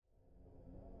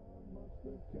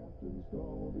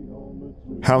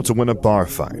How to win a bar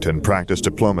fight and practice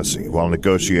diplomacy while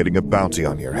negotiating a bounty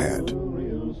on your head.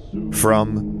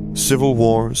 From Civil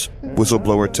Wars,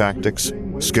 whistleblower tactics,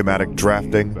 schematic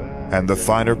drafting, and the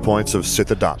finer points of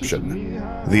Sith adoption,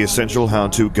 the essential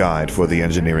how-to guide for the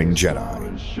engineering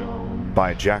Jedi.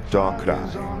 By Jackdaw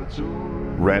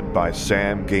Krai. Read by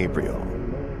Sam Gabriel.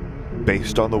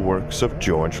 Based on the works of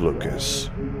George Lucas.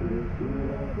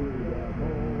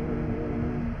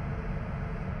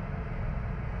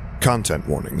 Content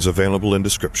warnings available in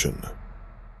description.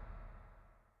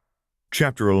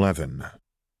 Chapter 11.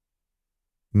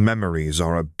 Memories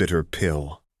are a bitter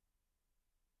pill.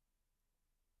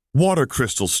 Water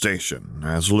Crystal Station,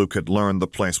 as Luke had learned the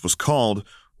place was called,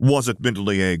 was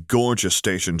admittedly a gorgeous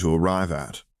station to arrive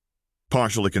at.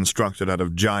 Partially constructed out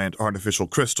of giant artificial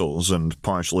crystals and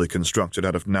partially constructed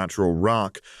out of natural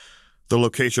rock, the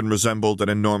location resembled an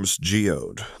enormous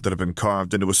geode that had been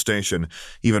carved into a station.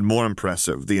 Even more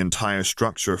impressive, the entire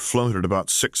structure floated about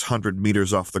 600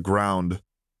 meters off the ground,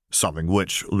 something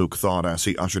which, Luke thought as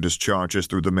he ushered his charges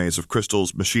through the maze of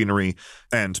crystals, machinery,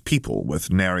 and people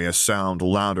with nary a sound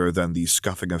louder than the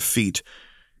scuffing of feet,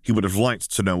 he would have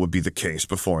liked to know would be the case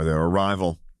before their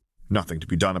arrival. Nothing to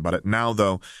be done about it now,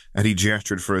 though, and he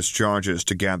gestured for his charges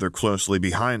to gather closely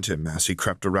behind him as he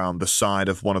crept around the side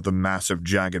of one of the massive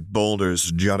jagged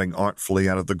boulders jutting artfully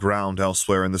out of the ground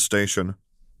elsewhere in the station.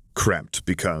 Crept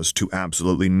because, to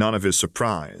absolutely none of his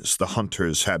surprise, the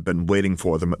hunters had been waiting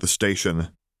for them at the station.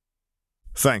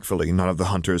 Thankfully, none of the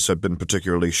hunters had been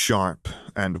particularly sharp,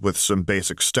 and with some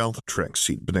basic stealth tricks,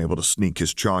 he'd been able to sneak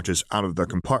his charges out of their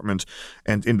compartment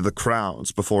and into the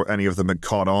crowds before any of them had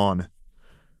caught on.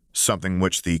 Something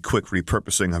which the quick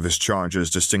repurposing of his charges'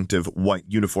 distinctive white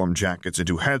uniform jackets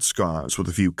into headscarves with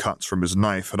a few cuts from his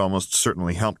knife had almost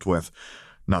certainly helped with.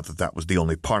 Not that that was the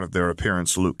only part of their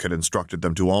appearance Luke had instructed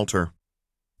them to alter.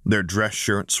 Their dress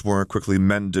shirts were quickly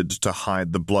mended to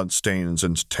hide the bloodstains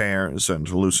and tears and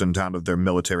loosened out of their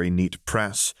military neat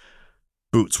press.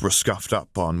 Boots were scuffed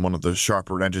up on one of the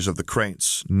sharper edges of the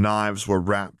crates, knives were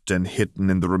wrapped and hidden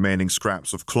in the remaining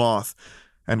scraps of cloth,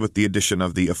 and with the addition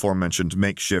of the aforementioned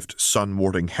makeshift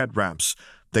sun-warding head wraps,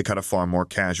 they cut a far more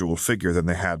casual figure than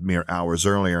they had mere hours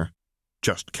earlier.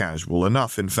 Just casual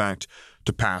enough, in fact,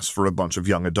 to pass for a bunch of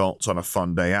young adults on a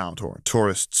fun day out or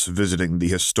tourists visiting the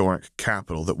historic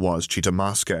capital that was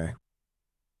Chitamaske.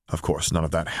 Of course, none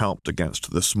of that helped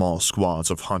against the small squads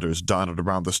of hunters dotted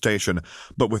around the station,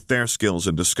 but with their skills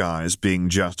in disguise being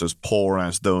just as poor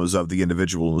as those of the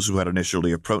individuals who had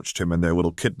initially approached him in their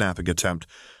little kidnapping attempt,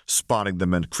 spotting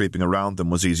them and creeping around them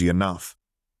was easy enough.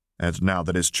 And now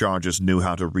that his charges knew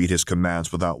how to read his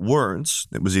commands without words,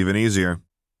 it was even easier.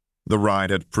 The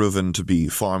ride had proven to be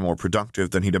far more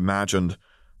productive than he'd imagined.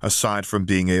 Aside from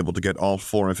being able to get all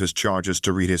four of his charges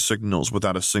to read his signals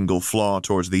without a single flaw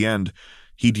towards the end,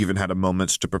 he'd even had a moment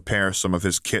to prepare some of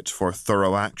his kit for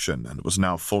thorough action and was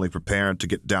now fully prepared to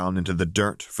get down into the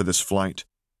dirt for this flight.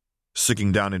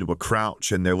 Sinking down into a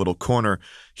crouch in their little corner,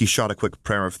 he shot a quick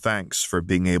prayer of thanks for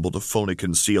being able to fully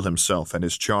conceal himself and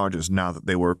his charges now that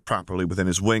they were properly within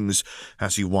his wings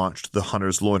as he watched the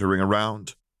hunters loitering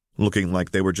around, looking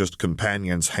like they were just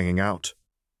companions hanging out.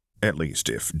 At least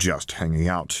if just hanging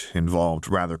out involved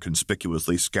rather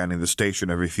conspicuously scanning the station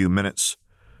every few minutes.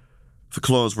 The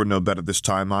clothes were no better this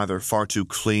time either, far too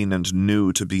clean and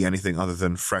new to be anything other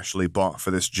than freshly bought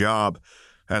for this job,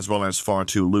 as well as far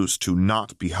too loose to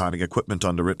not be hiding equipment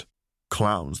under it.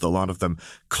 Clowns, the lot of them.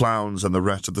 Clowns and the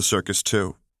rest of the circus,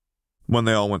 too. When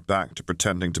they all went back to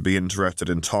pretending to be interested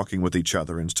in talking with each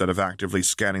other instead of actively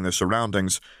scanning their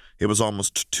surroundings, it was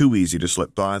almost too easy to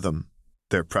slip by them,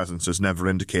 their presences never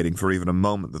indicating for even a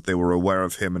moment that they were aware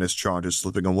of him and his charges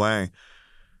slipping away.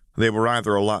 They were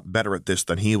either a lot better at this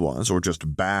than he was, or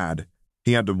just bad.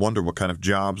 He had to wonder what kind of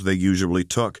jobs they usually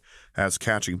took, as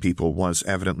catching people was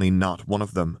evidently not one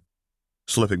of them.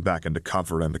 Slipping back into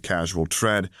cover and a casual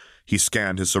tread, he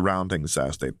scanned his surroundings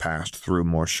as they passed through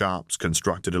more shops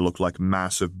constructed to look like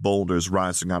massive boulders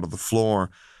rising out of the floor,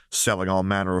 selling all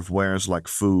manner of wares like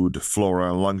food,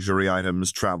 flora, luxury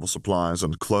items, travel supplies,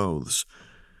 and clothes.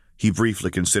 He briefly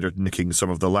considered nicking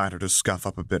some of the latter to scuff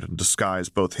up a bit and disguise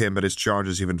both him and his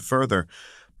charges even further,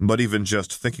 but even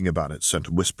just thinking about it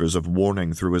sent whispers of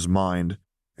warning through his mind,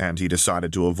 and he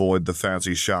decided to avoid the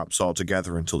fancy shops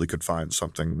altogether until he could find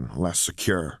something less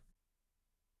secure.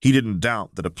 He didn't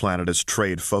doubt that a planet as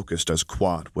trade-focused as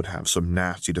Quat would have some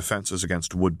nasty defenses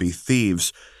against would-be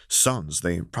thieves. Sons,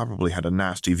 they probably had a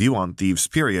nasty view on thieves,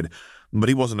 period, but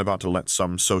he wasn't about to let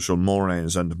some social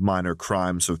mores and minor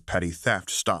crimes of petty theft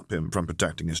stop him from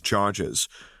protecting his charges.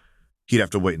 He'd have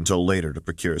to wait until later to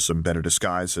procure some better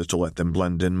disguises to let them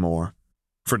blend in more.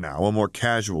 For now, a more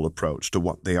casual approach to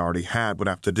what they already had would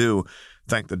have to do,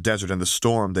 thank the desert and the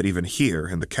storm, that even here,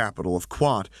 in the capital of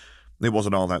Quat, it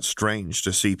wasn't all that strange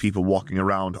to see people walking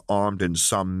around armed in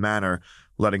some manner,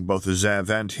 letting both Zev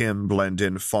and him blend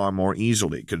in far more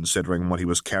easily, considering what he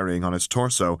was carrying on his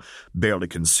torso, barely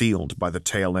concealed by the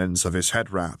tail ends of his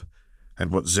head wrap, and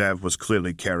what Zev was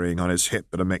clearly carrying on his hip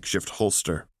in a makeshift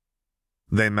holster.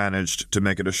 They managed to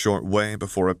make it a short way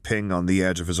before a ping on the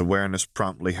edge of his awareness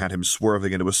promptly had him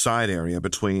swerving into a side area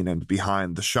between and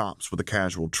behind the shops with a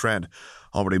casual tread,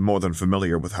 already more than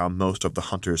familiar with how most of the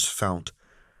hunters felt.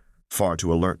 Far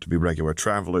too alert to be regular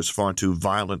travelers, far too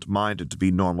violent-minded to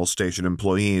be normal station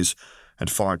employees, and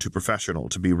far too professional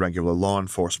to be regular law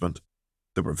enforcement.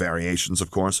 There were variations,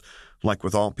 of course, like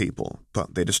with all people,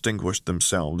 but they distinguished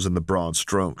themselves in the broad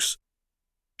strokes.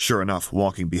 Sure enough,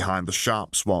 walking behind the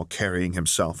shops while carrying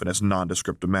himself in as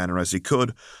nondescript a manner as he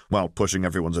could, while pushing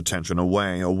everyone's attention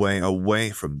away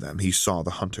from them, he saw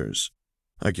the hunters.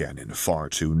 Again in far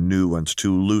too new and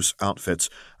too loose outfits,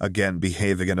 again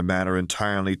behaving in a manner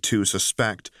entirely too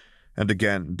suspect, and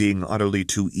again being utterly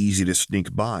too easy to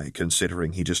sneak by,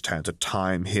 considering he just had to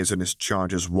time his and his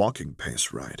charge's walking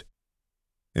pace right.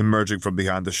 Emerging from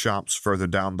behind the shops further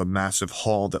down the massive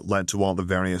hall that led to all the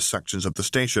various sections of the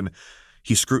station,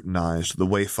 he scrutinized the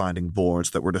wayfinding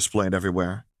boards that were displayed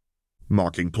everywhere,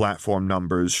 marking platform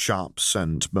numbers, shops,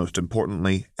 and, most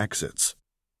importantly, exits.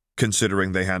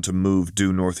 Considering they had to move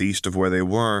due northeast of where they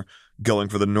were, going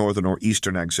for the northern or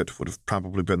eastern exit would have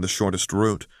probably been the shortest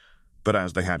route, but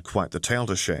as they had quite the tail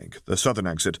to shake, the southern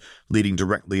exit, leading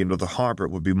directly into the harbor,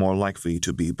 would be more likely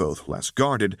to be both less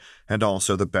guarded and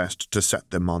also the best to set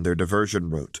them on their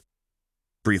diversion route.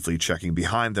 Briefly checking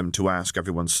behind them to ask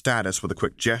everyone's status with a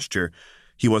quick gesture,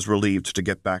 he was relieved to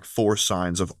get back 4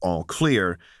 signs of all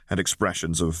clear and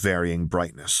expressions of varying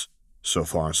brightness. So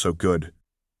far, so good.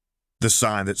 The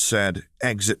sign that said,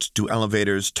 "Exit to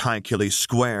elevators Tylkilly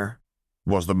Square,"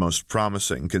 was the most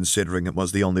promising, considering it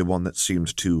was the only one that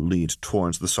seemed to lead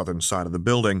towards the southern side of the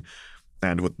building,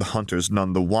 and with the hunters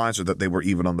none the wiser that they were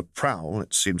even on the prowl,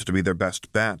 it seemed to be their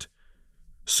best bet.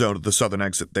 So to the southern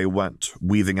exit they went,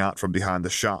 weaving out from behind the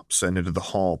shops and into the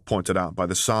hall pointed out by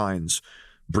the signs,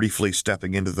 briefly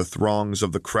stepping into the throngs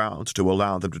of the crowd to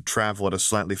allow them to travel at a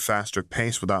slightly faster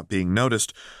pace without being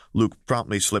noticed. Luke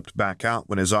promptly slipped back out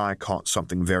when his eye caught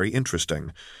something very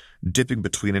interesting. Dipping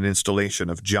between an installation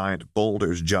of giant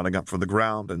boulders jutting up from the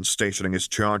ground and stationing his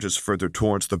charges further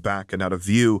towards the back and out of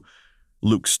view,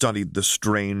 Luke studied the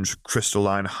strange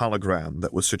crystalline hologram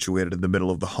that was situated in the middle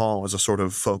of the hall as a sort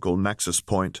of focal nexus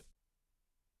point.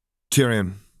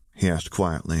 "Tyrion," he asked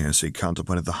quietly as he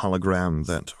contemplated the hologram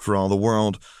that, for all the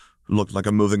world, looked like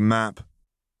a moving map.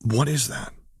 "What is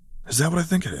that? Is that what I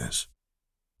think it is?"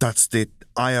 "That's the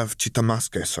Eye of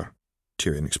Chitamaske, sir,"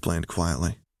 Tyrion explained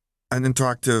quietly. "An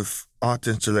interactive art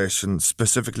installation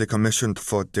specifically commissioned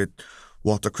for the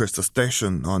Water Crystal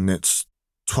Station on its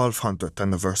 1200th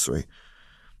anniversary.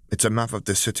 It's a map of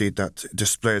the city that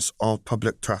displays all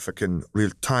public traffic in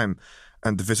real time,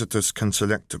 and the visitors can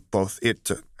select both it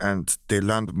and the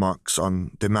landmarks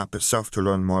on the map itself to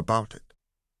learn more about it."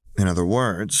 "In other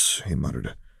words," he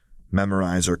muttered,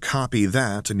 "memorize or copy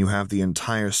that and you have the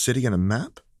entire city in a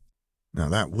map? Now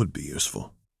that would be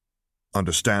useful."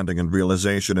 Understanding and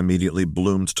realization immediately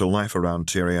bloomed to life around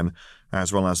Tyrion,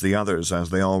 as well as the others,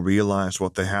 as they all realized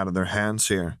what they had in their hands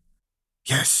here.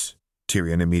 "Yes,"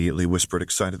 Tyrion immediately whispered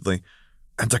excitedly,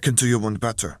 "and I can do you one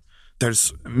better.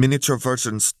 There's miniature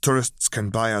versions tourists can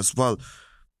buy as well.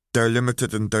 They're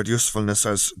limited in their usefulness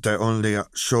as they only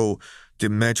show the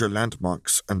major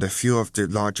landmarks and a few of the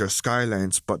larger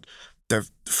skylanes, but they're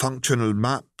functional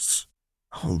maps."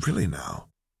 "Oh, really now?"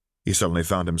 He suddenly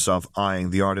found himself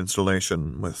eyeing the art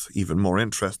installation with even more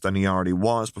interest than he already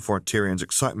was before Tyrion's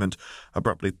excitement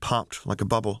abruptly popped like a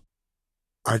bubble.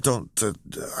 "I don't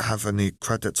have any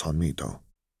credits on me, though,"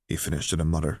 he finished in a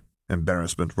mutter,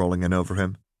 embarrassment rolling in over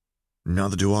him.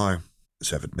 "Neither do I,"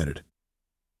 Zev admitted.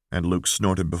 And Luke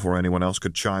snorted before anyone else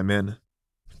could chime in.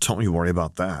 "Don't you worry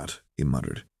about that," he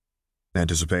muttered,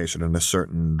 anticipation and a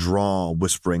certain drawl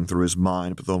whispering through his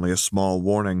mind with only a small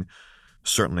warning,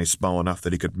 certainly small enough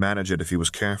that he could manage it if he was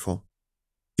careful.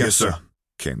 "Yes, sir,"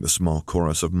 came the small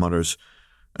chorus of mutters,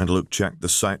 and Luke checked the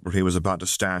site where he was about to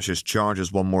stash his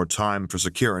charges one more time for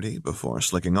security before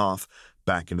slicking off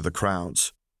back into the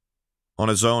crowds. On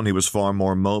his own, he was far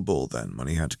more mobile than when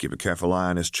he had to keep a careful eye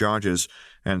on his charges,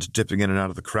 and dipping in and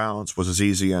out of the crowds was as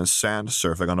easy as sand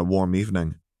surfing on a warm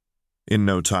evening. In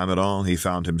no time at all, he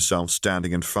found himself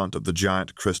standing in front of the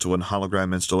giant crystal and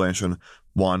hologram installation,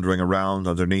 wandering around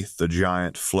underneath the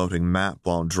giant floating map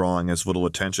while drawing as little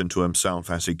attention to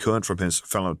himself as he could from his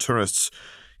fellow tourists,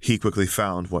 he quickly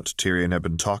found what Tyrion had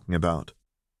been talking about.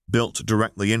 Built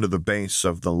directly into the base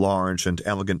of the large and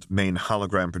elegant main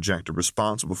hologram projector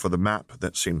responsible for the map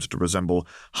that seemed to resemble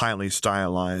highly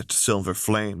stylized silver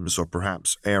flames or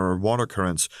perhaps air or water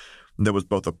currents, there was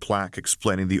both a plaque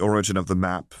explaining the origin of the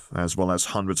map, as well as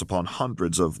hundreds upon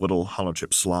hundreds of little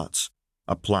holochip slots.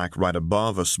 A plaque right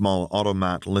above a small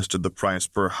automat listed the price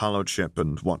per holochip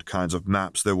and what kinds of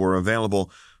maps there were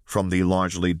available, from the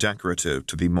largely decorative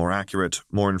to the more accurate,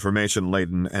 more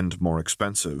information-laden, and more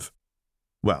expensive.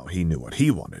 Well, he knew what he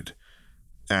wanted.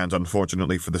 And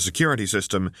unfortunately for the security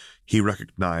system, he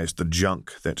recognized the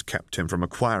junk that kept him from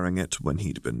acquiring it when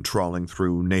he'd been trawling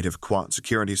through native Quat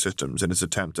security systems in his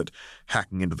attempt at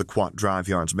hacking into the Quat drive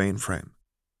yard's mainframe.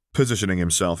 Positioning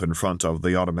himself in front of the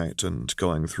automate and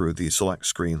going through the select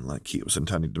screen like he was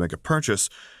intending to make a purchase,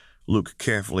 Luke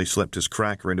carefully slipped his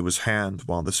cracker into his hand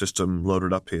while the system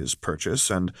loaded up his purchase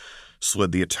and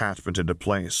slid the attachment into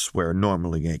place where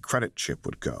normally a credit chip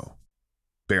would go.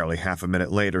 Barely half a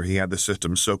minute later, he had the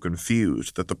system so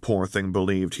confused that the poor thing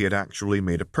believed he had actually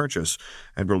made a purchase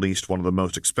and released one of the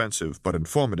most expensive but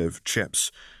informative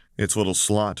chips, its little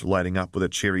slot lighting up with a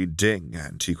cheery ding,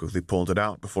 and he quickly pulled it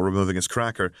out before removing his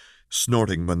cracker,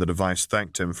 snorting when the device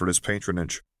thanked him for his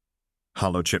patronage.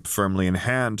 Holochip firmly in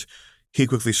hand, he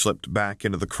quickly slipped back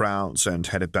into the crowds and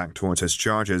headed back towards his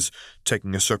charges,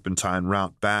 taking a serpentine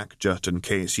route back just in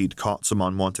case he'd caught some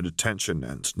unwanted attention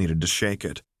and needed to shake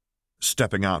it.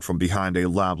 Stepping out from behind a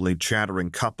loudly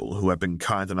chattering couple who had been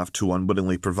kind enough to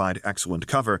unwittingly provide excellent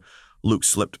cover, Luke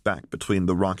slipped back between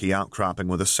the rocky outcropping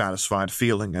with a satisfied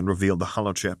feeling and revealed the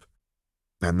holochip.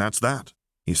 "And that's that,"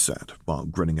 he said, while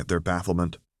grinning at their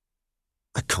bafflement.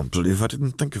 "I can't believe I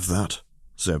didn't think of that,"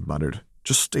 Zeb muttered.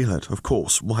 "Just steal it, of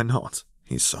course, why not?"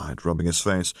 he sighed, rubbing his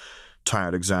face,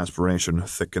 tired exasperation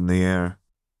thick in the air.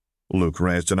 Luke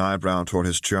raised an eyebrow toward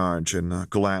his charge in a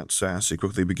glance as he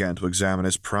quickly began to examine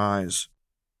his prize.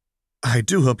 "I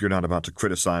do hope you're not about to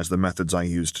criticize the methods I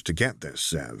used to get this,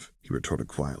 Zev," he retorted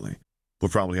quietly. "We'll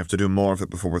probably have to do more of it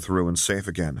before we're through and safe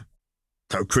again."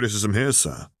 "No criticism here,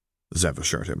 sir," Zev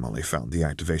assured him while he found the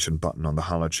activation button on the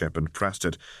holochip and pressed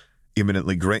it,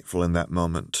 imminently grateful in that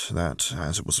moment that,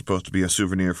 as it was supposed to be a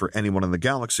souvenir for anyone in the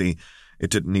galaxy, it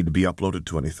didn't need to be uploaded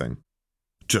to anything.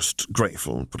 Just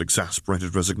grateful, but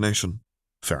exasperated resignation.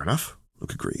 "Fair enough,"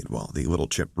 Luke agreed, while the little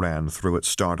chip ran through its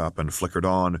startup and flickered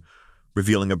on,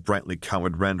 revealing a brightly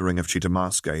colored rendering of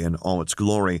Chitamaske in all its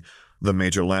glory, the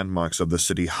major landmarks of the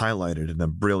city highlighted in a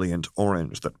brilliant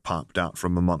orange that popped out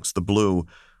from amongst the blue.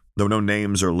 There were no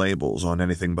names or labels on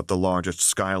anything but the largest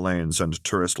skylanes and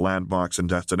tourist landmarks and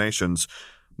destinations,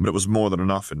 but it was more than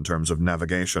enough in terms of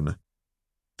navigation.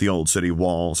 The old city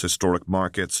walls, historic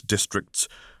markets, districts.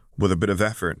 With a bit of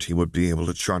effort, he would be able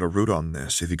to chart a route on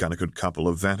this if he got a good couple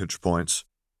of vantage points.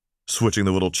 Switching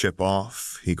the little chip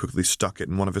off, he quickly stuck it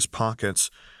in one of his pockets.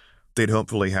 They'd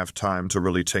hopefully have time to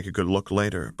really take a good look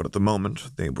later, but at the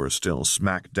moment, they were still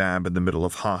smack dab in the middle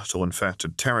of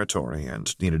hostile-infested territory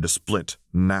and needed a split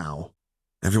now.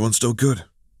 "Everyone still good?"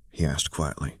 he asked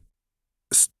quietly.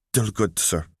 "Still good,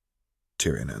 sir,"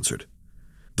 Tyrion answered.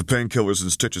 "The painkillers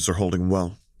and stitches are holding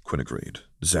well," Quinn agreed,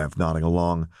 Zev nodding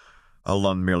along.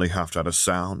 Alun merely huffed out a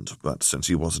sound, but since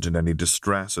he wasn't in any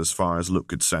distress as far as Luke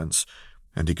could sense,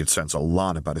 and he could sense a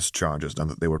lot about his charges now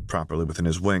that they were properly within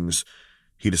his wings,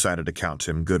 he decided to count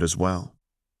him good as well.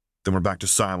 "Then we're back to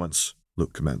silence,"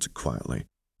 Luke commanded quietly.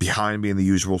 "Behind me in the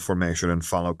usual formation and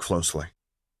follow closely."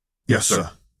 "Yes,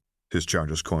 sir," his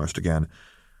charges chorused again,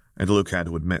 and Luke had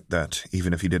to admit that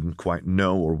even if he didn't quite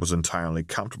know or was entirely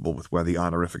comfortable with where the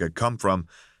honorific had come from,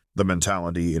 the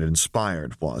mentality it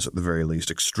inspired was, at the very least,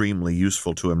 extremely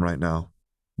useful to him right now.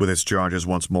 With his charges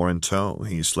once more in tow,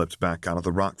 he slipped back out of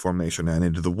the rock formation and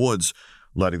into the woods,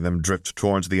 letting them drift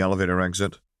towards the elevator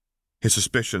exit. His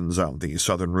suspicions of the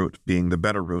southern route being the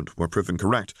better route were proven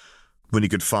correct when he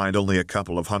could find only a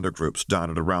couple of hunter groups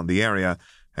dotted around the area,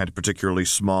 and particularly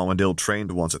small and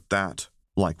ill-trained ones at that,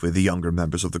 likely the younger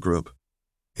members of the group.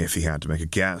 If he had to make a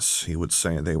guess, he would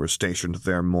say they were stationed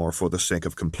there more for the sake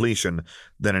of completion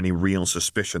than any real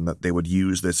suspicion that they would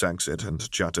use this exit and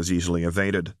just as easily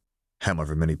evade it.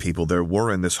 However many people there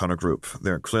were in this hunter group,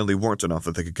 there clearly weren't enough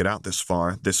that they could get out this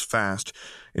far, this fast,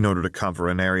 in order to cover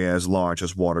an area as large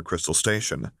as Water Crystal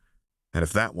Station. And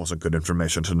if that wasn't good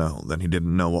information to know, then he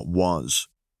didn't know what was.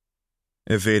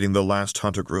 Evading the last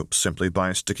hunter group simply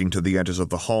by sticking to the edges of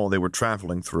the hall they were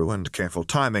traveling through and careful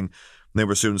timing, they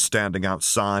were soon standing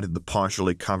outside in the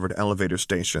partially covered elevator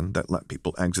station that let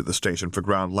people exit the station for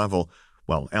ground level,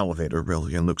 well, elevator,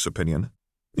 really, in Luke's opinion.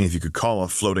 If you could call a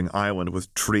floating island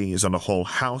with trees and a whole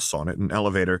house on it an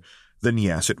elevator, then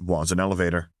yes, it was an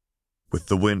elevator. With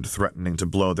the wind threatening to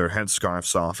blow their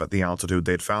headscarves off at the altitude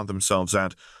they'd found themselves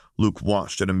at, Luke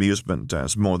watched in amusement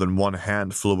as more than one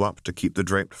hand flew up to keep the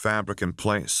draped fabric in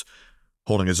place.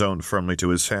 Holding his own firmly to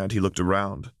his head, he looked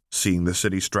around, seeing the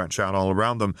city stretch out all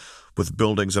around them, with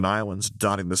buildings and islands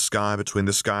dotting the sky between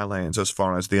the skylanes as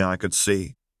far as the eye could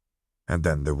see. And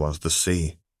then there was the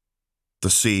sea. The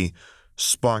sea,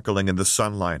 sparkling in the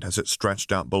sunlight as it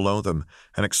stretched out below them,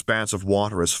 an expanse of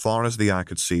water as far as the eye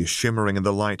could see, shimmering in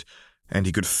the light, and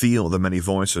he could feel the many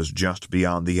voices just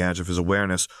beyond the edge of his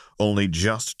awareness, only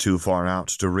just too far out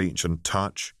to reach and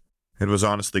touch. It was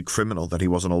honestly criminal that he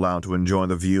wasn't allowed to enjoy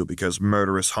the view because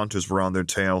murderous hunters were on their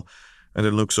tail, and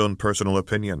in Luke's own personal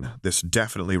opinion, this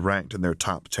definitely ranked in their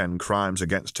top 10 crimes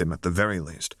against him at the very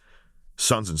least.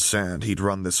 Sons said he'd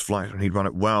run this flight and he'd run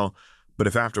it well, but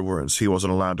if afterwards he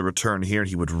wasn't allowed to return here,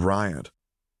 he would riot.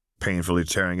 Painfully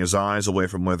tearing his eyes away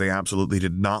from where they absolutely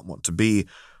did not want to be,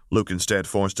 Luke instead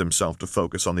forced himself to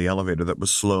focus on the elevator that was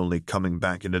slowly coming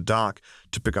back into dock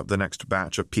to pick up the next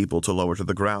batch of people to lower to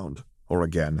the ground, or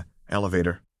again,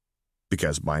 elevator.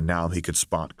 Because by now he could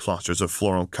spot clusters of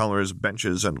floral colors,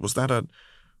 benches, and was that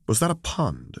a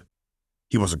pond?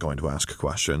 He wasn't going to ask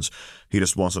questions. He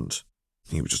just wasn't.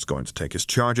 He was just going to take his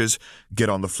charges, get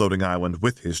on the floating island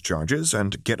with his charges,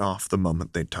 and get off the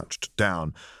moment they touched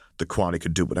down. The Quadi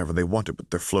could do whatever they wanted with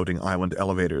their floating island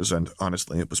elevators, and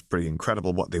honestly, it was pretty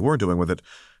incredible what they were doing with it.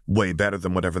 Way better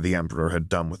than whatever the Emperor had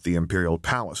done with the Imperial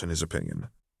Palace, in his opinion.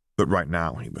 But right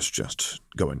now, he was just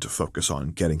going to focus on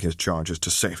getting his charges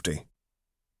to safety.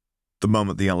 The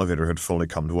moment the elevator had fully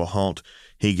come to a halt,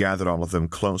 he gathered all of them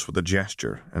close with a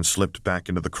gesture and slipped back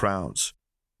into the crowds.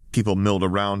 People milled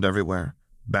around everywhere,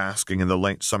 basking in the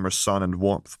late summer sun and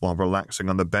warmth while relaxing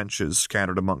on the benches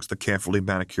scattered amongst the carefully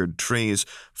manicured trees,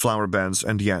 flower beds,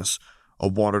 and yes, a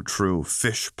water-true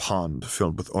fish pond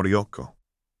filled with Orioko.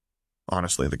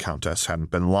 Honestly, the Countess hadn't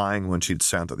been lying when she'd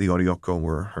said that the Orioko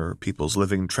were her people's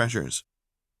living treasures.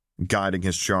 Guiding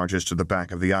his charges to the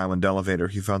back of the island elevator,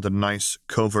 he found a nice,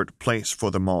 covert place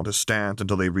for them all to stand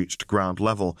until they reached ground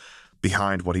level,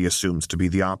 behind what he assumed to be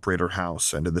the operator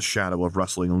house and in the shadow of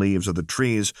rustling leaves of the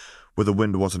trees, where the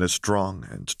wind wasn't as strong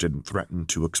and didn't threaten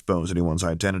to expose anyone's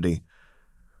identity.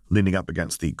 Leaning up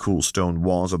against the cool stone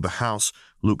walls of the house,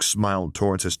 Luke smiled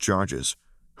towards his charges,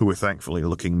 who were thankfully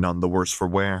looking none the worse for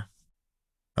wear.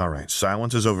 "All right,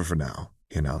 silence is over for now,"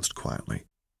 he announced quietly.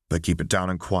 "But keep it down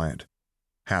and quiet.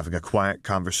 Having a quiet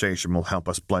conversation will help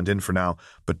us blend in for now,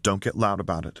 but don't get loud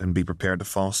about it and be prepared to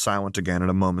fall silent again at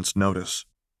a moment's notice."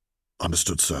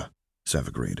 "Understood, sir," Zev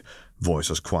agreed,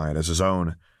 voice as quiet as his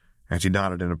own, and he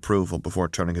nodded in approval before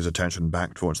turning his attention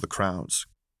back towards the crowds,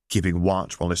 keeping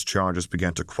watch while his charges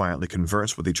began to quietly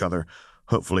converse with each other,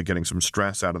 hopefully getting some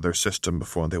stress out of their system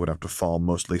before they would have to fall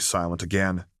mostly silent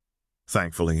again.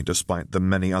 Thankfully, despite the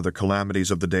many other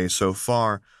calamities of the day so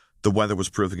far, the weather was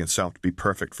proving itself to be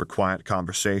perfect for quiet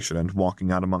conversation and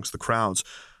walking out amongst the crowds.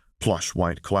 Plush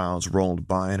white clouds rolled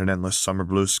by in an endless summer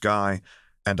blue sky,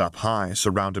 and up high,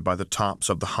 surrounded by the tops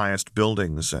of the highest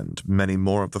buildings and many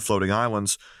more of the floating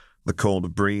islands, the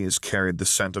cold breeze carried the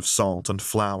scent of salt and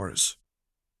flowers.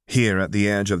 Here at the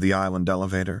edge of the island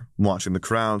elevator, watching the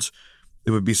crowds,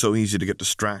 it would be so easy to get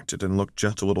distracted and look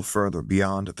just a little further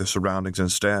beyond their surroundings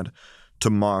instead, to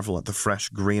marvel at the fresh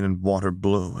green and water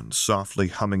blue and softly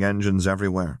humming engines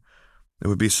everywhere. It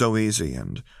would be so easy,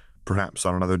 and perhaps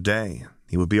on another day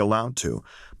he would be allowed to,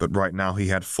 but right now he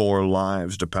had 4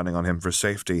 lives depending on him for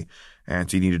safety,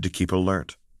 and he needed to keep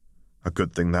alert. A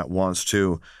good thing that was,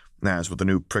 too, as with a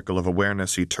new prickle of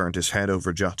awareness he turned his head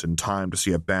over just in time to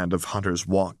see a band of hunters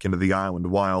walk into the island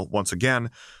while, once again,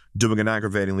 doing an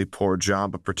aggravatingly poor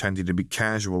job of pretending to be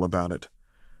casual about it.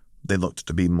 They looked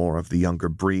to be more of the younger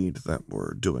breed that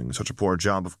were doing such a poor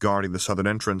job of guarding the southern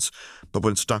entrance, but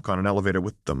when stuck on an elevator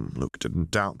with them, Luke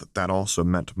didn't doubt that that also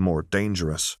meant more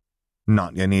dangerous.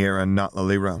 Not Yanir and not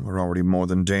Lalira were already more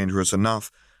than dangerous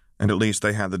enough, and at least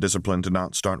they had the discipline to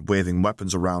not start waving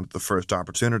weapons around at the first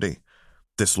opportunity.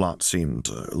 This lot seemed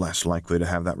less likely to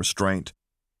have that restraint.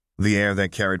 The air they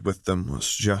carried with them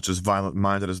was just as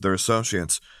violent-minded as their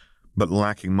associates, but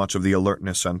lacking much of the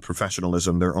alertness and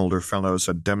professionalism their older fellows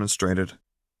had demonstrated.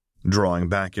 Drawing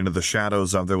back into the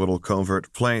shadows of their little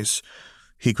covert place,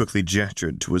 he quickly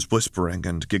gestured to his whispering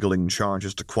and giggling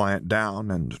charges to quiet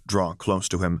down and draw close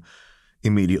to him.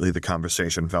 Immediately the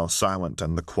conversation fell silent,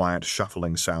 and the quiet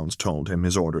shuffling sounds told him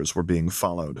his orders were being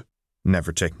followed.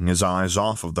 Never taking his eyes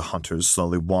off of the hunters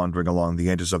slowly wandering along the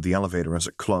edges of the elevator as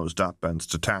it closed up and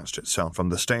detached itself from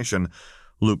the station,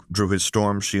 Luke drew his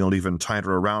storm shield even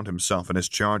tighter around himself and his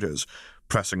charges,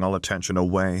 pressing all attention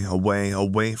away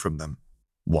from them.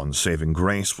 One saving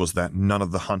grace was that none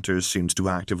of the hunters seemed to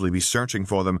actively be searching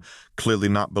for them, clearly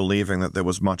not believing that there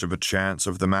was much of a chance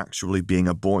of them actually being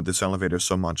aboard this elevator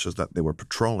so much as that they were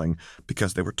patrolling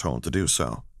because they were told to do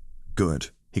so. Good,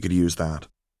 he could use that.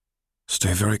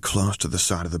 "Stay very close to the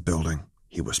side of the building,"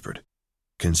 he whispered.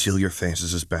 "Conceal your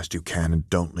faces as best you can and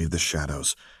don't leave the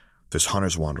shadows. There's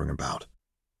hunters wandering about,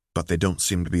 but they don't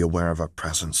seem to be aware of our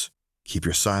presence. Keep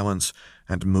your silence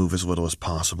and move as little as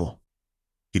possible."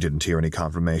 He didn't hear any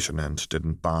confirmation and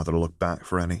didn't bother to look back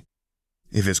for any.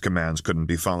 If his commands couldn't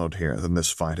be followed here, then this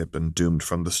fight had been doomed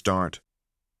from the start.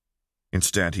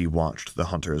 Instead, he watched the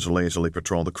hunters lazily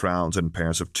patrol the crowds in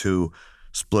pairs of two,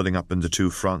 splitting up into two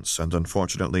fronts and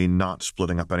unfortunately not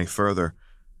splitting up any further.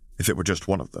 If it were just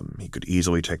one of them, he could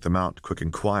easily take them out quick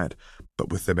and quiet, but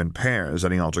with them in pairs,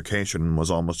 any altercation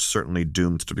was almost certainly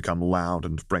doomed to become loud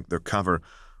and break their cover,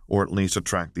 or at least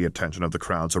attract the attention of the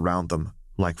crowds around them,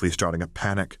 likely starting a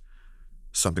panic.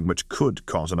 Something which could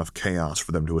cause enough chaos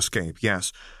for them to escape,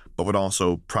 yes, but would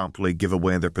also promptly give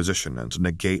away their position and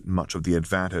negate much of the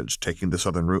advantage taking the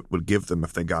southern route would give them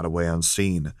if they got away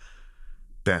unseen.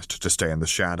 Best to stay in the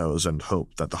shadows and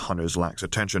hope that the hunters' lax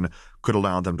attention could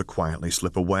allow them to quietly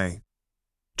slip away.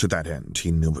 To that end,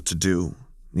 he knew what to do,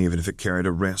 even if it carried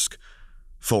a risk.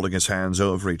 Folding his hands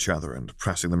over each other and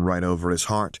pressing them right over his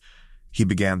heart, he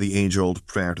began the age-old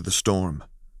prayer to the storm,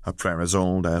 a prayer as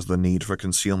old as the need for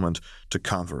concealment, to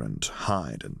cover and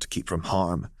hide and keep from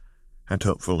harm, and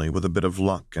hopefully, with a bit of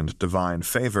luck and divine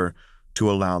favor, to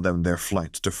allow them their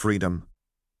flight to freedom.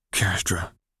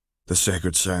 "Castra, the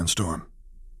sacred sandstorm,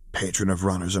 patron of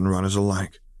runners and runners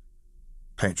alike,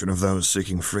 patron of those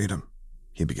seeking freedom,"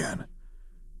 he began,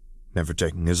 never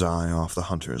taking his eye off the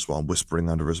hunters while whispering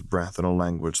under his breath in a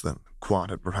language that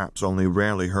Quad had perhaps only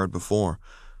rarely heard before.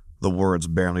 The words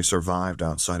barely survived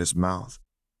outside his mouth,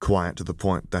 quiet to the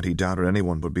point that he doubted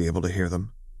anyone would be able to hear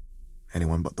them.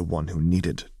 Anyone but the one who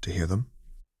needed to hear them.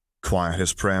 Quiet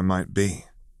his prayer might be,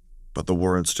 but the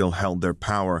words still held their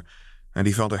power, and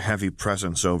he felt a heavy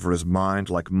presence over his mind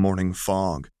like morning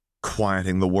fog,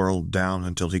 quieting the world down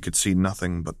until he could see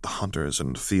nothing but the hunters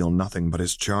and feel nothing but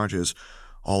his charges,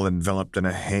 all enveloped in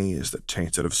a haze that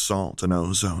tasted of salt and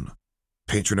ozone.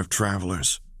 Patron of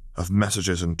travelers, of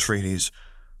messages and treaties,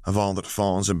 of all that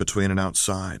falls in between and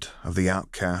outside, of the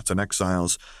outcasts and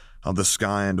exiles, of the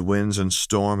sky and winds and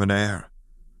storm and air,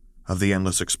 of the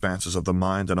endless expanses of the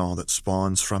mind and all that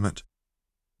spawns from it.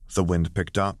 The wind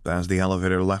picked up as the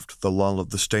elevator left the lull of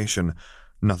the station,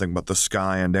 nothing but the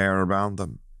sky and air around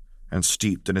them, and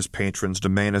steeped in his patron's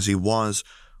domain as he was,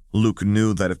 Luke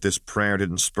knew that if this prayer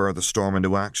didn't spur the storm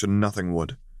into action, nothing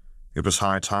would. It was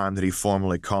high time that he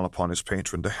formally call upon his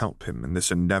patron to help him in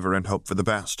this endeavor and hope for the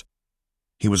best.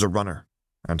 He was a runner,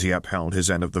 and he upheld his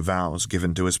end of the vows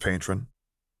given to his patron.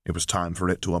 It was time for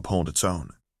it to uphold its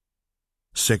own.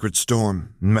 "Sacred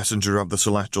storm, messenger of the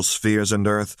celestial spheres and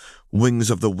earth, wings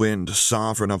of the wind,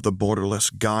 sovereign of the borderless,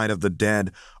 guide of the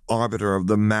dead, arbiter of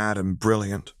the mad and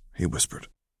brilliant," he whispered.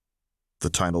 The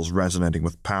titles resonating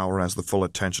with power as the full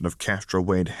attention of Castra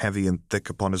weighed heavy and thick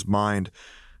upon his mind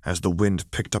as the wind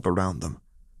picked up around them,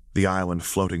 the island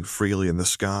floating freely in the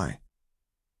sky.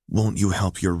 "Won't you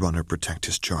help your runner protect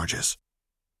his charges?"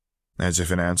 As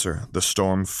if in answer, the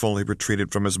storm fully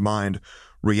retreated from his mind,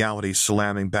 reality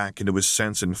slamming back into his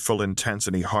sense in full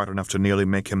intensity hard enough to nearly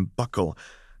make him buckle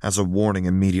as a warning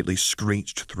immediately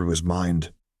screeched through his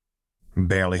mind.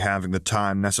 Barely having the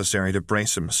time necessary to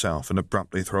brace himself and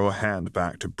abruptly throw a hand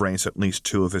back to brace at least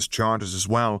two of his charges as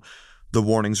well, the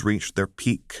warnings reached their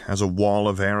peak as a wall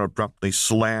of air abruptly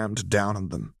slammed down on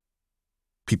them.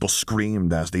 People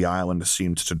screamed as the island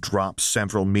seemed to drop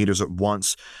several meters at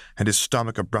once, and his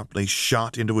stomach abruptly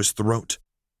shot into his throat.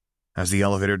 As the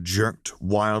elevator jerked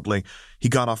wildly, he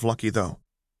got off lucky though,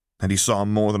 and he saw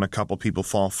more than a couple people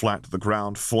fall flat to the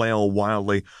ground, flail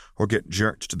wildly, or get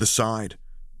jerked to the side.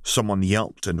 Someone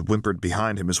yelped and whimpered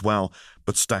behind him as well,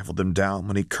 but stifled them down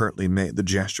when he curtly made the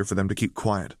gesture for them to keep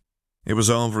quiet. It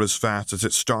was over as fast as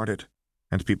it started,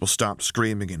 and people stopped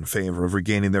screaming in favor of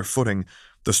regaining their footing,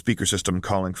 the speaker system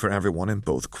calling for everyone in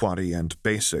both Quaddy and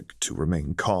Basic to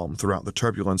remain calm throughout the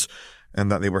turbulence,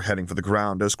 and that they were heading for the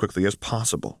ground as quickly as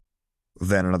possible.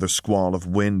 Then another squall of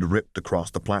wind ripped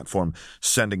across the platform,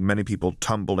 sending many people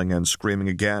tumbling and screaming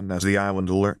again as the island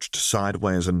lurched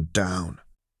sideways and down.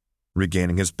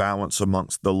 Regaining his balance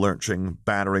amongst the lurching,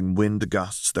 battering wind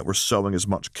gusts that were sowing as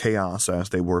much chaos as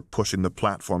they were pushing the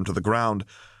platform to the ground,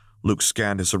 Luke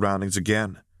scanned his surroundings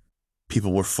again.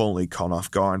 People were fully caught off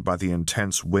guard by the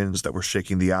intense winds that were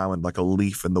shaking the island like a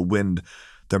leaf in the wind,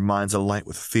 their minds alight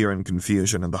with fear and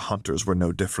confusion, and the hunters were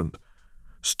no different.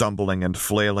 Stumbling and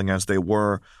flailing as they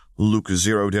were, Luke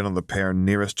zeroed in on the pair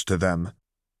nearest to them,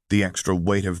 the extra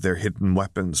weight of their hidden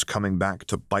weapons coming back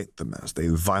to bite them as they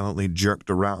violently jerked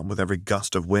around with every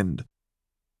gust of wind.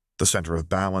 The center of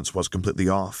balance was completely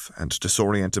off, and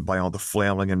disoriented by all the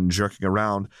flailing and jerking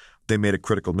around, they made a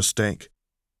critical mistake.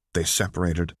 They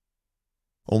separated.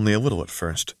 Only a little at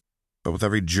first, but with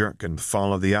every jerk and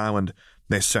fall of the island,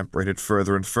 they separated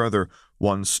further and further,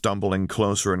 one stumbling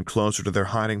closer and closer to their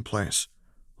hiding place.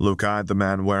 Luke eyed the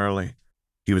man warily.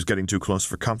 He was getting too close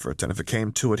for comfort, and if it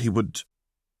came to it, he would...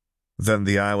 Then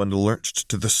the island lurched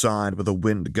to the side with a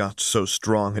wind gust so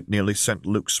strong it nearly sent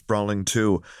Luke sprawling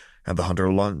too, and the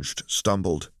hunter lunged,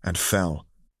 stumbled, and fell,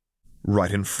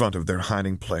 right in front of their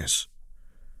hiding place.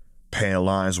 Pale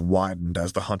eyes widened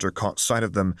as the hunter caught sight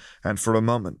of them, and for a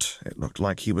moment it looked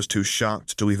like he was too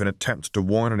shocked to even attempt to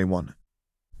warn anyone.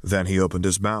 Then he opened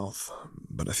his mouth,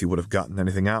 but if he would have gotten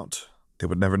anything out, they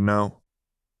would never know.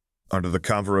 Under the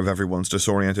cover of everyone's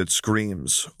disoriented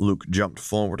screams, Luke jumped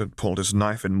forward and pulled his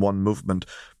knife in one movement,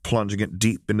 plunging it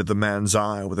deep into the man's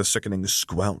eye with a sickening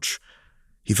squelch.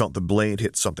 He felt the blade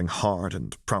hit something hard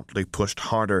and promptly pushed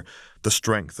harder, the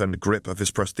strength and grip of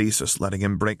his prosthesis letting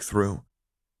him break through.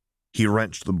 He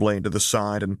wrenched the blade to the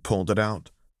side and pulled it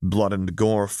out, blood and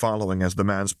gore following as the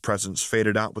man's presence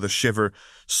faded out with a shiver,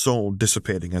 soul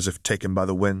dissipating as if taken by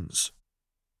the winds.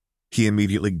 He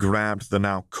immediately grabbed the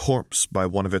now corpse by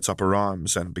one of its upper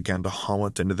arms and began to haul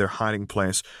it into their hiding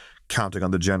place, counting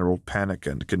on the general panic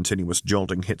and continuous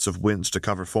jolting hits of winds to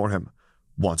cover for him.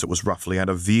 Once it was roughly out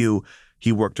of view,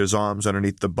 he worked his arms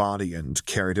underneath the body and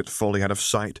carried it fully out of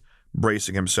sight,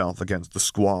 bracing himself against the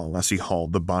squall as he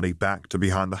hauled the body back to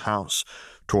behind the house,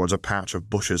 towards a patch of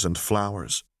bushes and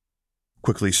flowers.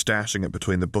 Quickly stashing it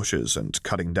between the bushes and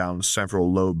cutting down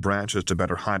several low branches to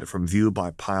better hide it from view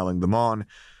by piling them on,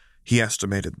 he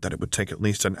estimated that it would take at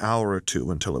least an hour or two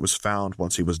until it was found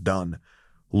once he was done,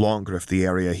 longer if the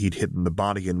area he'd hidden the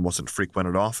body in wasn't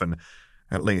frequented often,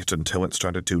 at least until it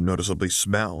started to noticeably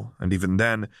smell, and even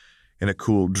then, in a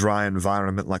cool, dry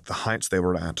environment like the heights they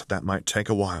were at, that might take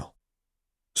a while.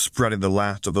 Spreading the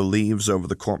last of the leaves over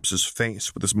the corpse's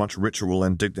face with as much ritual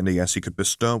and dignity as he could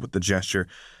bestow with the gesture,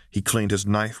 he cleaned his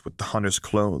knife with the hunter's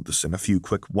clothes in a few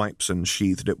quick wipes and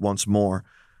sheathed it once more.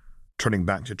 Turning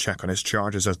back to check on his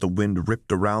charges as the wind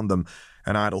ripped around them,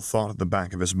 an idle thought at the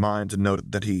back of his mind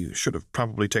noted that he should have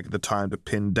probably taken the time to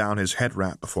pin down his head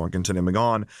wrap before continuing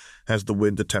on, as the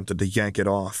wind attempted to yank it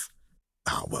off.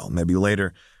 Well, maybe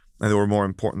later. There were more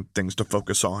important things to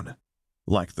focus on,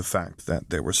 like the fact that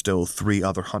there were still 3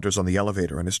 other hunters on the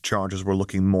elevator and his charges were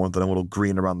looking more than a little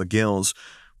green around the gills,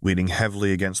 leaning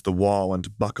heavily against the wall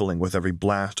and buckling with every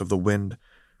blast of the wind.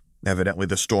 Evidently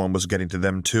the storm was getting to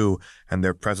them too, and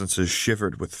their presences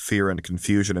shivered with fear and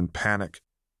confusion and panic.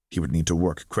 He would need to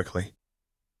work quickly.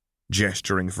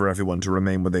 Gesturing for everyone to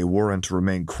remain where they were and to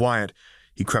remain quiet,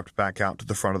 he crept back out to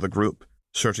the front of the group,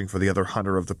 searching for the other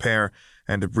hunter of the pair,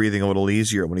 and breathing a little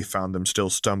easier when he found them still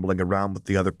stumbling around with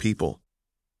the other people.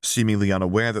 Seemingly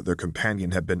unaware that their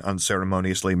companion had been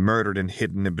unceremoniously murdered and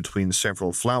hidden in between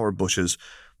several flower bushes,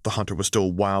 the hunter was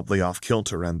still wildly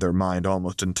off-kilter and their mind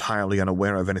almost entirely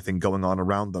unaware of anything going on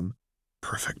around them.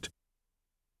 Perfect.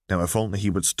 Now if only he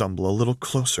would stumble a little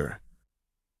closer.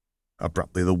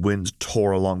 Abruptly the wind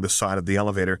tore along the side of the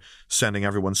elevator, sending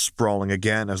everyone sprawling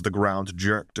again as the ground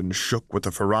jerked and shook with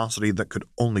a ferocity that could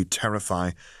only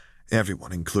terrify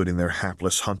everyone, including their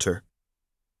hapless hunter.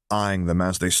 Eyeing them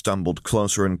as they stumbled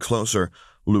closer and closer,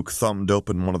 Luke thumbed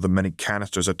open one of the many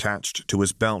canisters attached to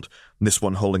his belt, this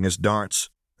one holding his darts,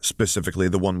 specifically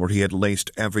the one where he had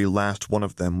laced every last one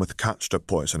of them with kachta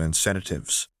poison and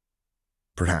sedatives.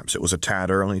 Perhaps it was a tad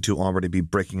early to already be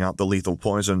breaking out the lethal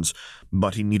poisons,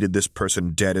 but he needed this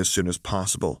person dead as soon as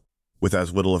possible, with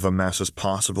as little of a mess as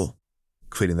possible,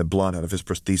 cleaning the blood out of his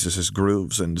prosthesis'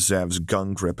 grooves and Zev's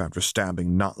gun grip after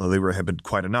stabbing not Lilira had been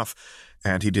quite enough,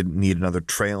 and he didn't need another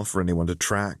trail for anyone to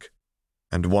track.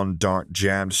 And one dart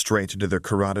jammed straight into their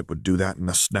carotid would do that in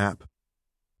a snap.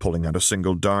 Pulling out a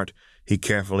single dart, he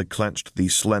carefully clenched the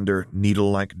slender,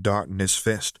 needle-like dart in his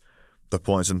fist, the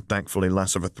poison thankfully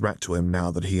less of a threat to him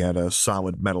now that he had a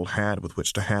solid metal hand with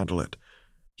which to handle it.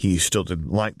 He still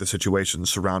didn't like the situation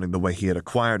surrounding the way he had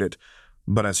acquired it,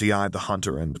 but as he eyed the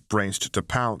hunter and braced to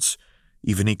pounce,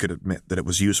 even he could admit that it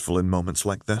was useful in moments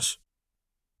like this.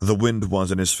 The wind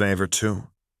was in his favor, too,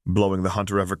 blowing the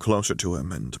hunter ever closer to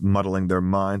him and muddling their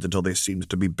minds until they seemed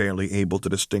to be barely able to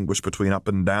distinguish between up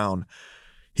and down.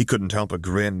 He couldn't help a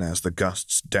grin as the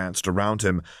gusts danced around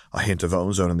him, a hint of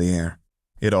ozone in the air.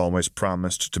 It always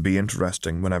promised to be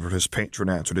interesting whenever his patron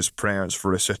answered his prayers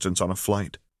for assistance on a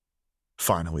flight.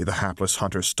 Finally, the hapless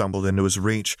hunter stumbled into his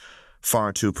reach,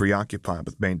 far too preoccupied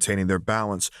with maintaining their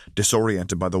balance,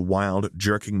 disoriented by the wild,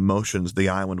 jerking motions the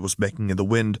island was making in the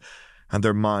wind, and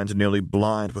their minds nearly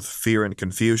blind with fear and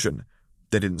confusion.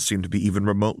 They didn't seem to be even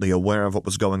remotely aware of what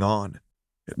was going on.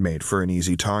 It made for an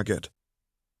easy target.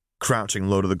 Crouching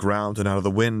low to the ground and out of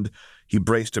the wind, he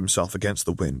braced himself against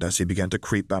the wind as he began to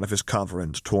creep out of his cover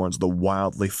and towards the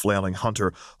wildly flailing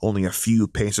hunter only a few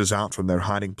paces out from their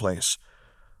hiding place.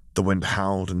 The wind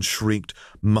howled and shrieked,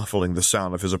 muffling the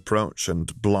sound of his approach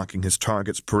and blocking his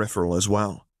target's peripheral as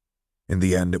well. In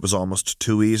the end, it was almost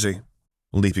too easy.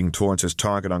 Leaping towards his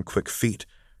target on quick feet,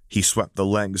 he swept the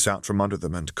legs out from under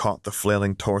them and caught the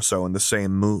flailing torso in the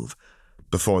same move.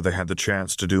 Before they had the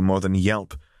chance to do more than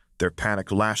yelp, their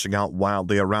panic lashing out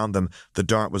wildly around them, the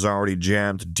dart was already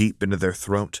jammed deep into their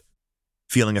throat.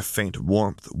 Feeling a faint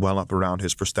warmth well up around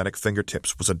his prosthetic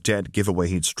fingertips was a dead giveaway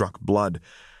he'd struck blood,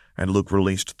 and Luke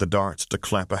released the darts to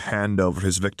clamp a hand over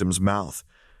his victim's mouth,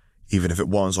 even if it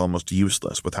was almost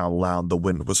useless with how loud the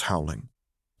wind was howling.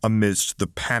 Amidst the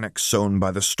panic sown by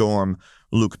the storm,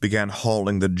 Luke began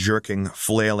hauling the jerking,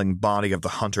 flailing body of the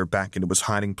hunter back into his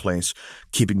hiding place,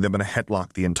 keeping them in a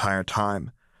headlock the entire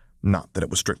time. Not that it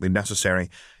was strictly necessary.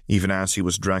 Even as he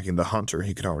was dragging the hunter,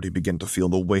 he could already begin to feel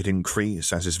the weight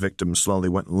increase as his victim slowly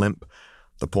went limp.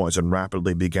 The poison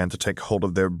rapidly began to take hold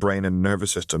of their brain and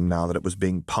nervous system now that it was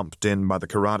being pumped in by the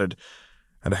carotid,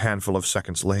 and a handful of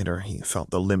seconds later he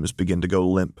felt the limbs begin to go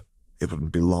limp. It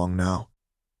wouldn't be long now.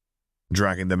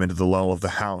 Dragging them into the lull of the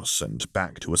house and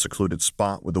back to a secluded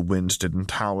spot where the winds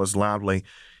didn't howl as loudly,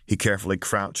 he carefully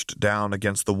crouched down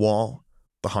against the wall,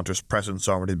 the hunter's presence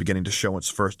already beginning to show its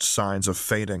first signs of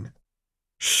fading.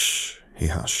 "Shh," he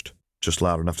hushed, just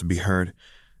loud enough to be heard.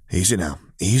 "Easy now,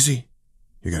 easy.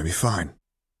 You're going to be fine."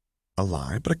 A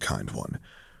lie, but a kind one.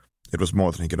 It was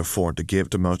more than he could afford to give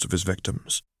to most of his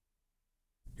victims.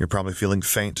 "You're probably feeling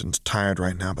faint and tired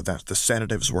right now, but that's the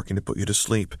sedatives working to put you to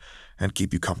sleep and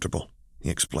keep you comfortable," he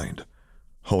explained,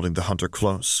 holding the hunter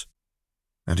close.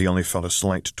 And he only felt a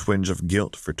slight twinge of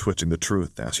guilt for twisting the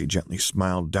truth as he gently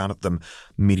smiled down at them,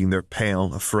 meeting their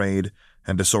pale, afraid,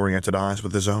 and disoriented eyes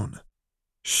with his own.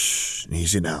 "Shh,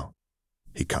 easy now,"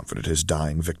 he comforted his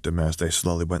dying victim as they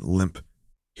slowly went limp.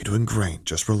 "You're doing great,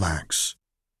 just relax."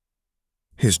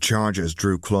 His charges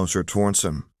drew closer towards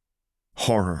him.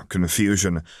 Horror,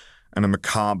 confusion, and a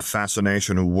macabre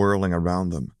fascination whirling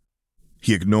around them.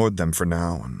 He ignored them for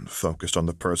now and focused on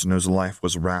the person whose life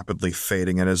was rapidly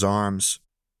fading in his arms.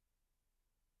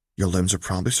 "Your limbs are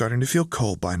probably starting to feel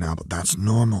cold by now, but that's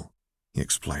normal," he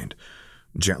explained,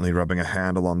 gently rubbing a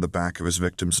hand along the back of his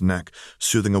victim's neck,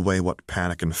 soothing away what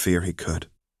panic and fear he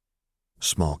could.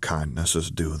 "Small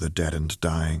kindnesses do the dead and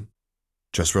dying.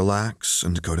 Just relax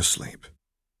and go to sleep,"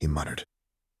 he muttered,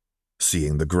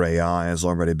 seeing the gray eyes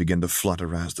already begin to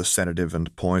flutter as the sedative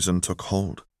and poison took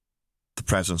hold, the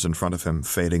presence in front of him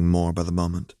fading more by the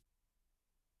moment.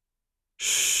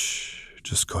 "Shh,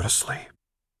 just go to sleep,"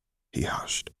 he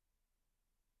hushed,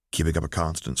 keeping up a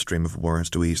constant stream of words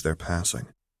to ease their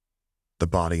passing. The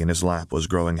body in his lap was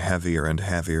growing heavier and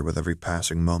heavier with every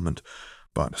passing moment,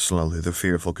 but slowly the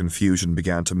fearful confusion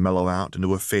began to mellow out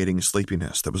into a fading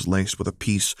sleepiness that was laced with a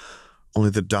peace only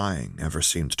the dying ever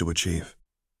seemed to achieve.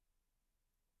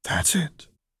 "That's it,"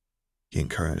 he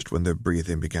encouraged when their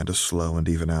breathing began to slow and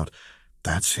even out.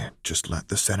 "That's it, just let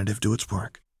the sedative do its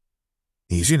work.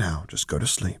 Easy now, just go to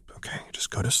sleep, okay? Just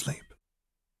go to sleep.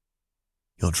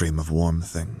 You'll dream of warm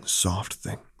things, soft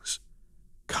things,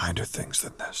 kinder things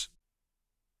than this.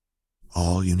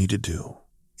 All you need to do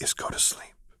is go to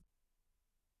sleep.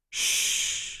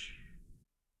 Shh."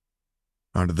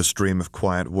 Under the stream of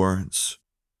quiet words,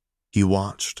 he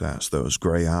watched as those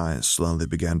gray eyes slowly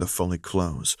began to fully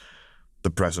close,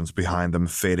 the presence behind them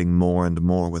fading more and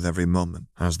more with every moment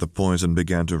as the poison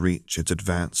began to reach its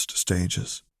advanced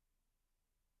stages.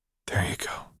 "There you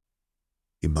go,"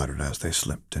 he muttered as they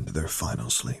slipped into their final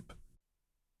sleep.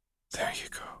 "There you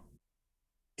go."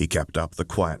 He kept up the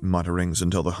quiet mutterings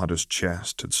until the hunter's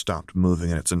chest had stopped moving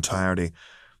in its entirety,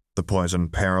 the poison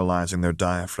paralyzing their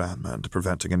diaphragm and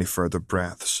preventing any further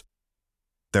breaths.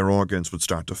 Their organs would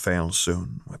start to fail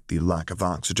soon, with the lack of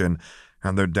oxygen,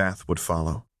 and their death would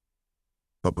follow.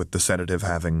 But with the sedative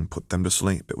having put them to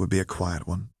sleep, it would be a quiet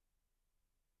one.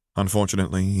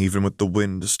 Unfortunately, even with the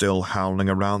wind still howling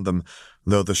around them,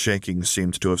 though the shaking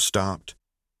seemed to have stopped,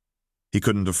 he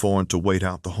couldn't afford to wait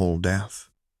out the whole death.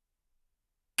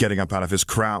 Getting up out of his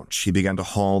crouch, he began to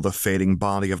haul the fading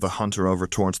body of the hunter over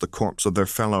towards the corpse of their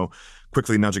fellow,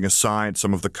 quickly nudging aside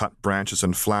some of the cut branches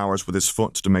and flowers with his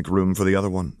foot to make room for the other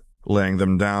one. Laying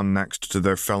them down next to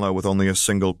their fellow with only a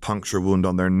single puncture wound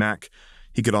on their neck,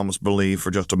 he could almost believe for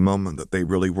just a moment that they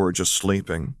really were just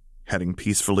sleeping, heading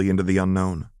peacefully into the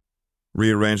unknown.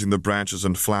 Rearranging the branches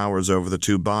and flowers over the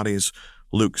two bodies,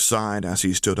 Luke sighed as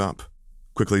he stood up,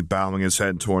 quickly bowing his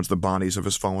head towards the bodies of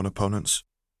his fallen opponents.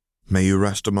 "May you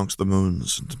rest amongst the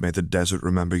moons, and may the desert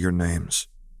remember your names,"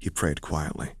 he prayed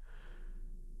quietly.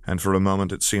 And for a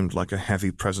moment it seemed like a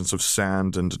heavy presence of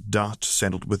sand and dust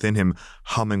settled within him,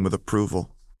 humming with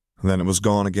approval. Then it was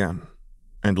gone again,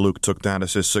 and Luke took that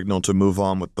as his signal to move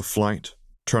on with the flight.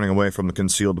 Turning away from the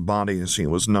concealed bodies, he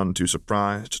was none too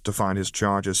surprised to find his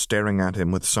charges staring at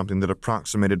him with something that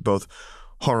approximated both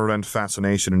horror and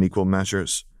fascination in equal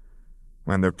measures,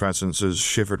 and their presences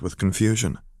shivered with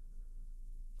confusion.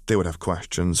 They would have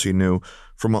questions, he knew,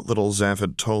 from what little Zev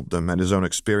had told them and his own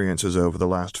experiences over the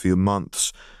last few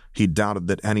months. He doubted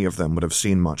that any of them would have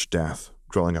seen much death,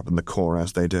 growing up in the Core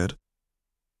as they did.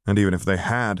 And even if they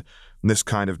had, this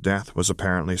kind of death was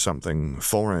apparently something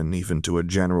foreign even to a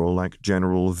general like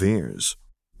General Veers.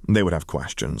 They would have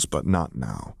questions, but not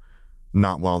now.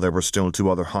 Not while there were still two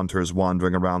other hunters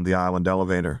wandering around the island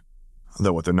elevator.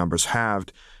 Though with their numbers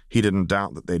halved, he didn't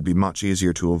doubt that they'd be much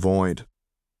easier to avoid.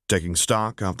 Taking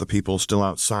stock of the people still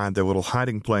outside their little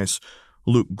hiding place,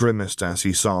 Luke grimaced as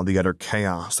he saw the utter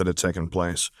chaos that had taken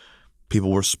place.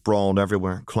 People were sprawled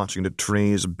everywhere, clutching to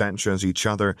trees, benches, each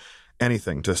other,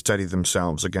 anything to steady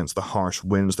themselves against the harsh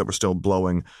winds that were still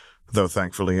blowing, though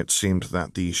thankfully it seemed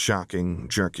that the shocking,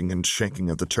 jerking, and shaking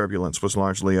of the turbulence was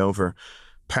largely over.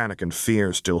 Panic and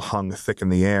fear still hung thick in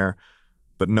the air,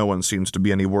 but no one seems to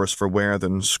be any worse for wear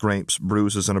than scrapes,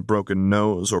 bruises, and a broken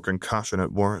nose or concussion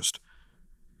at worst.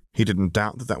 He didn't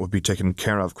doubt that would be taken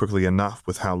care of quickly enough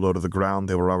with how low to the ground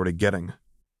they were already getting.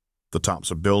 The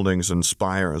tops of buildings and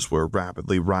spires were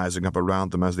rapidly rising up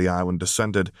around them as the island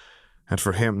descended, and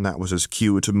for him that was his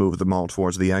cue to move them all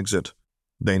towards the exit.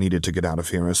 They needed to get out of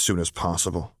here as soon as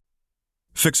possible.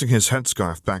 Fixing his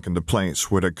headscarf back into place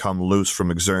where it had come loose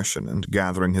from exertion and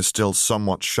gathering his still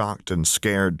somewhat shocked and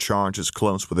scared charges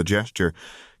close with a gesture,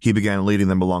 he began leading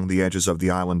them along the edges of the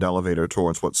island elevator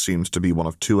towards what seemed to be one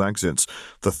of two exits,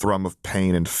 the thrum of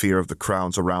pain and fear of the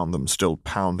crowds around them still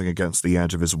pounding against the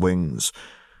edge of his wings.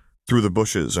 Through the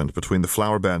bushes and between the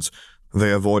flower beds,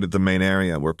 they avoided the main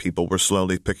area where people were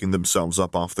slowly picking themselves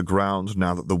up off the ground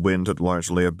now that the wind had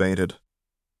largely abated.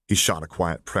 He shot a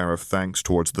quiet prayer of thanks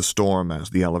towards the storm as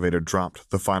the elevator dropped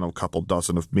the final couple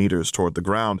dozen of meters toward the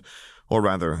ground, or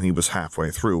rather, he was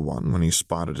halfway through one when he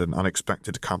spotted an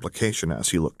unexpected complication as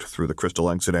he looked through the crystal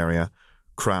exit area.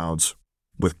 Crowds,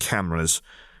 with cameras,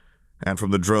 and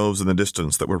from the droves in the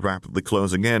distance that were rapidly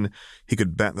closing in, he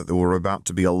could bet that there were about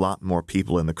to be a lot more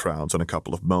people in the crowds in a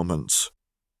couple of moments.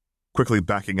 Quickly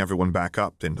backing everyone back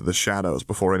up into the shadows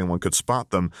before anyone could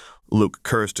spot them, Luke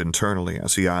cursed internally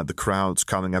as he eyed the crowds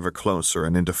coming ever closer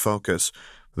and into focus,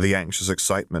 the anxious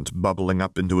excitement bubbling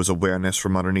up into his awareness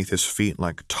from underneath his feet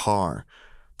like tar.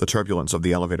 The turbulence of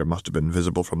the elevator must have been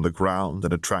visible from the ground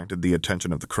and attracted the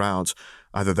attention of the crowds.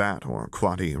 Either that or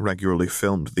Quati regularly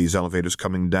filmed these elevators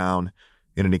coming down.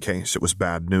 In any case, it was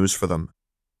bad news for them.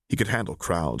 He could handle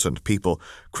crowds and people.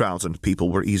 Crowds and people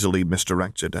were easily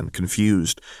misdirected and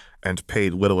confused, and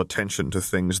paid little attention to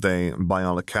things they, by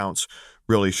all accounts,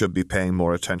 really should be paying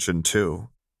more attention to.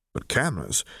 But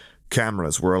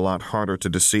cameras were a lot harder to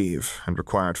deceive and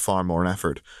required far more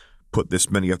effort. Put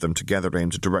this many of them together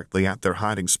aimed directly at their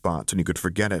hiding spots and you could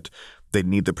forget it. They'd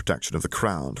need the protection of the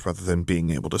crowd rather than being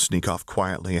able to sneak off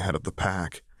quietly ahead of the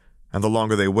pack. And the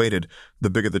longer they waited, the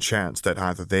bigger the chance that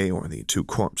either they or the two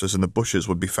corpses in the bushes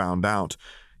would be found out.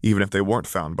 Even if they weren't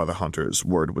found by the hunters,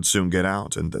 word would soon get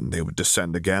out, and then they would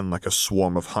descend again like a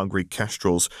swarm of hungry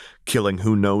kestrels, killing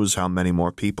who knows how many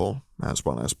more people, as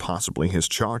well as possibly his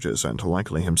charges and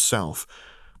likely himself.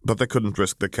 But they couldn't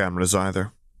risk the cameras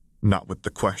either. Not with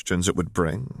the questions it would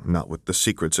bring, not with the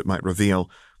secrets it might reveal,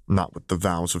 not with the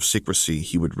vows of secrecy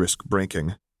he would risk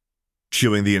breaking.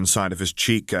 Chewing the inside of his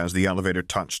cheek as the elevator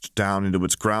touched down into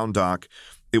its ground dock,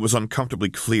 it was uncomfortably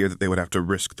clear that they would have to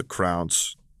risk the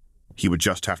crowds. He would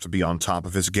just have to be on top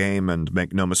of his game and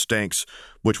make no mistakes,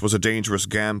 which was a dangerous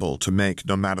gamble to make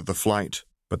no matter the flight,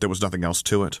 but there was nothing else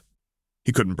to it.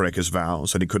 He couldn't break his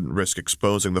vows, and he couldn't risk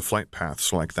exposing the flight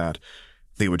paths like that.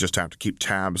 He would just have to keep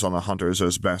tabs on the hunters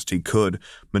as best he could,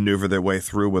 maneuver their way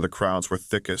through where the crowds were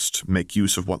thickest, make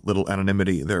use of what little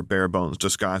anonymity their bare-bones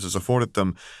disguises afforded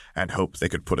them, and hope they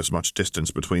could put as much distance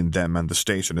between them and the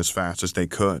station as fast as they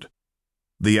could.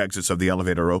 The exits of the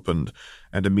elevator opened,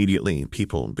 and immediately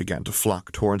people began to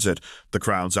flock towards it, the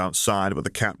crowds outside with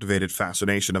the captivated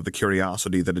fascination of the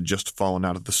curiosity that had just fallen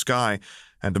out of the sky,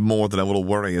 and more than a little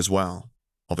worry as well,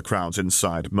 while the crowds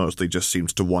inside mostly just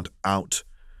seemed to want out.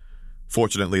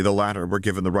 Fortunately, the latter were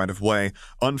given the right of way.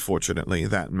 Unfortunately,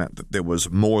 that meant that there was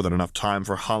more than enough time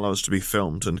for Hollows to be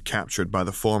filmed and captured by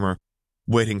the former.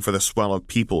 Waiting for the swell of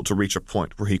people to reach a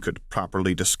point where he could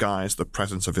properly disguise the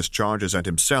presence of his charges and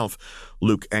himself,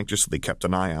 Luke anxiously kept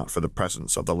an eye out for the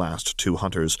presence of the last two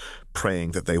hunters,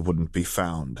 praying that they wouldn't be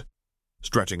found.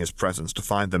 Stretching his presence to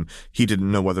find them, he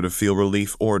didn't know whether to feel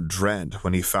relief or dread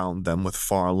when he found them with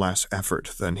far less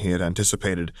effort than he had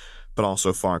anticipated, but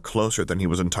also far closer than he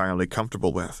was entirely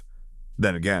comfortable with.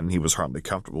 Then again, he was hardly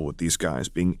comfortable with these guys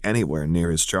being anywhere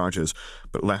near his charges,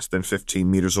 but less than 15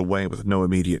 meters away with no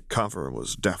immediate cover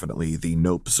was definitely the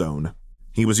nope zone.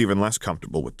 He was even less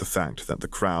comfortable with the fact that the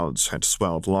crowds had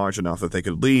swelled large enough that they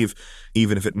could leave,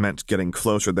 even if it meant getting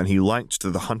closer than he liked to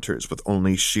the hunters with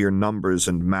only sheer numbers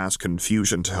and mass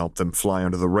confusion to help them fly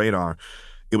under the radar.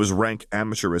 It was rank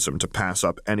amateurism to pass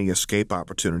up any escape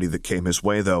opportunity that came his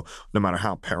way, though, no matter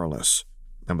how perilous.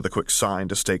 And with a quick sign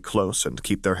to stay close and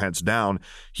keep their heads down,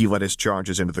 he led his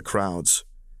charges into the crowds.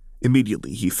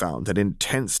 Immediately, he found an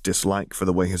intense dislike for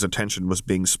the way his attention was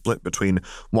being split between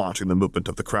watching the movement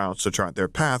of the crowds to chart their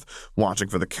path, watching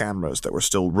for the cameras that were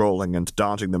still rolling and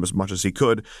dodging them as much as he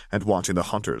could, and watching the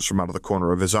hunters from out of the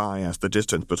corner of his eye as the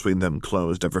distance between them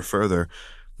closed ever further.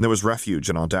 There was refuge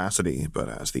in audacity, but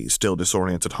as the still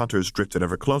disoriented hunters drifted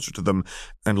ever closer to them,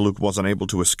 and Luke was unable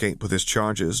to escape with his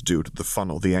charges due to the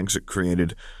funnel the exit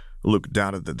created, Luke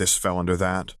doubted that this fell under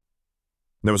that.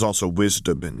 There was also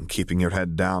wisdom in keeping your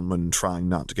head down when trying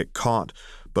not to get caught,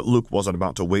 but Luke wasn't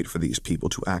about to wait for these people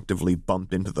to actively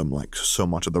bump into them like so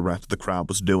much of the rest of the crowd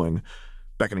was doing.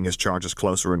 Beckoning his charges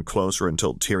closer and closer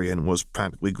until Tyrion was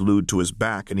practically glued to his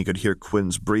back and he could hear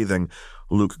Quinn's breathing,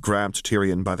 Luke grabbed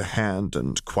Tyrion by the hand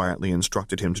and quietly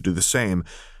instructed him to do the same,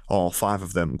 all five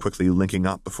of them quickly linking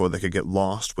up before they could get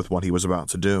lost with what he was about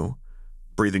to do.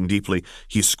 Breathing deeply,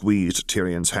 he squeezed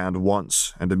Tyrion's hand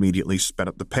once and immediately sped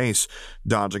up the pace,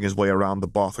 dodging his way around the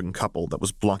Bothan couple that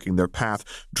was blocking their path,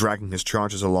 dragging his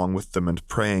charges along with them and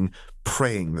praying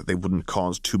that they wouldn't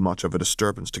cause too much of a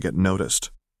disturbance to get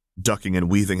noticed. Ducking and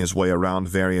weaving his way around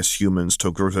various humans,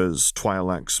 Togrutas,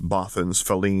 Twi'leks, Bothans,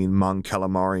 Feline, Mon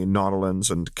Calamari, Nautilans,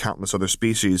 and countless other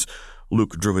species,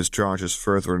 Luke drew his charges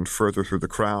further and further through the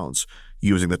crowds,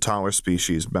 using the taller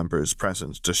species members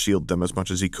present to shield them as much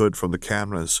as he could from the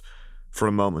cameras. For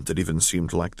a moment it even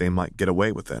seemed like they might get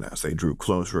away with it as they drew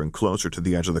closer and closer to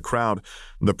the edge of the crowd,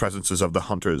 the presences of the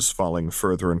hunters falling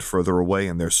further and further away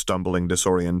in their stumbling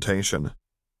disorientation.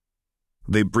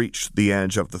 They breached the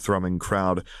edge of the thrumming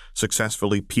crowd,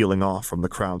 successfully peeling off from the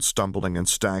crowd stumbling and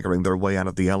staggering their way out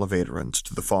of the elevator and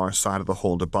to the far side of the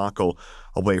whole debacle,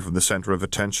 away from the center of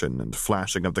attention and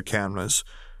flashing of the cameras.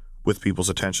 With people's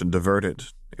attention diverted,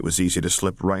 it was easy to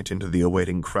slip right into the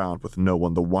awaiting crowd with no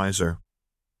one the wiser.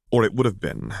 Or it would have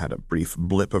been had a brief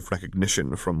blip of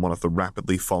recognition from one of the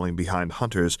rapidly falling behind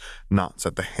hunters not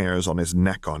set the hairs on his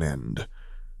neck on end.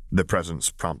 The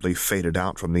presence promptly faded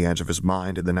out from the edge of his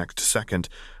mind in the next second,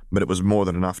 but it was more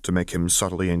than enough to make him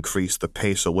subtly increase the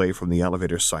pace away from the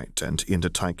elevator site and into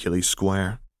Tychili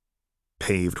Square.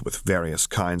 Paved with various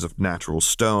kinds of natural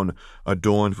stone,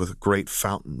 adorned with great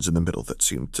fountains in the middle that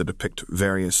seemed to depict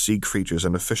various sea creatures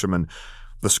and a fisherman,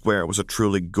 the square was a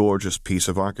truly gorgeous piece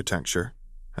of architecture.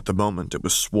 At the moment it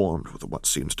was swarmed with what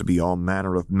seemed to be all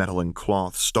manner of metal and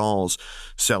cloth stalls,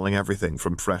 selling everything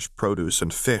from fresh produce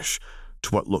and fish to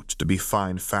what looked to be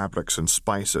fine fabrics and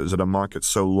spices at a market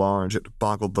so large it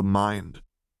boggled the mind.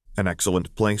 An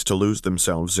excellent place to lose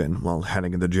themselves in while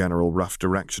heading in the general rough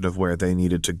direction of where they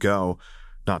needed to go,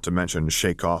 not to mention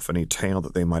shake off any tail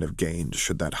that they might have gained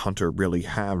should that hunter really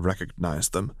have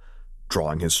recognized them.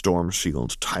 Drawing his storm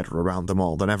shield tighter around them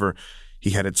all than ever, he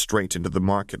headed straight into the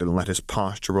market and let his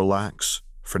posture relax.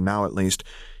 For now, at least,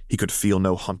 he could feel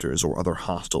no hunters or other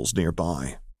hostiles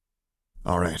nearby.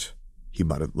 "All right," he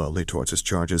muttered lowly towards his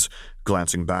charges,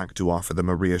 glancing back to offer them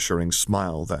a reassuring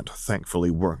smile that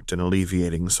thankfully worked in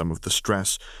alleviating some of the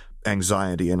stress,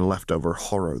 anxiety, and leftover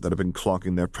horror that had been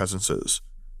clogging their presences.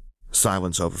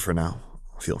 "Silence over for now.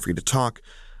 Feel free to talk,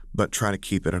 but try to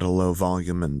keep it at a low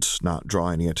volume and not draw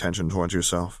any attention towards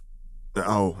yourself.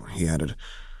 Oh," he added,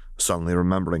 suddenly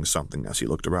remembering something as he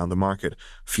looked around the market,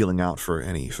 feeling out for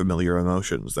any familiar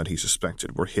emotions that he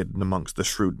suspected were hidden amongst the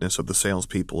shrewdness of the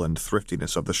salespeople and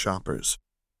thriftiness of the shoppers.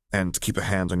 "And keep a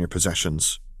hand on your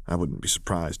possessions. I wouldn't be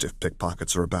surprised if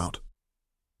pickpockets are about."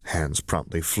 Hands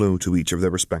promptly flew to each of their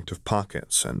respective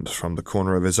pockets, and from the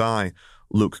corner of his eye,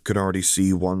 Luke could already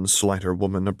see one slighter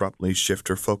woman abruptly shift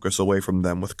her focus away from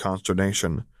them with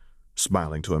consternation.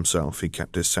 Smiling to himself, he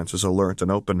kept his senses alert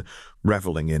and open,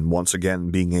 reveling in once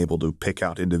again being able to pick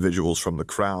out individuals from the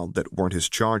crowd that weren't his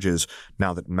charges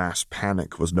now that mass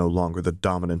panic was no longer the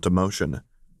dominant emotion.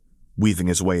 Weaving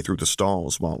his way through the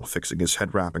stalls while fixing his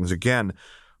head wrappings again,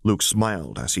 Luke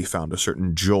smiled as he found a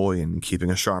certain joy in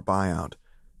keeping a sharp eye out.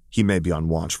 He may be on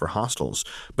watch for hostiles,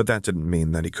 but that didn't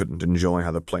mean that he couldn't enjoy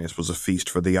how the place was a feast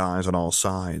for the eyes on all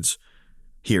sides.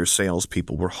 Here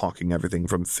salespeople were hawking everything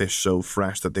from fish so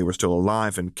fresh that they were still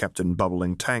alive and kept in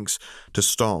bubbling tanks to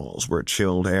stalls where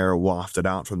chilled air wafted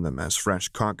out from them as fresh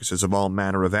carcasses of all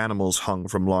manner of animals hung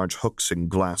from large hooks in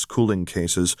glass cooling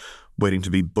cases, waiting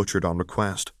to be butchered on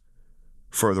request.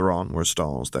 Further on were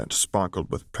stalls that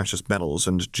sparkled with precious metals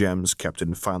and gems kept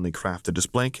in finely crafted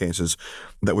display cases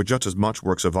that were just as much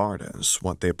works of art as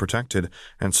what they protected,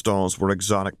 and stalls where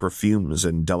exotic perfumes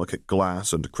in delicate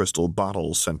glass and crystal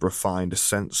bottles sent refined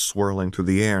scents swirling through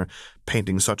the air,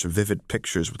 painting such vivid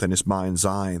pictures within his mind's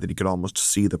eye that he could almost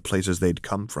see the places they'd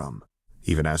come from.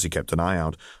 Even as he kept an eye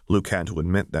out, Luke had to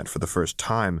admit that for the first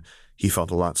time, he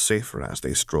felt a lot safer as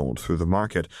they strolled through the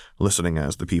market, listening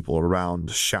as the people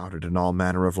around shouted in all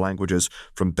manner of languages,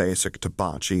 from basic to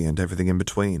bocce and everything in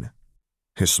between.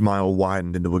 His smile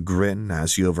widened into a grin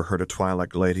as he overheard a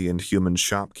Twi'lek lady and human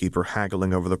shopkeeper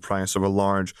haggling over the price of a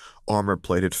large,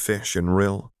 armor-plated fish in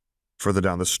rill. Further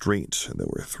down the street, there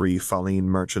were 3 Faline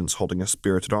merchants holding a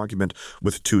spirited argument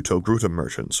with 2 Togruta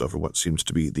merchants over what seemed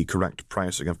to be the correct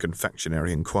pricing of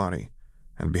confectionery in Quarry.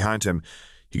 And behind him,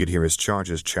 he could hear his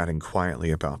charges chatting quietly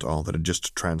about all that had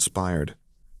just transpired.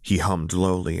 He hummed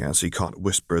lowly as he caught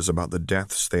whispers about the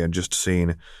deaths they had just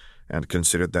seen, and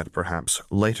considered that perhaps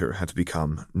later had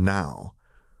become now.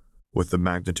 With the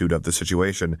magnitude of the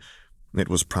situation, it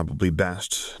was probably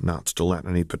best not to let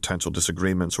any potential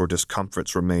disagreements or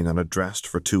discomforts remain unaddressed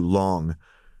for too long.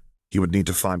 He would need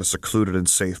to find a secluded and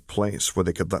safe place where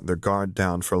they could let their guard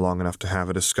down for long enough to have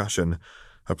a discussion,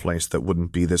 a place that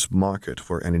wouldn't be this market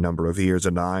where any number of ears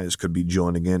and eyes could be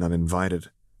joining in uninvited,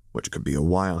 which could be a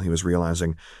while, he was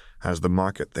realizing, as the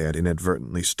market they had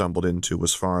inadvertently stumbled into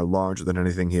was far larger than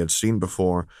anything he had seen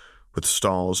before, with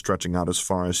stalls stretching out as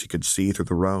far as he could see through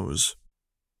the rows.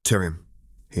 "Tyrion,"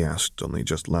 he asked, only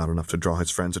just loud enough to draw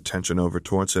his friend's attention over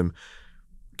towards him,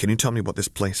 "can you tell me what this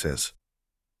place is?"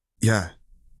 "Yeah,"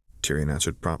 Tyrion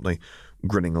answered promptly,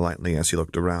 grinning lightly as he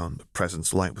looked around, the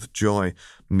presence light with joy,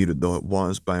 muted though it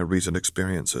was by recent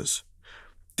experiences.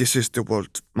 "This is the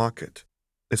World Market.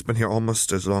 It's been here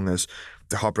almost as long as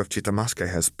the harbor of Chitamaske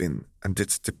has been, and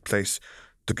it's the place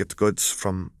to get goods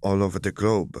from all over the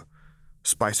globe.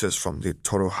 Spices from the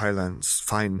Toro Highlands,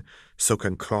 fine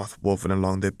silken cloth woven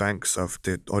along the banks of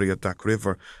the Oriadak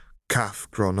River, calf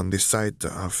grown on the side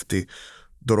of the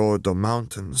Dorodo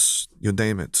Mountains, you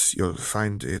name it, you'll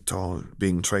find it all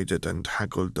being traded and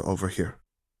haggled over here."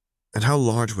 "And how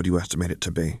large would you estimate it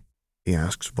to be?" he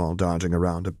asked while dodging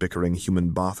around a bickering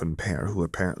human Bothan pair who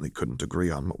apparently couldn't agree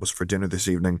on what was for dinner this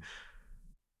evening.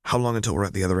 "How long until we're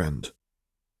at the other end?"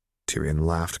 Tyrion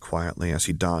laughed quietly as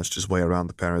he dodged his way around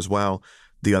the pair as well,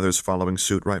 the others following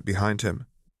suit right behind him.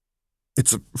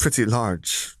 "It's pretty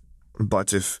large,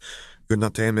 but if you're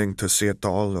not aiming to see it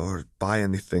all or buy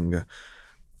anything,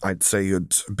 I'd say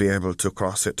you'd be able to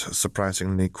cross it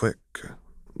surprisingly quick.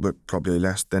 We're probably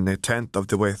less than 1/10 of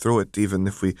the way through it, even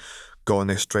if we go in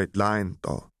a straight line,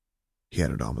 though." He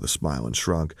added on with a smile and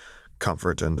shrug,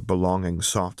 comfort and belonging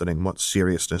softening what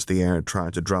seriousness the air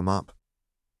tried to drum up.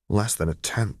 "Less than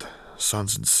 1/10.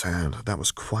 Suns and sand. That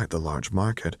was quite the large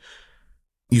market.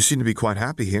 You seem to be quite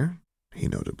happy here," he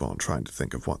noted while trying to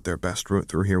think of what their best route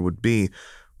through here would be,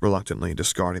 reluctantly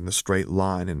discarding the straight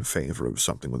line in favor of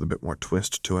something with a bit more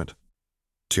twist to it.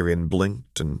 Tyrion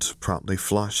blinked and promptly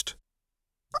flushed.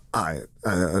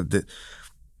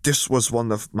 This was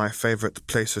one of my favorite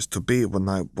places to be when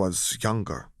I was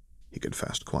younger," he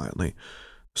confessed quietly,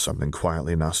 something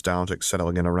quietly nostalgic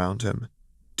settling in around him.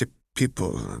 "The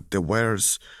people, the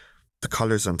wares, the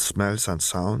colors and smells and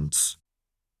sounds."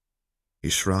 He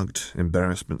shrugged,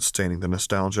 embarrassment staining the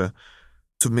nostalgia.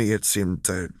 "To me it seemed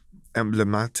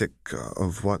emblematic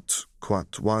of what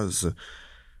was,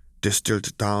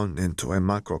 distilled down into a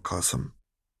microcosm."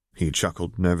 He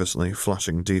chuckled nervously,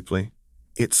 flushing deeply.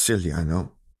 "It's silly, I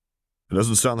know." "It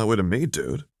doesn't sound that way to me,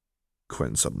 dude,"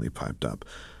 Quinn suddenly piped up.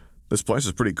 "This place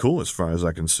is pretty cool as far as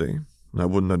I can see. I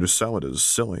wouldn't undersell it as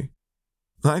silly."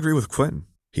 "I agree with Quinn,"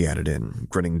 he added in,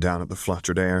 grinning down at the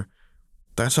flustered air.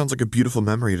 "That sounds like a beautiful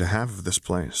memory to have of this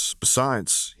place.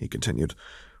 Besides," he continued,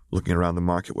 looking around the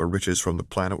market where riches from the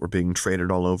planet were being traded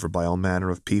all over by all manner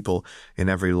of people in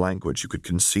every language you could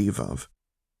conceive of,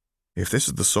 if this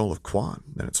is the soul of Quan,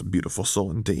 then it's a beautiful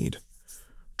soul indeed.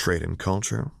 Trade and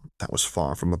culture, That was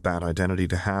far from a bad identity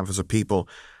to have as a people,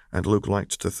 and Luke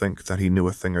liked to think that he knew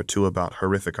a thing or two about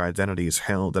horrific identities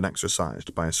held and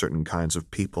exercised by certain kinds of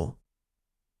people.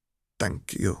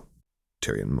 "Thank you,"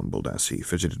 Tyrion mumbled as he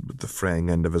fidgeted with the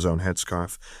fraying end of his own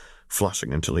headscarf,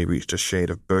 flushing until he reached a shade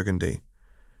of burgundy.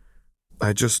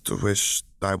 "I just wish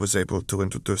I was able to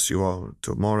introduce you all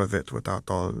to more of it without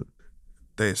all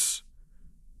this,"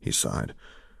 he sighed,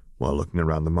 while looking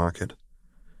around the market.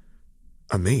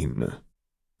 "I mean,"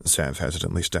 Sav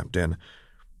hesitantly stepped in,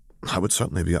 "I would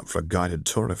certainly be up for a guided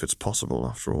tour if it's possible,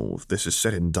 after all, if this is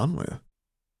said and done with."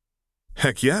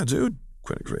 "Heck yeah, dude,"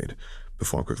 Quinn agreed,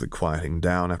 before quickly quieting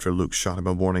down after Luke shot him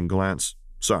a warning glance.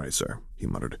 "Sorry, sir," he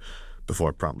muttered,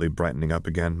 before promptly brightening up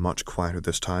again, much quieter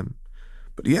this time.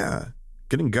 "But yeah,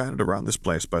 getting guided around this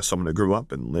place by someone who grew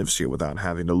up and lives here without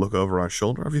having to look over our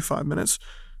shoulder every 5 minutes,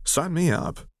 sign me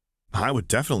up. I would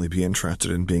definitely be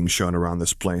interested in being shown around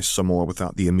this place some more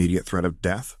without the immediate threat of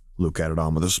death," Luke added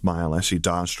on with a smile as he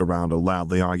dodged around a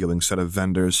loudly arguing set of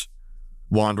vendors.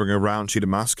 "Wandering around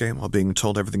Chitamaske while being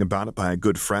told everything about it by a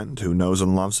good friend who knows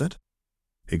and loves it?"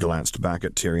 He glanced back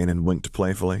at Tyrion and winked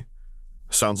playfully.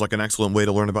 "Sounds like an excellent way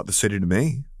to learn about the city to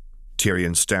me."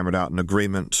 Tyrion stammered out in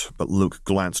agreement, but Luke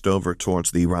glanced over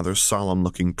towards the rather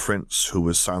solemn-looking prince who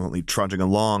was silently trudging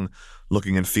along,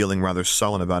 looking and feeling rather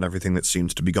sullen about everything that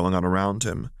seemed to be going on around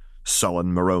him.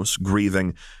 Sullen, morose,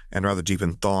 grieving, and rather deep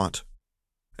in thought.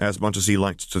 As much as he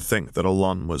liked to think that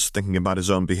Alon was thinking about his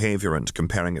own behavior and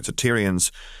comparing it to Tyrion's,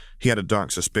 he had a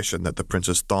dark suspicion that the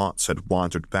prince's thoughts had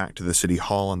wandered back to the city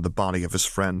hall and the body of his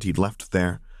friend he'd left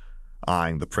there.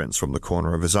 Eyeing the prince from the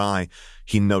corner of his eye,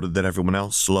 he noted that everyone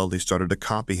else slowly started to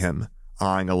copy him,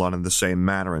 eyeing Alon in the same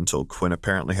manner until Quinn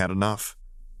apparently had enough.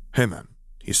 "Hey man,"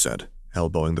 he said,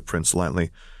 elbowing the prince lightly.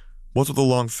 "What's with the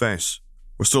long face?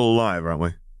 We're still alive, aren't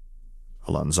we?"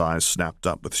 Alon's eyes snapped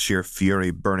up with sheer fury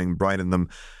burning bright in them,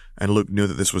 and Luke knew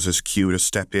that this was his cue to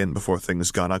step in before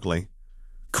things got ugly.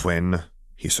 "Quinn,"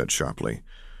 he said sharply,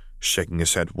 shaking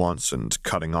his head once and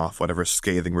cutting off whatever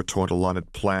scathing retort Alon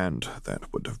had planned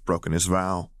that would have broken his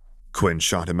vow. Quinn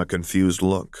shot him a confused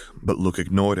look, but Luke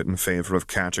ignored it in favor of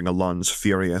catching Alon's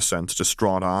furious and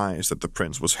distraught eyes that the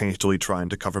prince was hastily trying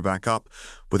to cover back up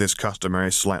with his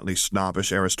customary slightly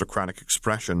snobbish aristocratic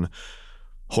expression.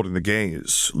 Holding the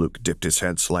gaze, Luke dipped his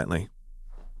head slightly.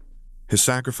 "His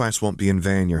sacrifice won't be in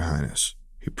vain, Your Highness,"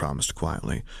 he promised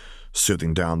quietly,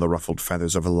 soothing down the ruffled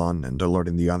feathers of Alon and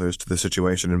alerting the others to the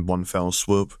situation in one fell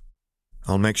swoop.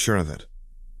 "I'll make sure of it.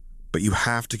 But you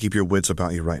have to keep your wits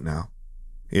about you right now.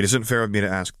 It isn't fair of me to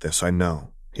ask this, I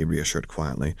know," he reassured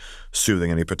quietly,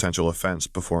 soothing any potential offense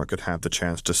before it could have the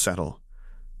chance to settle.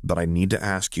 "But I need to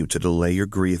ask you to delay your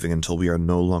grieving until we are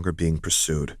no longer being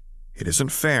pursued. It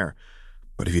isn't fair,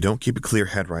 but if you don't keep a clear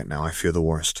head right now, I fear the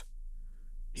worst."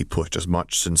 He pushed as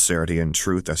much sincerity and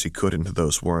truth as he could into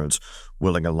those words,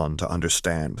 willing Alon to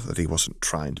understand that he wasn't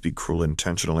trying to be cruel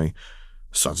intentionally.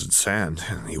 Suns and sand,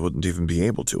 he wouldn't even be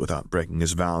able to without breaking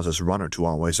his vows as runner to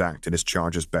always act in his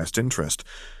charge's best interest,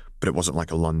 but it wasn't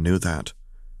like Alon knew that.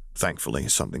 Thankfully,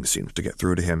 something seemed to get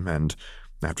through to him, and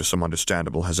after some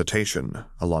understandable hesitation,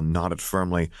 Alon nodded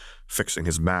firmly, fixing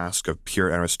his mask of pure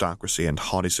aristocracy and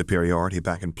haughty superiority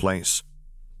back in place.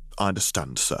 "I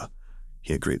understand, sir,"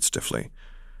 he agreed stiffly,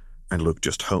 and Luke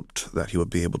just hoped that he would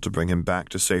be able to bring him back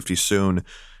to safety soon,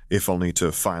 if only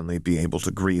to finally be able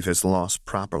to grieve his loss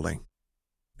properly.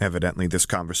 Evidently, this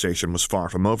conversation was far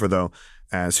from over, though,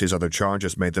 as his other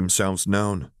charges made themselves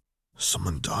known.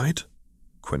 "Someone died?"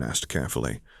 Quinn asked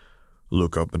carefully.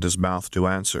 Luke opened his mouth to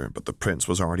answer, but the prince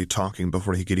was already talking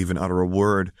before he could even utter a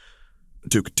word.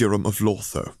 "Duke Dirham of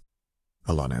Lotho,"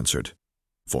 Alon answered,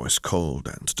 voice cold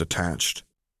and detached.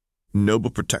 "Noble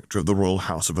protector of the royal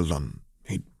house of Alon.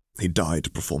 He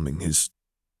died performing his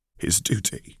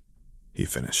duty," he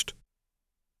finished,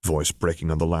 voice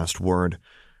breaking on the last word,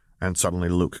 and suddenly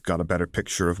Luke got a better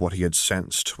picture of what he had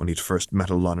sensed when he'd first met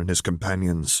Alon and his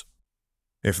companions.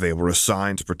 If they were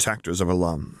assigned protectors of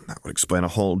Alon, that would explain a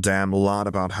whole damn lot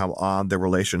about how odd their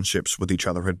relationships with each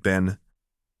other had been.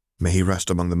 "May he rest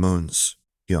among the moons,"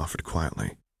 he offered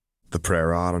quietly, the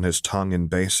prayer odd on his tongue in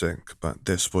basic, but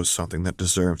this was something that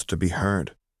deserved to be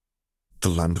heard. "The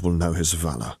land will know his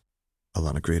valor,"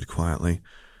 Alon agreed quietly,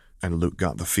 and Luke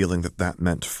got the feeling that that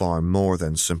meant far more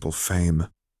than simple fame.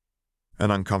 An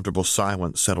uncomfortable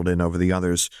silence settled in over the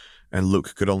others, and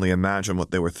Luke could only imagine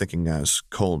what they were thinking as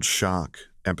cold shock,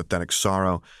 empathetic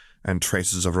sorrow, and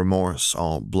traces of remorse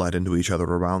all bled into each other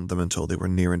around them until they were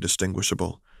near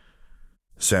indistinguishable.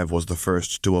 Zev was the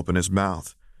first to open his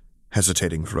mouth,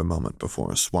 hesitating for a moment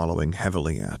before swallowing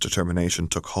heavily as determination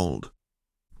took hold.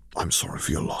 "I'm sorry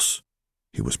for your loss,"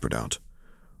 he whispered out,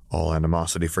 all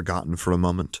animosity forgotten for a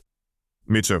moment.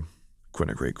 Me too, Quinn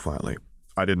agreed quietly.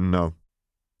 I didn't know.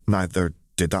 Neither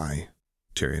did I,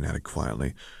 Tyrion added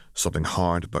quietly, something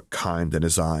hard but kind in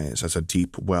his eyes as a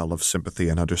deep well of sympathy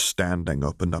and understanding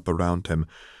opened up around him,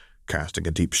 casting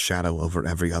a deep shadow over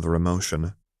every other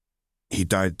emotion. He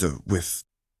died with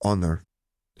honor,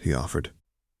 he offered,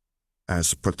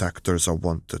 as protectors are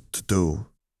wanted to do.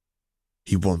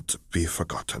 He won't be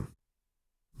forgotten.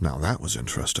 Now that was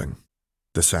interesting.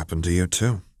 This happened to you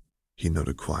too, he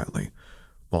noted quietly,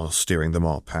 while steering them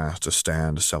all past a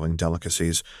stand selling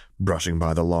delicacies, brushing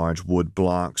by the large wood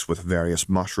blocks with various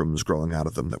mushrooms growing out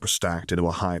of them that were stacked into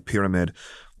a high pyramid,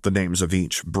 the names of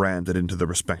each branded into the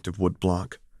respective wood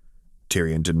block.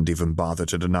 Tyrion didn't even bother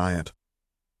to deny it.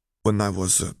 When I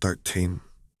was 13,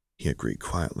 he agreed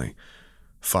quietly,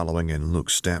 following in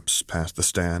Luke's steps past the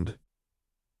stand.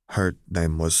 Her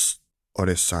name was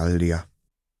Orisalia.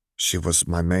 She was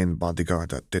my main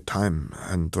bodyguard at the time,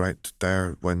 and right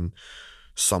there when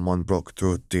someone broke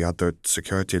through the other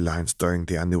security lines during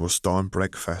the annual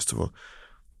Stormbreak Festival,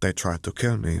 they tried to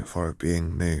kill me for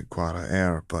being the Gore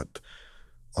heir, but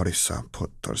Orisa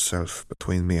put herself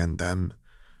between me and them,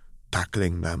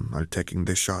 tackling them while taking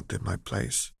the shot in my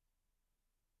place.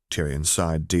 Tyrion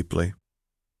sighed deeply.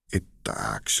 It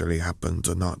actually happened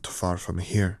not far from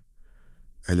here,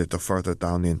 a little further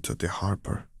down into the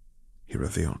harbor, he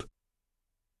revealed.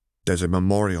 There's a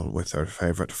memorial with her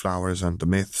favorite flowers and the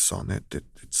myths on it.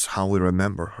 It's how we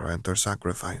remember her and her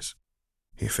sacrifice,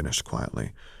 he finished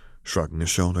quietly, shrugging his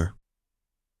shoulder.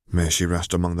 May she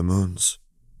rest among the moons,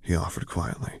 he offered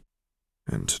quietly,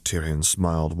 and Tyrion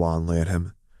smiled wanly at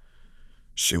him.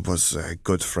 She was a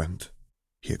good friend,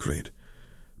 he agreed,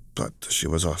 but she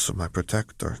was also my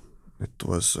protector. It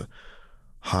was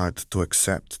hard to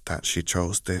accept that she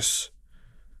chose this,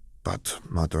 but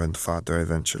Mother and Father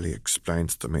eventually explained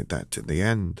to me that in the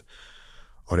end,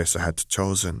 Orisa had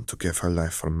chosen to give her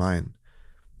life for mine,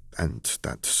 and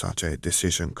that such a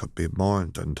decision could be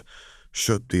mourned and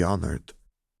should be honored,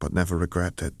 but never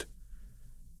regretted,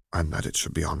 and that it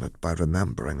should be honored by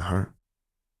remembering her.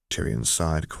 Tyrion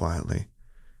sighed quietly.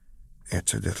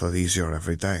 It's a little easier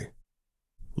every day.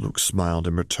 Luke smiled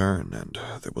in return, and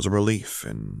there was a relief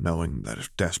in knowing that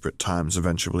if desperate times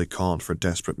eventually called for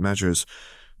desperate measures,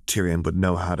 Tyrion would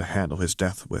know how to handle his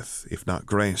death with, if not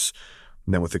grace,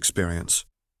 then with experience.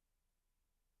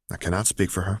 I cannot speak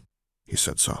for her, he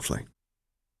said softly.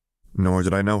 Nor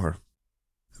did I know her.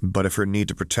 But if her need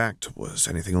to protect was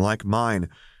anything like mine,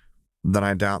 then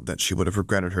I doubt that she would have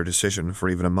regretted her decision for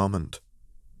even a moment.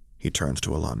 He turned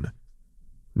to Alun.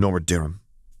 Nor would Dirham,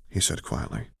 he said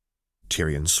quietly.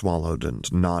 Tyrion swallowed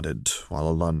and nodded,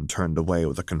 while Alun turned away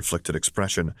with a conflicted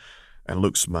expression, and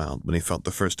Luke smiled when he felt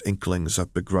the first inklings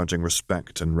of begrudging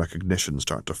respect and recognition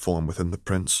start to form within the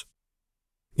prince.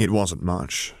 It wasn't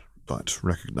much, but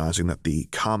recognizing that the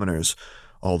commoners,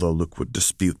 although Luke would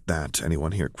dispute that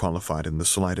anyone here qualified in the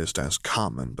slightest as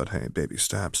common, but hey, baby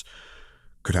steps,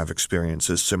 could have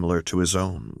experiences similar to his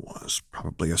own, was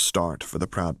probably a start for the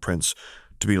proud prince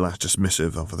to be less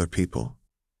dismissive of other people.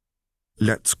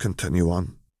 Let's continue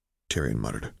on, Tyrion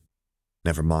muttered.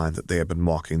 Never mind that they had been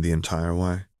walking the entire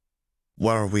way.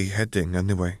 Where are we heading,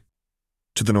 anyway?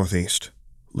 To the northeast,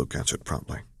 Luke answered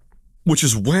promptly. Which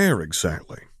is where,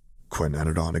 exactly? Quinn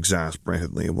added on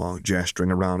exasperatedly while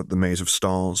gesturing around at the maze of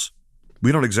stalls.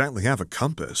 We don't exactly have a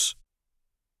compass.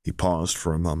 He paused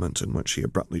for a moment, in which he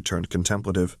abruptly turned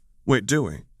contemplative. Wait, do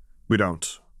we? We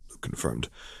don't, Luke confirmed.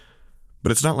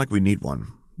 But it's not like we need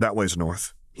one. That way's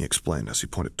north, he explained as he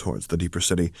pointed towards the deeper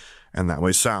city, and that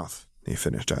way's south, he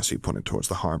finished as he pointed towards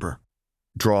the harbor.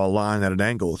 Draw a line at an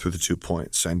angle through the 2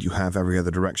 points, and you have every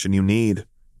other direction you need.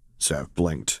 Zev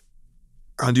blinked.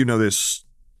 And you know this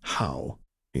how?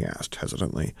 He asked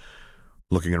hesitantly,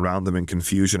 looking around them in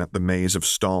confusion at the maze of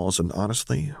stalls, and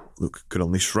honestly, Luke could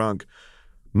only shrug.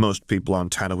 Most people on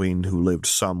Tatooine who lived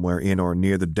somewhere in or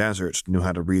near the desert knew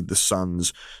how to read the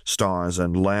suns, stars,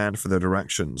 and land for their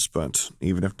directions, but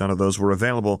even if none of those were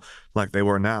available, like they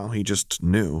were now, he just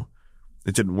knew.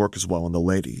 It didn't work as well on the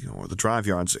Lady or the drive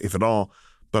yards, if at all,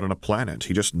 but on a planet,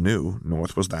 he just knew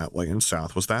north was that way and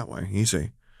south was that way.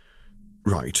 Easy.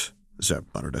 Right, Zeb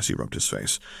muttered as he rubbed his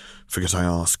face. Forget I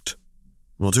asked.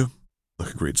 Will do,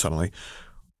 Luke agreed suddenly.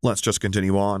 Let's just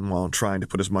continue on while trying to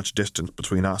put as much distance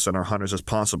between us and our hunters as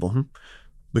possible.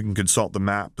 We can consult the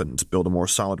map and build a more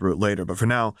solid route later, but for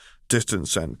now,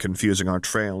 distance and confusing our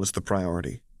trail is the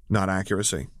priority, not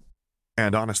accuracy.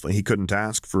 And honestly, he couldn't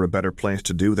ask for a better place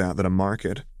to do that than a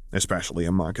market, especially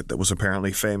a market that was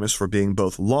apparently famous for being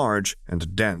both large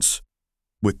and dense.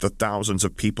 With the thousands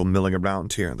of people milling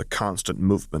around here, the constant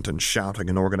movement and shouting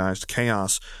and organized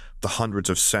chaos, the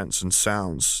hundreds of scents and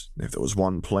sounds, if there was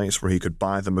one place where he could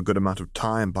buy them a good amount of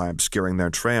time by obscuring their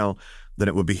trail, then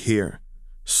it would be here.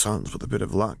 Sons, with a bit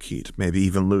of luck, he'd maybe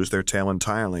even lose their tail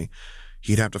entirely.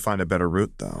 He'd have to find a better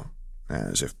route, though.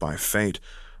 As if by fate,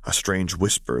 a strange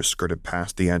whisper skirted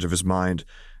past the edge of his mind,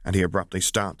 and he abruptly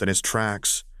stopped in his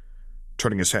tracks.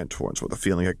 Turning his head towards where the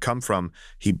feeling had come from,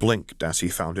 he blinked as he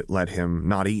found it led him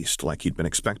not east like he'd been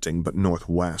expecting, but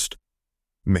northwest.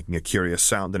 Making a curious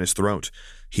sound in his throat,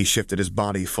 he shifted his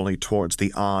body fully towards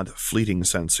the odd, fleeting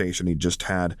sensation he'd just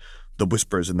had, the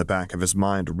whispers in the back of his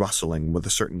mind rustling with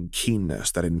a certain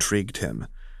keenness that intrigued him.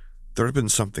 There had been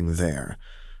something there,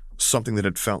 something that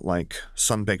had felt like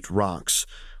sun-baked rocks,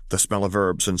 the smell of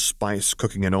herbs and spice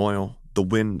cooking in oil, the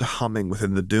wind humming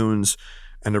within the dunes,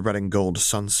 and a red and gold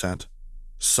sunset.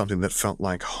 Something that felt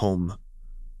like home.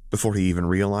 Before he even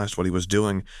realized what he was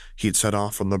doing, he'd set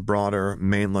off on the broader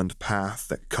mainland path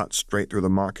that cut straight through the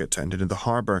market and into the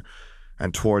harbor,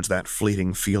 and towards that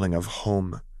fleeting feeling of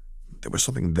home. There was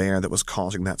something there that was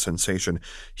causing that sensation,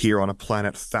 here on a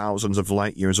planet thousands of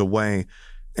light years away,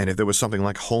 and if there was something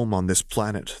like home on this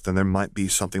planet, then there might be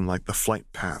something like the flight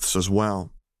paths as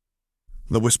well.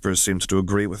 The whispers seemed to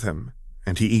agree with him,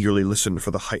 and he eagerly listened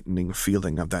for the heightening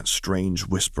feeling of that strange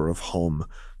whisper of home,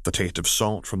 the taste of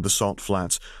salt from the salt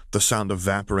flats, the sound of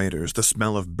evaporators, the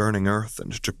smell of burning earth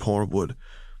and japor wood.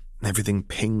 Everything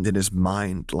pinged in his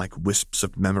mind like wisps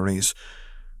of memories,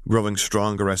 growing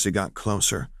stronger as he got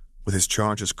closer, with his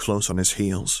charges close on his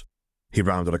heels. He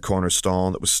rounded a corner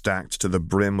stall that was stacked to the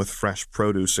brim with fresh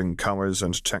produce in colors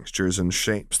and textures and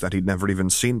shapes that he'd never even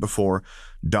seen before,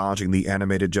 dodging the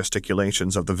animated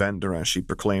gesticulations of the vendor as she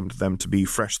proclaimed them to be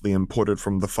freshly imported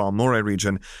from the Falmore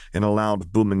region in a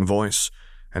loud, booming voice,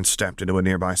 and stepped into a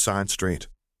nearby side street.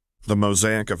 The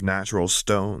mosaic of natural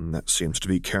stone that seems to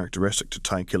be characteristic to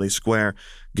Tykeley Square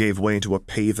gave way to a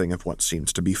paving of what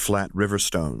seems to be flat river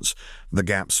stones, the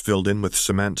gaps filled in with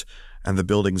cement, and the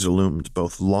buildings loomed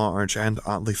both large and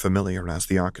oddly familiar as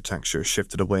the architecture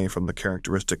shifted away from the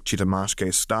characteristic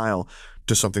Chitamashke style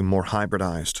to something more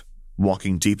hybridized.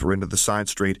 Walking deeper into the side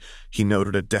street, he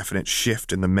noted a definite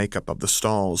shift in the makeup of the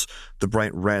stalls, the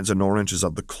bright reds and oranges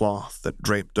of the cloth that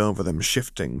draped over them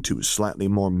shifting to slightly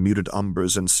more muted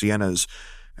umbers and siennas,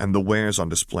 and the wares on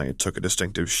display took a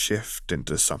distinctive shift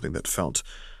into something that felt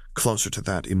closer to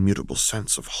that immutable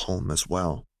sense of home as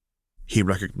well. He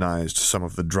recognized some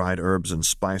of the dried herbs and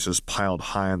spices piled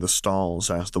high in the stalls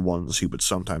as the ones he would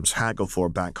sometimes haggle for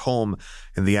back home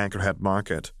in the Anchorhead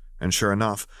market, and sure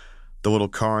enough, the little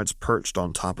cards perched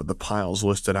on top of the piles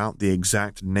listed out the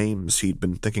exact names he'd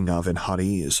been thinking of in hot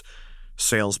ease.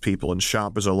 Salespeople and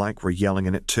shoppers alike were yelling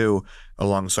in it too,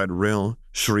 alongside Rill,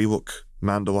 Shriwuk,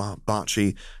 Mandawa,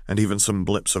 Bocce, and even some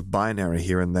blips of binary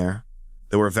here and there.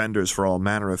 There were vendors for all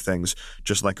manner of things,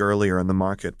 just like earlier in the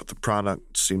market, but the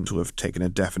product seemed to have taken a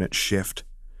definite shift.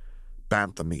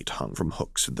 Bantha meat hung from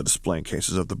hooks in the display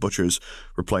cases of the butchers,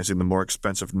 replacing the more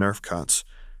expensive Nerf cuts.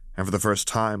 And for the first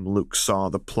time, Luke saw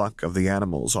the pluck of the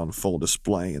animals on full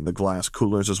display in the glass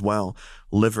coolers as well.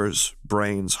 Livers,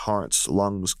 brains, hearts,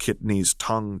 lungs, kidneys,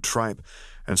 tongue, tripe,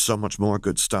 and so much more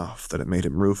good stuff that it made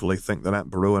him ruefully think that Aunt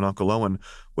Beru and Uncle Owen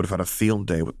would have had a field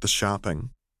day with the shopping.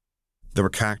 There were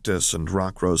cactus and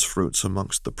rock rose fruits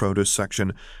amongst the produce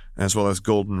section, as well as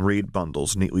golden reed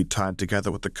bundles neatly tied together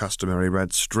with the customary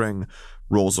red string.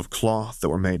 Rolls of cloth that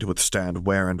were made to withstand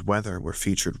wear and weather were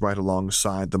featured right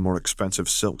alongside the more expensive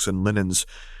silks and linens,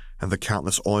 and the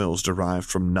countless oils derived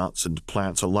from nuts and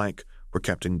plants alike were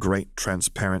kept in great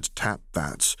transparent tap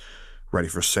vats, ready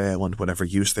for sale and whatever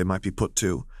use they might be put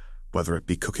to, whether it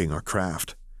be cooking or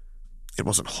craft. It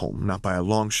wasn't home, not by a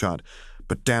long shot,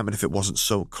 but damn it if it wasn't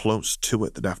so close to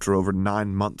it that after over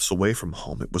 9 months away from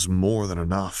home it was more than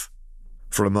enough.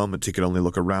 For a moment he could only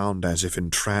look around as if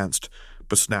entranced,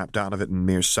 but snapped out of it in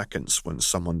mere seconds when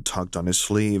someone tugged on his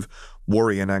sleeve,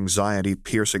 worry and anxiety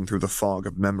piercing through the fog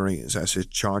of memories as his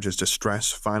charge's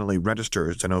distress finally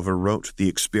registered and overwrote the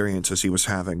experiences he was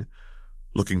having.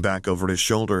 Looking back over his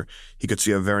shoulder, he could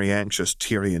see a very anxious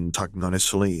Tyrion tugging on his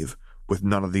sleeve, with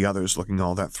none of the others looking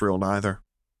all that thrilled either.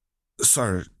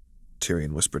 "Sir,"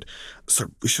 Tyrion whispered, "Sir,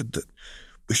 we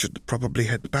should probably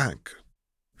head back."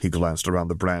 He glanced around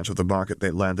the branch of the market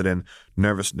they landed in,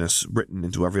 nervousness written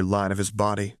into every line of his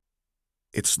body.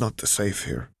 "It's not safe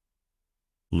here."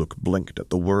 Luke blinked at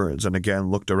the words and again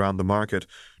looked around the market,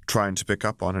 trying to pick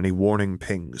up on any warning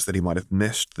pings that he might have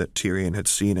missed that Tyrion had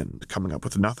seen and coming up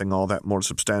with nothing all that more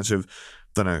substantive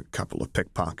than a couple of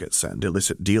pickpockets and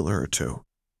illicit dealer or two.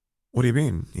 "What do you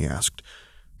mean?" he asked,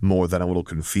 more than a little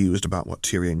confused about what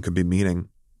Tyrion could be meaning.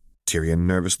 Tyrion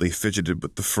nervously fidgeted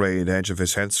with the frayed edge of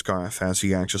his headscarf as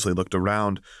he anxiously looked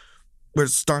around. "We're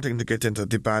starting to get into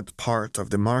the bad part of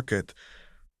the market.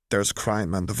 There's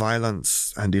crime and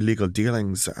violence and illegal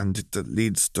dealings, and it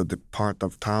leads to the part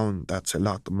of town that's a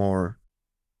lot more—"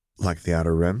 "Like the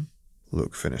Outer Rim?"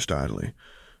 Luke finished idly,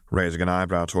 raising an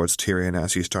eyebrow towards Tyrion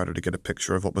as he started to get a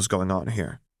picture of what was going on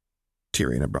here.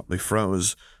 Tyrion abruptly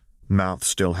froze, mouth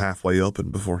still halfway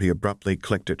open before he abruptly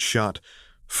clicked it shut,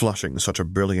 flushing such a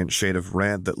brilliant shade of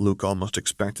red that Luke almost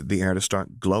expected the air to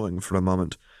start glowing for a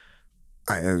moment.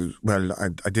 I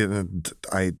didn't,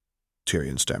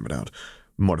 Tyrion stammered out,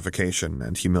 mortification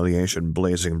and humiliation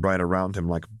blazing bright around him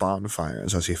like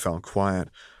bonfires as he fell quiet,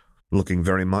 looking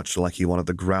very much like he wanted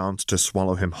the ground to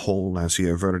swallow him whole as he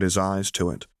averted his eyes to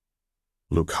it.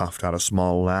 Luke huffed out a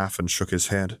small laugh and shook his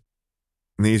head.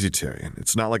 "Easy, Tyrion.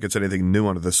 It's not like it's anything new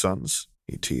under the suns,"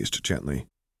 he teased gently.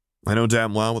 "I know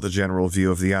damn well what the general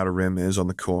view of the Outer Rim is on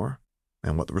the core,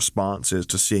 and what the response is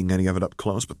to seeing any of it up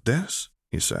close, but this,"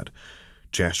 he said,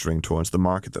 gesturing towards the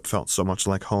market that felt so much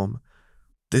like home,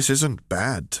 "this isn't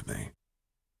bad to me."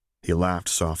 He laughed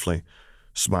softly,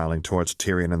 smiling towards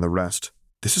Tyrion and the rest.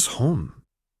 "This is home."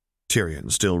 Tyrion,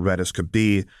 still red as could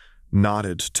be,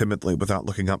 nodded timidly without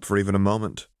looking up for even a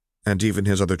moment, and even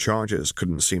his other charges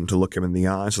couldn't seem to look him in the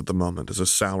eyes at the moment as a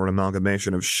sour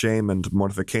amalgamation of shame and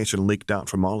mortification leaked out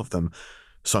from all of them.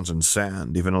 Suns and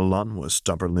Sand, even Alun was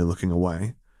stubbornly looking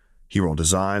away. He rolled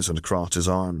his eyes and crossed his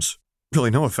arms.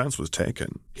 "Really, no offense was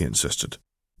taken," he insisted,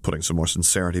 putting some more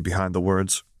sincerity behind the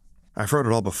words. "I've heard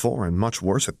it all before, and much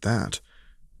worse at that.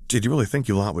 Did you really think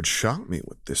you lot would shock me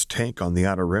with this take on the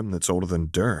Outer Rim that's older than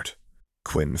dirt?"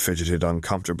 Quinn fidgeted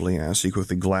uncomfortably as he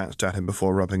quickly glanced at him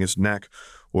before rubbing his neck,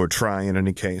 or trying in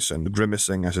any case, and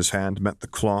grimacing as his hand met the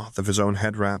cloth of his own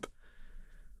head wrap.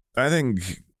 I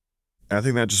think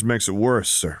that just makes it worse,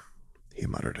 sir," he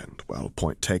muttered, and, well,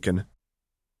 point taken.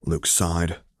 Luke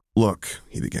sighed. "Look,"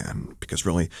 he began, because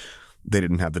really, they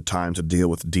didn't have the time to deal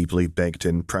with deeply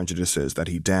baked-in prejudices that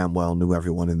he damn well knew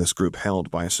everyone in this group held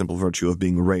by a simple virtue of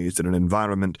being raised in an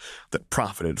environment that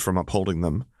profited from upholding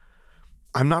them.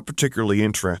 "I'm not particularly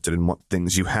interested in what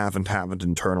things you have and haven't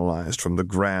internalized from the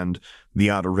grand, the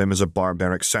Outer Rim is a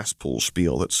barbaric cesspool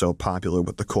spiel that's so popular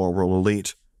with the core world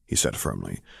elite," he said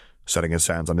firmly, setting his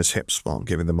hands on his hips while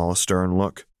giving them all a stern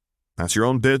look. "That's your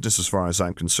own business as far as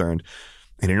I'm concerned,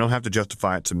 and you don't have to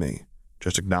justify it to me.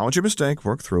 Just acknowledge your mistake,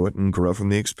 work through it, and grow from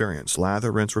the experience. Lather,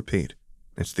 rinse, repeat.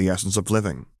 It's the essence of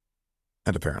living."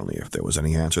 And apparently, if there was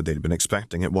any answer they'd been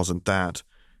expecting, it wasn't that.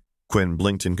 Quinn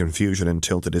blinked in confusion and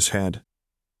tilted his head.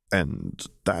 "And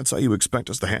that's how you expect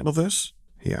us to handle this?"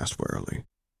 he asked warily.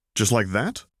 "Just like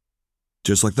that?"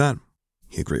 "Just like that,"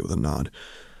 he agreed with a nod.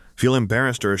 "Feel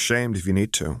embarrassed or ashamed if you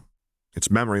need to. Its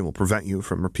memory will prevent you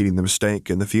from repeating the mistake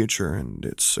in the future, and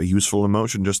it's a useful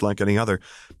emotion just like any other,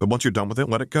 but once you're done with it,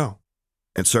 let it go.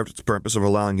 It served its purpose of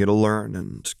allowing you to learn,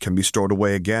 and can be stored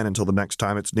away again until the next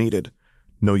time it's needed.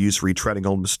 No use retreading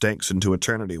old mistakes into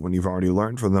eternity when you've already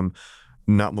learned from them,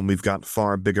 not when we've got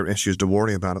far bigger issues to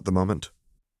worry about at the moment.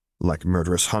 Like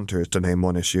murderous hunters, to name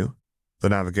one issue. The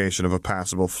navigation of a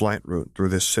passable flight route through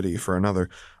this city for another.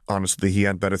 Honestly, he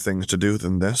had better things to do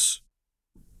than this."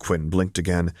 Quinn blinked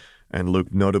again, and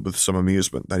Luke noted with some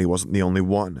amusement that he wasn't the only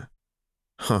one.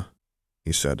 "Huh,"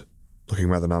 he said, looking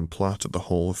rather nonplussed at the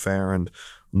whole affair, and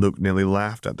Luke nearly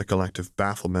laughed at the collective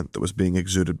bafflement that was being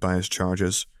exuded by his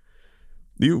charges.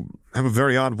 "You have a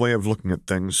very odd way of looking at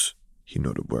things," he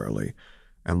noted warily,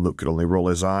 and Luke could only roll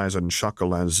his eyes and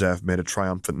chuckle as Zev made a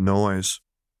triumphant noise.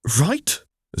 "Right?"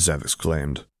 Zev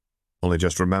exclaimed, only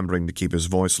just remembering to keep his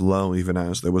voice low even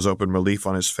as there was open relief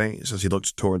on his face as he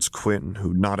looked towards Quinn,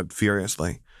 who nodded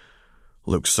furiously.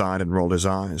 Luke sighed and rolled his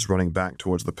eyes, running back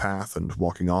towards the path and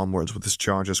walking onwards with his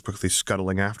charges quickly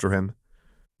scuttling after him.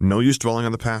 "No use dwelling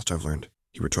on the past, I've learned,"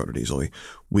 he retorted easily,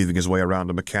 weaving his way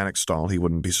around a mechanic's stall he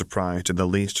wouldn't be surprised in the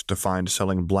least to find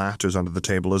selling blasters under the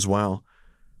table as well.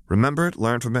 "Remember it,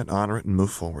 learn from it, honor it, and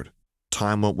move forward.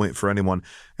 Time won't wait for anyone,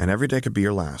 and every day could be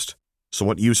your last. So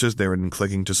what use is there in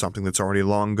clinging to something that's already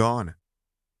long gone?"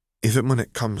 "Even when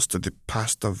it comes to the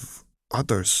past of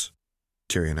others?"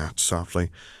 Tyrion asked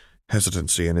softly,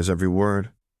 hesitancy in his every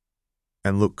word.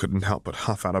 And Luke couldn't help but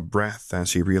huff out a breath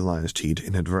as he realized he'd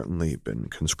inadvertently been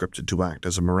conscripted to act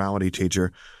as a morality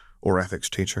teacher or ethics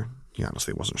teacher. He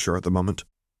honestly wasn't sure at the moment.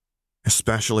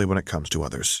 "Especially when it comes to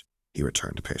others," he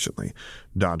returned patiently,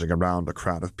 dodging around a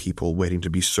crowd of people waiting to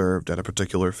be served at a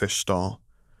particular fish stall.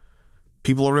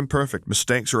 "People are imperfect,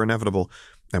 mistakes are inevitable,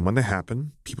 and when they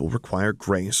happen, people require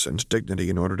grace and dignity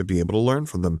in order to be able to learn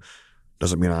from them.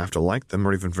 Doesn't mean I have to like them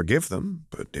or even forgive them,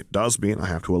 but it does mean I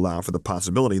have to allow for the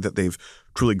possibility that they've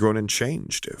truly grown and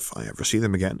changed if I ever see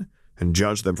them again. and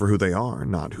judge them for who they are,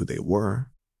 not who they were.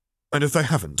 And if they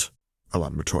haven't,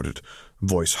 Alan retorted,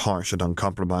 voice harsh and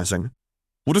uncompromising,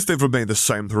 what if they've remained the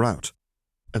same throughout,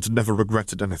 and never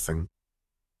regretted anything?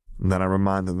 And then I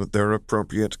remind them that there are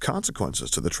appropriate consequences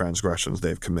to the transgressions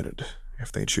they've committed,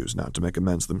 if they choose not to make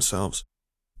amends themselves,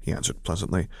 he answered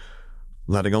pleasantly,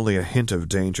 letting only a hint of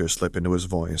danger slip into his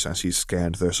voice as he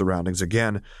scanned their surroundings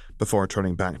again before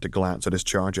turning back to glance at his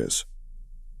charges.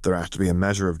 There has to be a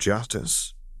measure of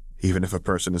justice, even if a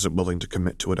person isn't willing to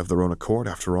commit to it of their own accord,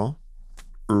 after all.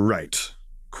 Right,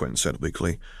 Quinn said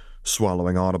weakly,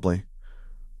 swallowing audibly.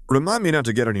 Remind me not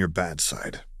to get on your bad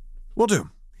side. Will do,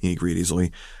 he agreed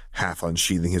easily, half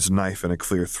unsheathing his knife in a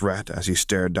clear threat as he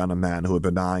stared down a man who had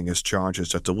been eyeing his charges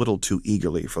just a little too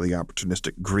eagerly for the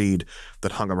opportunistic greed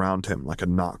that hung around him like a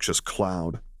noxious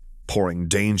cloud, pouring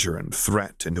danger and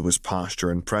threat into his posture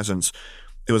and presence.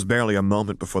 It was barely a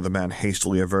moment before the man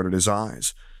hastily averted his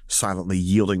eyes, silently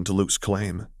yielding to Luke's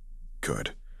claim.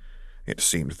 Good. It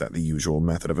seemed that the usual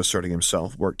method of asserting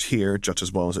himself worked here just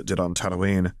as well as it did on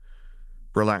Tatooine.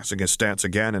 Relaxing his stance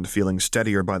again and feeling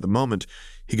steadier by the moment,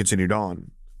 he continued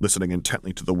on, listening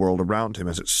intently to the world around him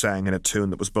as it sang in a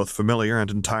tune that was both familiar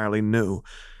and entirely new.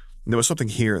 There was something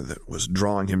here that was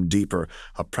drawing him deeper,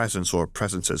 a presence or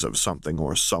presences of something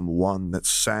or someone that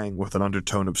sang with an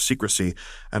undertone of secrecy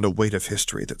and a weight of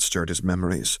history that stirred his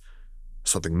memories.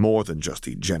 Something more than just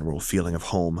the general feeling of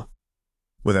home.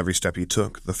 With every step he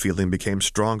took, the feeling became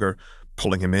stronger,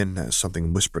 pulling him in as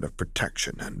something whispered of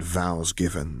protection and vows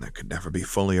given that could never be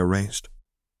fully erased.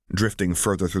 Drifting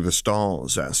further through the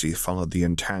stalls as he followed the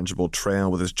intangible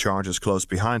trail with his charges close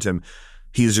behind him,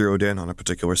 he zeroed in on a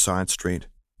particular side street,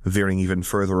 veering even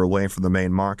further away from the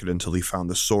main market until he found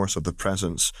the source of the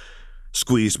presence.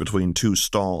 Squeezed between two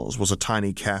stalls was a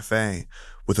tiny cafe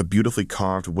with a beautifully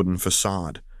carved wooden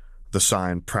facade, the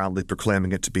sign proudly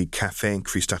proclaiming it to be Café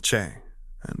Cristache,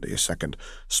 and a second,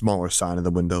 smaller sign in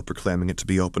the window proclaiming it to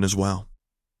be open as well.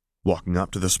 Walking up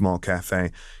to the small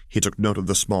cafe, he took note of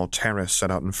the small terrace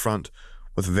set out in front,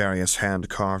 with various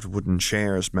hand-carved wooden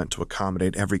chairs meant to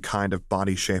accommodate every kind of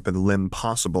body shape and limb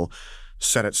possible,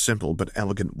 set at simple but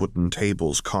elegant wooden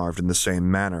tables carved in the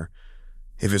same manner.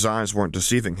 If his eyes weren't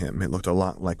deceiving him, it looked a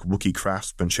lot like Wookiee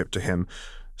craftsmanship to him,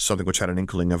 something which had an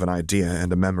inkling of an idea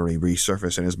and a memory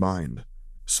resurface in his mind.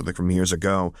 Something from years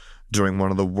ago, during one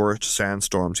of the worst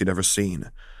sandstorms he'd ever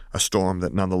seen, a storm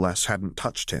that nonetheless hadn't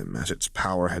touched him as its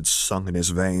power had sunk in his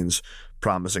veins,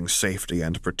 promising safety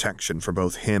and protection for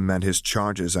both him and his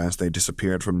charges as they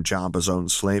disappeared from Jabba's own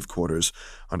slave quarters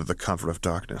under the cover of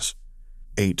darkness.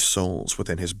 8 souls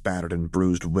within his battered and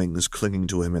bruised wings clinging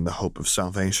to him in the hope of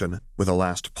salvation, with a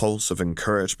last pulse of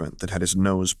encouragement that had his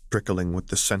nose prickling with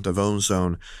the scent of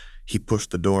ozone. He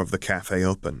pushed the door of the cafe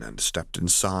open and stepped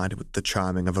inside with the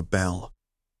chiming of a bell.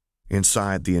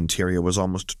 Inside, the interior was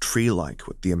almost tree-like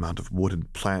with the amount of wood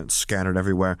and plants scattered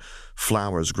everywhere.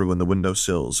 Flowers grew in the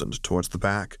windowsills and towards the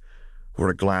back, where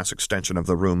a glass extension of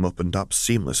the room opened up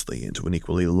seamlessly into an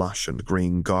equally lush and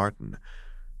green garden.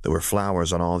 There were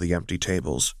flowers on all the empty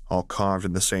tables, all carved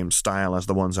in the same style as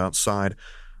the ones outside.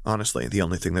 Honestly, the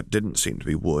only thing that didn't seem to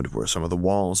be wood were some of the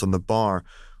walls and the bar,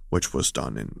 which was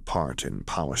done in part in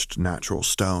polished natural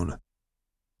stone.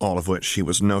 All of which he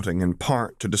was noting in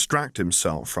part to distract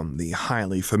himself from the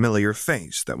highly familiar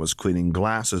face that was cleaning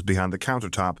glasses behind the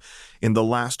countertop in the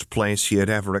last place he had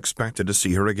ever expected to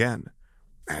see her again.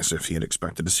 As if he had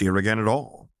expected to see her again at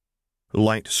all.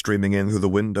 Light streaming in through the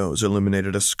windows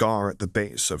illuminated a scar at the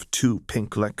base of 2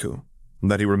 pink leku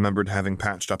that he remembered having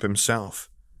patched up himself,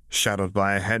 shadowed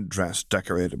by a headdress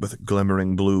decorated with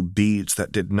glimmering blue beads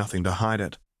that did nothing to hide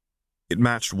it. It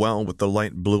matched well with the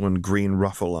light blue and green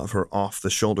ruffle of her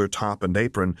off-the-shoulder top and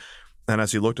apron, and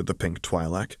as he looked at the pink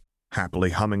Twi'lek, happily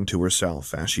humming to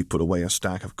herself as she put away a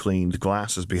stack of cleaned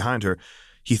glasses behind her,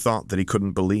 he thought that he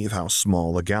couldn't believe how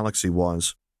small the galaxy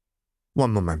was.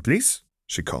 "One moment, please,"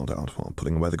 she called out while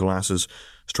putting away the glasses,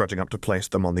 stretching up to place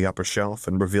them on the upper shelf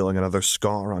and revealing another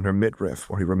scar on her midriff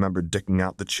where he remembered dicking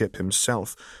out the chip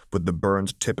himself with the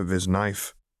burned tip of his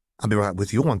knife. "I'll be right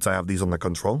with you once I have these under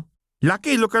control."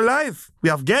 "Lucky, look alive! We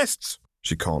have guests!"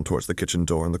 she called towards the kitchen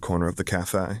door in the corner of the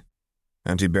cafe,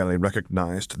 and he barely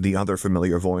recognized the other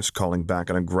familiar voice calling back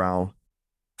in a growl.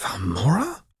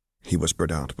 "Valmora?" he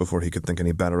whispered out before he could think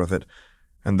any better of it,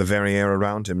 and the very air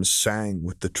around him sang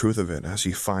with the truth of it as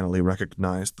he finally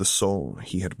recognized the soul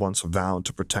he had once vowed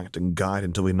to protect and guide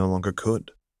until he no longer could.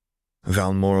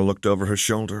 Valmora looked over her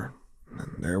shoulder,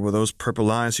 and there were those purple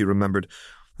eyes he remembered,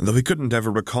 though he couldn't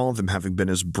ever recall them having been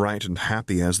as bright and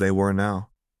happy as they were now.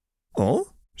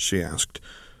 "Oh?" she asked,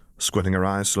 squinting her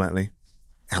eyes slightly.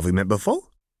 "Have we met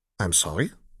before? I'm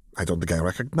sorry. I don't think I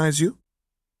recognize you."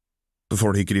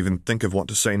 Before he could even think of what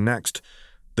to say next,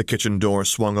 the kitchen door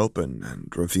swung open and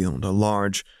revealed a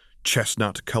large,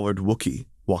 chestnut-colored Wookiee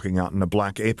walking out in a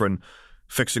black apron,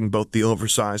 fixing both the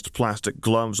oversized plastic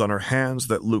gloves on her hands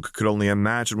that Luke could only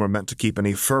imagine were meant to keep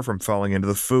any fur from falling into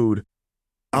the food.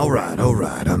 All right,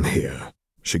 I'm here,"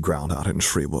 she growled out in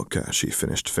Shriwook as she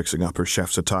finished fixing up her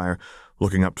chef's attire,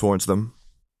 looking up towards them.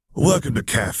 "Welcome to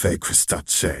Cafe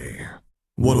Cristace.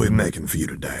 What are we making for you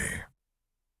today?"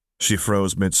 She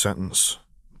froze mid-sentence,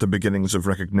 the beginnings of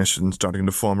recognition starting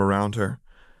to form around her.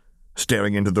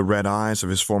 Staring into the red eyes of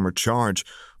his former charge,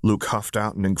 Luke huffed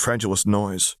out an incredulous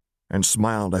noise and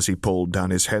smiled as he pulled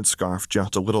down his headscarf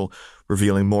just a little,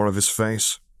 revealing more of his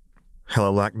face.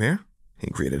 "Hello, Lakmir," he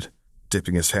greeted,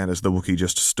 dipping his head as the Wookiee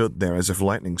just stood there as if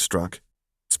lightning struck.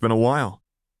 "It's been a while."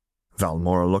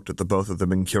 Valmora looked at the both of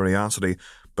them in curiosity,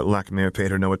 but Lakmir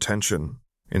paid her no attention,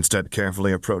 instead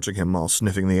carefully approaching him while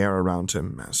sniffing the air around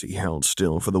him as he held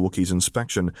still for the Wookiee's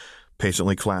inspection,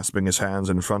 patiently clasping his hands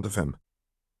in front of him.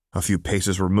 A few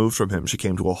paces removed from him, she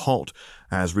came to a halt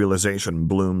as realization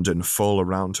bloomed in full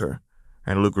around her,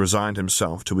 and Luke resigned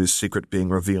himself to his secret being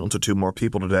revealed to 2 more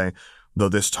people today, though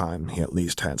this time he at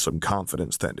least had some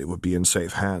confidence that it would be in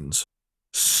safe hands.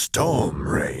 "Storm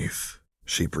Wraith,"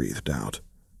 she breathed out,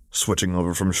 switching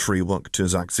over from Shriwook to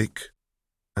Zakzik.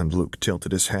 And Luke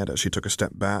tilted his head as she took a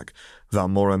step back,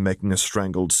 Valmora making a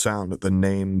strangled sound at the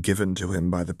name given to him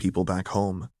by the people back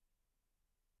home.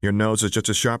 "Your nose is just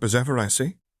as sharp as ever, I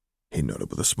see," he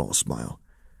noted with a small smile.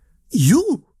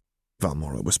 "You!"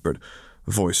 Valmora whispered,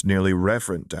 voice nearly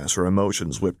reverent as her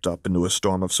emotions whipped up into a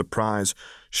storm of surprise,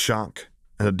 shock,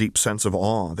 and a deep sense of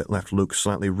awe that left Luke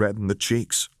slightly red in the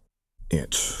cheeks.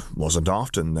 It wasn't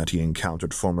often that he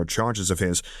encountered former charges of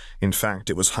his. In fact,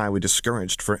 it was highly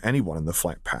discouraged for anyone in the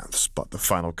flight paths but the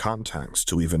final contacts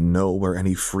to even know where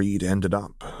any freed ended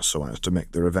up, so as to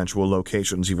make their eventual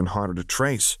locations even harder to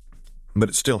trace. But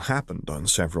it still happened on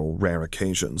several rare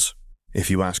occasions. If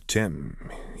you asked him,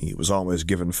 he was always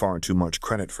given far too much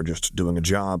credit for just doing a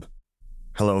job.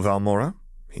 "Hello, Valmora,"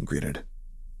 he greeted.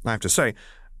 "I have to say,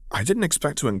 I didn't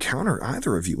expect to encounter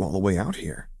either of you all the way out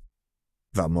here."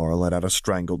 Valmora let out a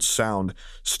strangled sound,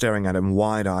 staring at him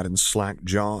wide-eyed and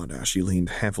slack-jawed as she leaned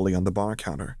heavily on the bar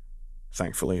counter.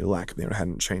 Thankfully, Lakmir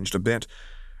hadn't changed a bit,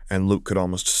 and Luke could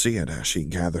almost see it as she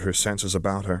gathered her senses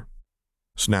about her.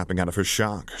 Snapping out of her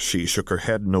shock, she shook her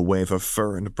head in a wave of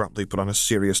fur and abruptly put on a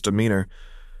serious demeanor.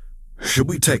 "Should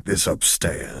we take this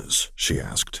upstairs?" she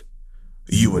asked.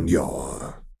 "You and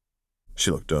your—"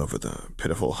 She looked over the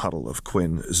pitiful huddle of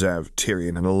Quinn, Zev,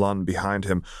 Tyrion, and Alun behind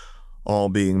him, all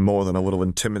being more than a little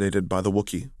intimidated by the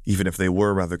Wookiee, even if they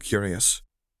were rather curious.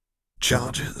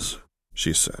 "Charges,"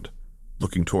 she said,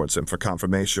 looking towards him for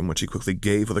confirmation, which he quickly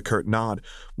gave with a curt nod,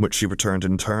 which she returned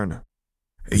in turn.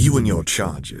 "You and your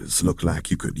charges look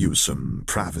like you could use some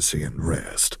privacy and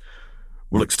rest.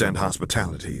 We'll extend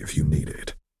hospitality if you need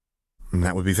it."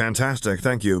 "That would be fantastic,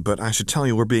 thank you, but I should tell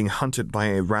you we're being hunted by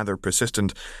a rather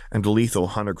persistent and lethal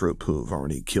hunter group who've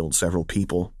already killed several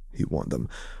people," he warned them,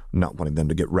 not wanting them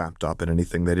to get wrapped up in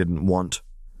anything they didn't want.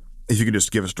 "If you could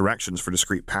just give us directions for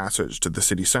discreet passage to the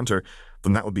city center,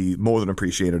 then that would be more than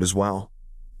appreciated as well."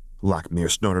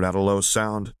 Lakmir snorted out a low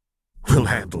sound. "We'll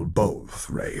handle both,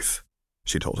 Wraith,"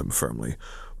 she told him firmly,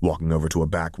 walking over to a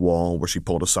back wall where she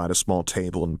pulled aside a small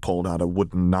table and pulled out a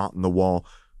wooden knot in the wall,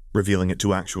 revealing it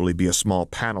to actually be a small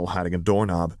panel hiding a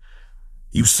doorknob.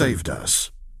 "You saved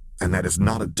us, and that is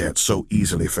not a debt so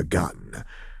easily forgotten.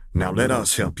 Now let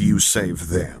us help you save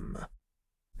them."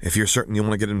 "If you're certain you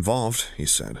want to get involved," he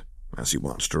said, as he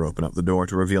watched her open up the door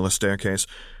to reveal a staircase.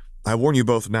 "I warn you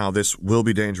both now, this will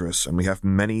be dangerous, and we have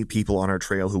many people on our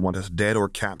trail who want us dead or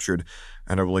captured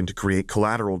and are willing to create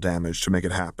collateral damage to make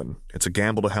it happen. It's a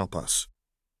gamble to help us."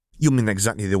 "You mean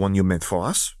exactly the one you made for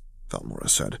us?" Valmora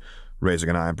said, raising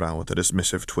an eyebrow with a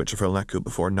dismissive twitch of her leku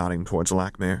before nodding towards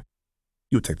Lakmir.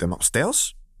 "You take them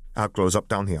upstairs? I'll close up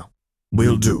down here."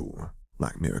 "Will do,"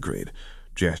 Lakmir agreed,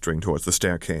 gesturing towards the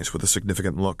staircase with a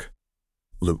significant look.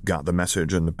 Luke got the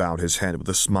message and bowed his head with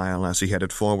a smile as he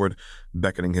headed forward,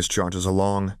 beckoning his charges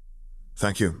along.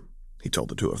 "Thank you," he told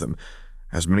the 2 of them,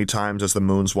 "as many times as the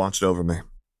moons watched over me."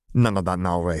 "None of that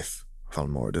now, Wraith,"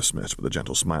 Valmora dismissed with a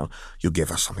gentle smile. "You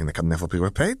gave us something that can never be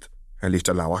repaid. At least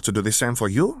allow us to do the same for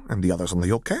you and the others under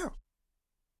your care."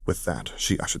 With that,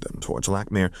 she ushered them towards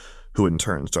Lakmir, who in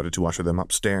turn started to usher them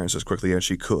upstairs as quickly as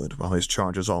she could, while his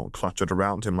charges all clustered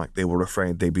around him like they were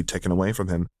afraid they'd be taken away from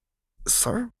him.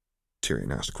 "Sir?"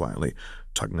 Tyrion asked quietly,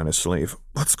 tugging on his sleeve.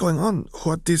 "What's going on? Who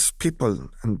are these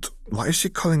people, and why is she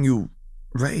calling you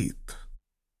Wraith?"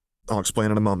 "I'll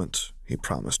explain in a moment," he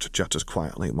promised just as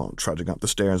quietly while trudging up the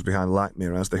stairs behind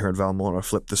Lakmir as they heard Valmora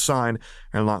flip the sign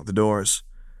and lock the doors.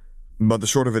 "But the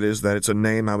short of it is that it's a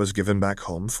name I was given back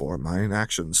home for my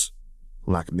actions."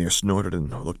 Lakmir snorted and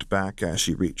looked back as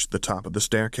she reached the top of the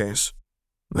staircase.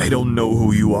 "They don't know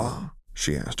who you are?"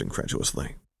 she asked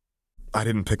incredulously. "I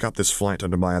didn't pick up this flight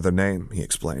under my other name," he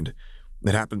explained.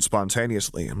 "It happened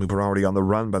spontaneously, and we were already on the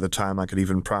run by the time I could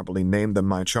even properly name them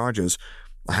my charges.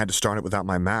 I had to start it without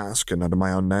my mask and under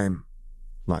my own name."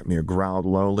 Lakmir growled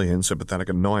lowly in sympathetic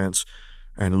annoyance,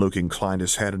 and Luke inclined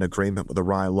his head in agreement with a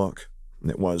wry look.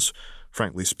 It was,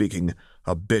 frankly speaking,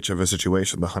 a bitch of a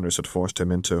situation the hunters had forced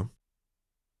him into.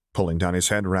 Pulling down his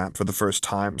head wrap for the first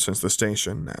time since the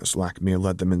station, as Lakmir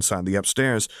led them inside the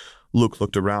upstairs, Luke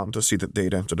looked around to see that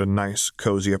they'd entered a nice,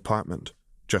 cozy apartment.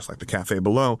 Just like the cafe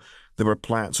below, there were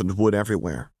plants and wood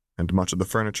everywhere, and much of the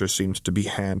furniture seemed to be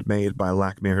handmade by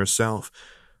Lakmir herself.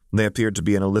 They appeared to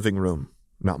be in a living room,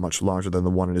 not much larger than the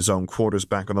one in his own quarters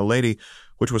back on the Lady,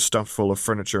 which was stuffed full of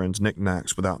furniture and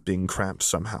knickknacks without being cramped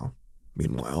somehow.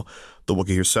 Meanwhile, the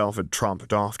Wookiee herself had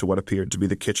tromped off to what appeared to be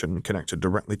the kitchen connected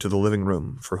directly to the living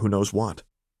room for who knows what.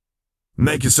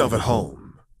 "Make yourself at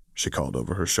home," she called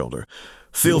over her shoulder.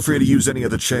 "Feel free to use any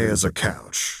of the chairs or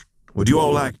couch. Would you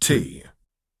all like tea?"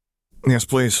 "Yes,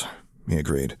 please," he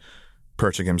agreed,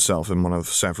 perching himself in one of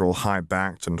several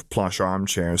high-backed and plush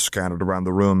armchairs scattered around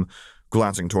the room.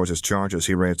 Glancing towards his charges,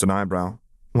 he raised an eyebrow.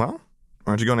 "Well,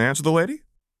 aren't you going to answer the lady?"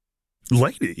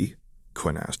 "Lady?"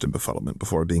 Quinn asked in befuddlement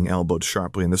before being elbowed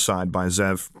sharply in the side by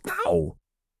Zev. "No."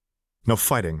 "No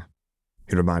fighting,"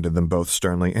 he reminded them both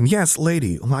sternly. "And yes,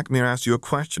 lady, Lakmir asked you a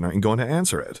question. Aren't you going to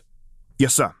answer it?"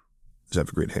 "Yes, sir," Zev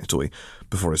agreed hastily,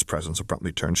 before his presence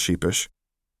abruptly turned sheepish.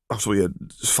 "After we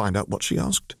had find out what she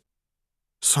asked?"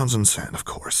 "Sans and San, of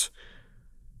course."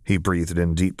 He breathed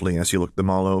in deeply as he looked them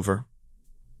all over.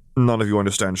 "None of you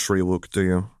understand Shriwook, do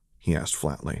you?" he asked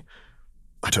flatly.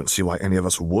 "I don't see why any of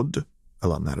us would,"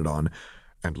 Elam added on,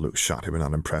 and Luke shot him an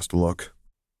unimpressed look.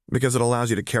 "Because it allows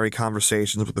you to carry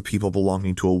conversations with the people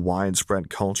belonging to a widespread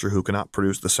culture who cannot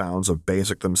produce the sounds of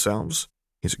basic themselves,"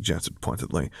 he suggested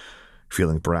pointedly,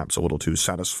 feeling perhaps a little too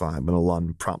satisfied when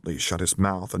Elam promptly shut his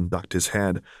mouth and ducked his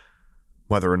head.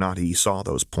 Whether or not he saw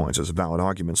those points as valid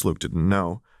arguments, Luke didn't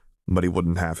know, but he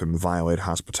wouldn't have him violate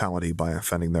hospitality by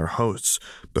offending their hosts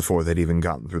before they'd even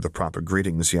gotten through the proper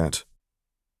greetings yet.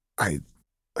 I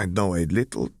know a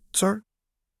little, sir,"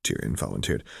 Tyrion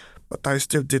volunteered, "but I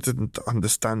still didn't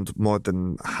understand more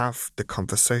than half the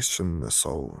conversation,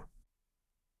 so—"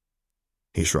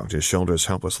 He shrugged his shoulders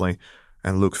helplessly,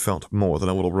 and Luke felt more than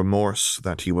a little remorse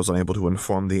that he was unable to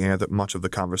inform the heir that much of the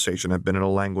conversation had been in a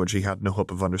language he had no hope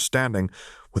of understanding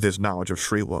with his knowledge of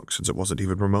Shriwook, since it wasn't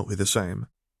even remotely the same.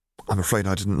 "I'm afraid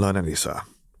I didn't learn any, sir,"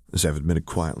 Zev admitted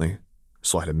quietly,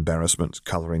 slight embarrassment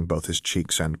coloring both his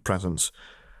cheeks and presence.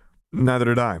 "Neither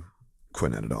did I,"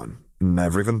 Quinn added on.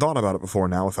 "Never even thought about it before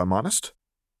now, if I'm honest."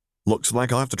 "Looks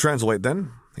like I'll have to translate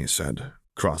then," he said,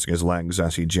 crossing his legs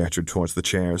as he gestured towards the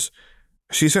chairs.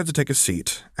 "She said to take a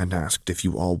seat and asked if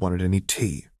you all wanted any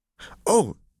tea."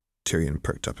 "Oh!" Tyrion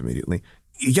perked up immediately.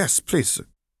 "Yes, please."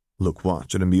 Luke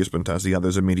watched in amusement as the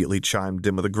others immediately chimed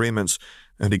in with agreements,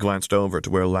 and he glanced over to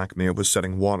where Lakmir was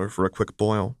setting water for a quick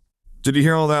boil. "Did you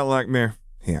hear all that, Lakmir?"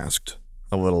 he asked,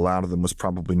 a little louder than was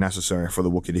probably necessary for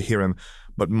the Wookiee to hear him,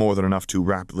 but more than enough to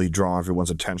rapidly draw everyone's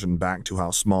attention back to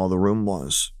how small the room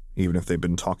was, even if they'd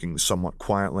been talking somewhat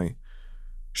quietly.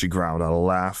 She growled out a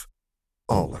laugh.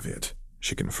 "All of it,"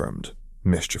 she confirmed,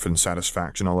 mischief and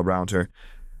satisfaction all around her.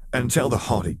 "And tell the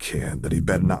haughty kid that he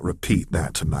better not repeat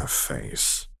that to my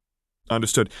face."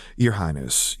 "Understood. Your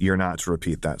Highness, you're not to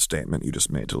repeat that statement you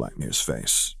just made to Lakmir's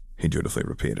face," he dutifully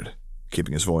repeated,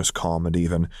 keeping his voice calm and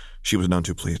even. She was none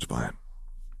too pleased by it.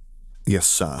 "Yes,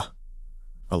 sir,"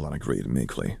 Alon agreed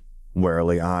meekly,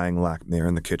 warily eyeing Lakmir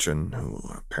in the kitchen, who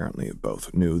apparently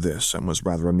both knew this and was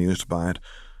rather amused by it.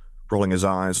 Rolling his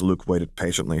eyes, Luke waited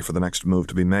patiently for the next move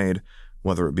to be made,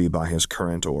 whether it be by his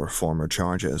current or former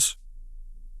charges.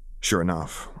 Sure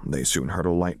enough, they soon heard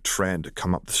a light tread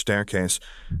come up the staircase,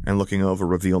 and looking over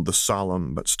revealed the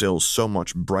solemn, but still so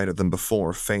much brighter than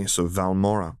before, face of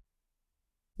Valmora.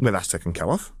 "Well, that's taken care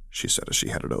of," she said as she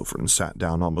headed over and sat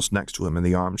down almost next to him in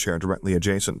the armchair directly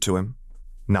adjacent to him.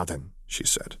 "Now then," she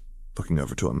said, looking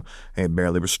over to him, a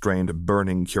barely restrained,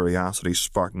 burning curiosity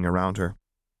sparking around her.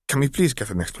 "Can we please get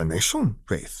an explanation,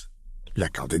 Wraith?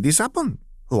 Like, how did this happen?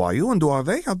 Who are you and who are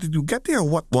they? How did you get there?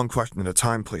 What?" "One question at a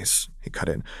time, please," he cut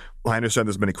in. "I understand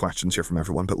there's many questions here from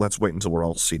everyone, but let's wait until we're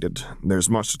all seated. There's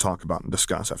much to talk about and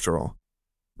discuss, after all."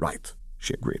 "Right,"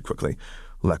 she agreed quickly,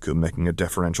 Leku making a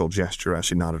deferential gesture as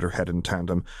she nodded her head in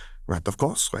tandem. "Right, of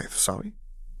course, Wraith, sorry."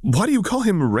 "Why do you call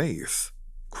him Wraith?"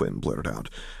 Quinn blurted out,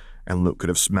 and Luke could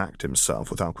have smacked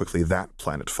himself with how quickly that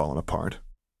plan had fallen apart.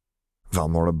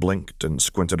 Valmora blinked and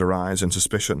squinted her eyes in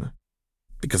suspicion.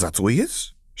 "Because that's who he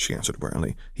is," she answered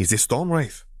warily. "He's the Storm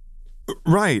Wraith."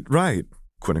 Right,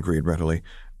 Quinn agreed readily.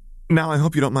 "Now I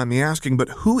hope you don't mind me asking, but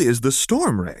who is the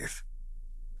Storm Wraith?"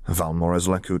 Valmora's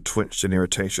Leku twitched in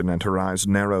irritation and her eyes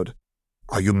narrowed.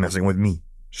 "Are you messing with me?"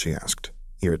 she asked,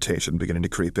 irritation beginning to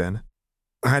creep in.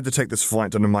 "I had to take this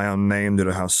flight under my own name due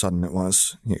to how sudden it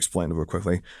was," he explained to her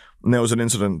quickly. "There was an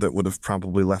incident that would have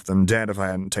probably left them dead if I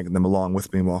hadn't taken them along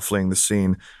with me while fleeing the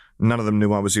scene. None of them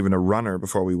knew I was even a runner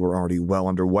before we were already well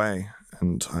underway,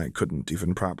 and I couldn't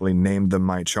even properly name them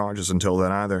my charges until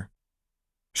then either."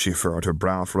 She furrowed her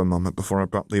brow for a moment before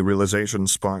abruptly realization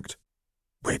sparked.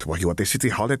 "Wait, were you at the City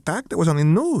Hall attack? That was on the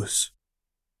news."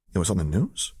 "It was on the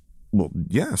news?" "Well,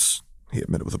 yes," he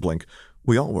admitted with a blink.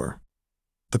 "We all were.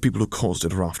 The people who caused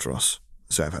it are after us,"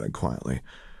 Zev added quietly.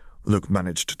 "Luke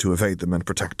managed to evade them and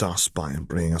protect us by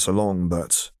bringing us along,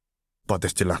 but they're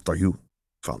still after you?"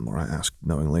 Valmora asked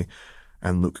knowingly,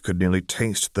 and Luke could nearly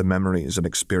taste the memories and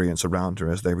experience around her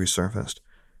as they resurfaced.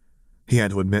 He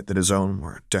had to admit that his own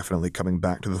were definitely coming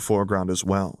back to the foreground as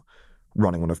well.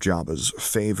 Running one of Jabba's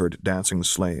favored dancing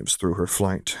slaves through her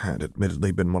flight had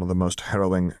admittedly been one of the most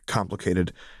harrowing,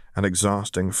 complicated, and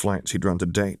exhausting flights he'd run to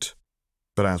date.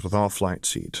 But as with all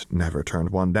flights, he'd never turned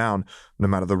one down, no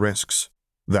matter the risks.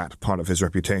 That part of his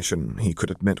reputation, he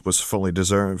could admit, was fully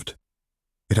deserved.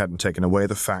 It hadn't taken away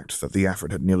the fact that the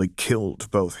effort had nearly killed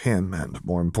both him and,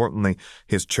 more importantly,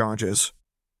 his charges.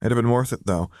 It had been worth it,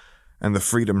 though, and the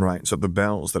freedom rites of the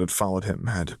bells that had followed him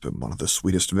had been one of the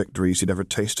sweetest victories he'd ever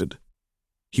tasted.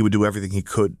 He would do everything he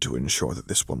could to ensure that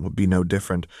this one would be no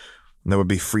different. There would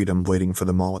be freedom waiting for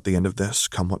them all at the end of this,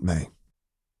 come what may.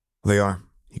 "They are,"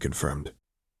 he confirmed.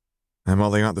 "And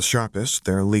while they aren't the sharpest,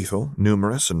 they're lethal,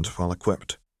 numerous, and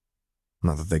well-equipped.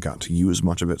 Not that they got to use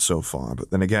much of it so far,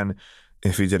 but then again,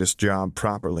 if he did his job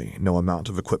properly, no amount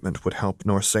of equipment would help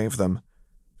nor save them.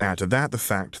 Add to that the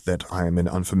fact that I am in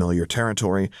unfamiliar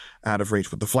territory, out of reach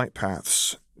with the flight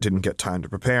paths, didn't get time to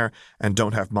prepare, and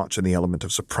don't have much in the element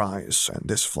of surprise, and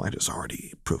this flight has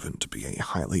already proven to be a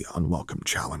highly unwelcome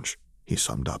challenge," he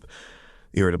summed up,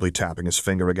 irritably tapping his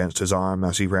finger against his arm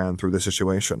as he ran through the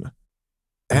situation.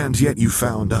 "And yet you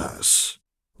found us,"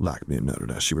 Lakmir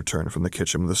noted as she returned from the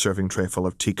kitchen with a serving tray full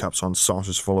of teacups on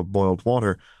saucers full of boiled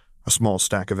water, a small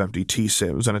stack of empty tea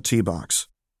sieves, and a tea box.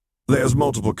 "There's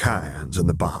multiple kinds in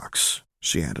the box,"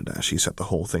 she added as she set the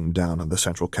whole thing down on the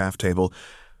central calf table.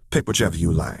 "Pick whichever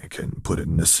you like and put it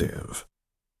in a sieve."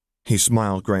 He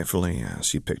smiled gratefully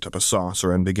as he picked up a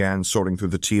saucer and began sorting through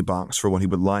the tea box for what he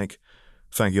would like.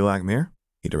 "Thank you, Lakmir,"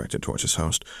 he directed towards his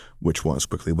host, which was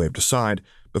quickly waved aside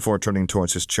before turning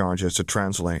towards his charges to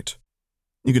translate.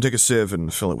 "You can take a sieve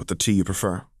and fill it with the tea you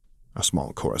prefer." A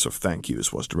small chorus of thank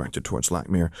yous was directed towards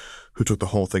Lakmir, who took the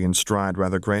whole thing in stride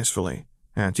rather gracefully,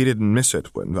 and he didn't miss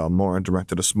it when Valmora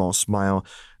directed a small smile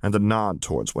and a nod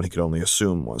towards what he could only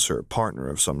assume was her partner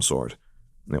of some sort.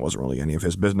 It wasn't really any of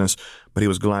his business, but he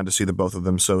was glad to see the both of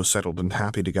them so settled and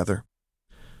happy together.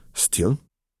 "Still,"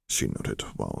 she noted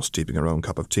while steeping her own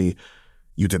cup of tea,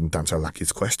 "you didn't answer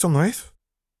Lucky's question, right?"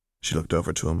 She looked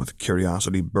over to him with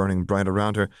curiosity burning bright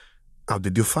around her. "How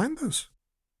did you find those?"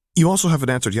 "You also haven't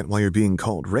answered yet why you're being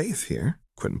called Wraith here,"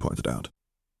 Quinn pointed out.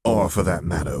 "Or, for that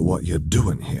matter, what you're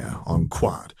doing here, on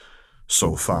Quad,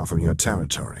 so far from your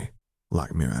territory,"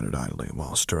 Lakmir added idly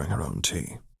while stirring her own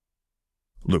tea.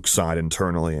 Luke sighed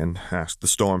internally and asked the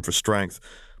storm for strength,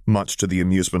 much to the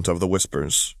amusement of the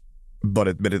Whispers. But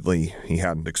admittedly, he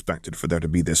hadn't expected for there to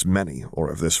be this many, or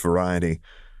of this variety,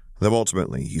 though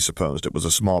ultimately he supposed it was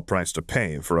a small price to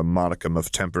pay for a modicum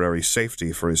of temporary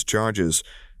safety for his charges,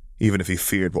 even if he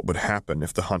feared what would happen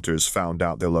if the hunters found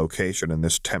out their location in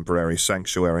this temporary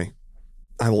sanctuary.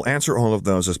 "I will answer all of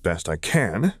those as best I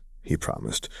can," he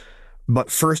promised,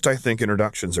 "but first I think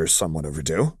introductions are somewhat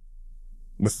overdue."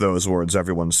 With those words,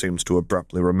 everyone seemed to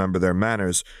abruptly remember their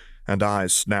manners, and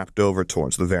eyes snapped over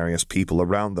towards the various people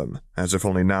around them, as if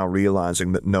only now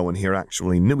realizing that no one here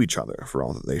actually knew each other for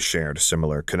all that they shared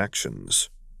similar connections.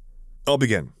 "I'll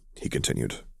begin," he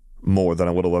continued, more than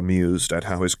a little amused at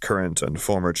how his current and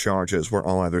former charges were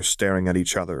all either staring at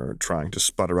each other or trying to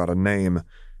sputter out a name.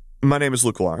 "My name is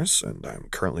Luke Lars, and I'm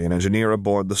currently an engineer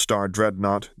aboard the Star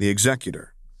Dreadnought, the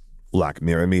Executor."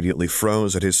 Lakmir immediately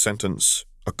froze at his sentence,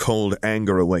 a cold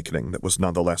anger awakening that was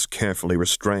nonetheless carefully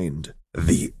restrained.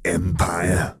 "The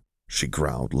Empire," she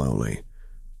growled lowly,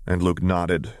 and Luke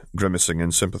nodded, grimacing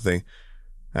in sympathy.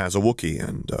 As a Wookiee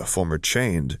and a former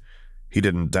Chained, he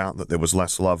didn't doubt that there was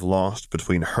less love lost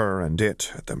between her and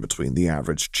it than between the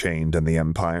average Chained and the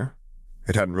Empire.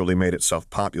 It hadn't really made itself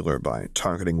popular by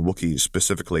targeting Wookiees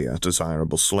specifically as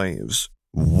desirable slaves.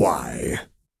 Why?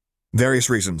 Various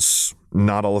reasons,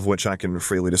 not all of which I can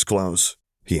freely disclose,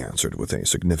 he answered with a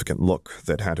significant look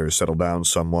that had her settle down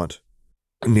somewhat.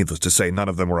 Needless to say, none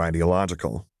of them were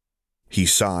ideological. He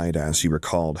sighed as he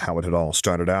recalled how it had all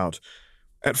started out.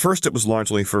 At first, it was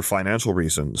largely for financial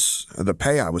reasons. The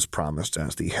pay I was promised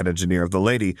as the head engineer of the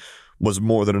Lady was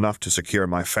more than enough to secure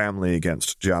my family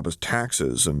against Jabba's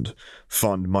taxes and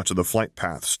fund much of the flight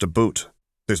paths to boot.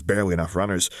 There's barely enough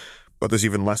runners, but there's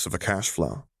even less of a cash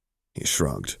flow. He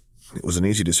shrugged. It was an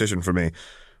easy decision for me.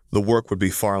 The work would be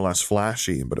far less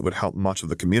flashy, but it would help much of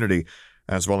the community,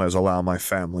 as well as allow my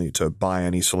family to buy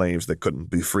any slaves that couldn't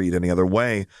be freed any other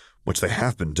way, which they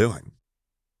have been doing.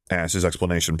 As his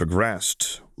explanation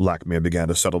progressed, Lakmir began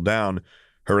to settle down,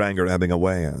 her anger ebbing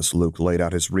away as Luke laid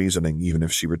out his reasoning, even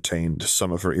if she retained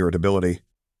some of her irritability.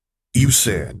 You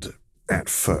said, at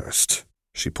first,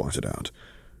 she pointed out,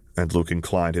 and Luke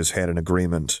inclined his head in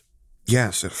agreement.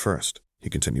 Yes, at first, he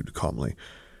continued calmly.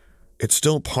 It's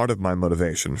still part of my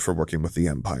motivation for working with the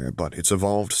Empire, but it's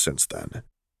evolved since then.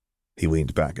 He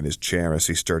leaned back in his chair as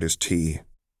he stirred his tea.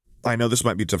 I know this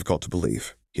might be difficult to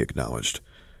believe, he acknowledged,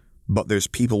 but there's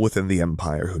people within the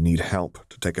Empire who need help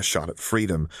to take a shot at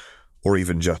freedom, or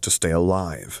even just to stay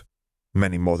alive.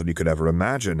 Many more than you could ever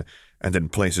imagine, and in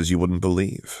places you wouldn't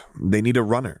believe. They need a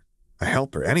runner, a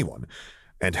helper, anyone,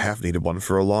 and have needed one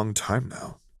for a long time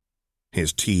now.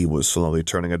 His tea was slowly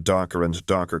turning a darker and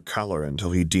darker color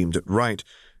until he deemed it right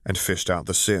and fished out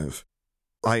the sieve.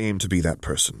 I aim to be that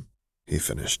person, he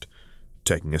finished,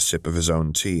 taking a sip of his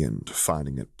own tea and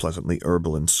finding it pleasantly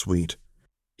herbal and sweet.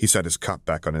 He set his cup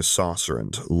back on his saucer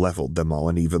and leveled them all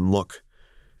an even look.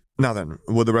 Now then,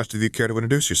 would the rest of you care to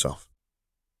introduce yourself?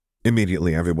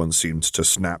 Immediately everyone seemed to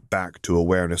snap back to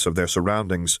awareness of their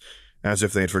surroundings, as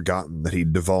if they had forgotten that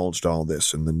he'd divulged all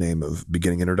this in the name of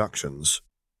beginning introductions.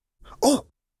 Oh!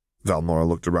 Valmora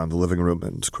looked around the living room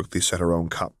and quickly set her own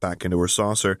cup back into her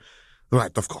saucer.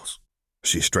 Right, of course.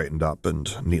 She straightened up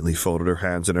and neatly folded her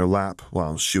hands in her lap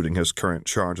while shooting his current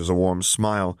charges a warm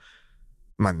smile.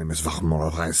 My name is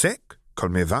Valmora Raizek, call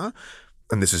me Val,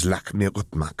 and this is Lakmir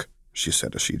Utmak, she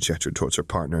said as she gestured towards her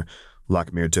partner,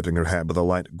 Lakmir tipping her head with a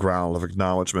light growl of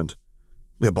acknowledgement.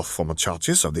 We are both former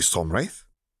charges of the Storm Wraith.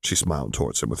 She smiled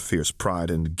towards him with fierce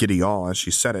pride and giddy awe as she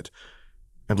said it,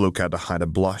 and Luke had to hide a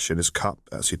blush in his cup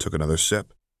as he took another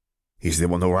sip. He's the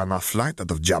one who ran our flight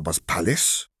out of Jabba's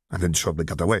palace, and then shortly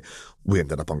got away. We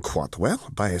ended up on quite well.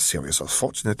 By a series of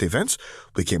fortunate events,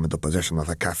 we came into possession of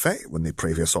a cafe when the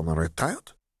previous owner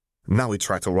retired. Now we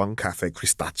try to run Cafe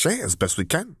Cristace as best we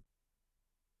can.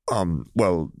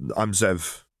 Well, I'm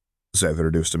Zev. Zev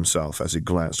introduced himself as he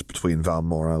glanced between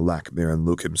Valmora, Lakmir, and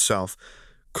Luke himself,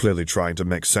 clearly trying to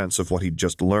make sense of what he'd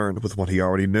just learned with what he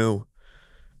already knew.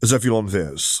 Zevulon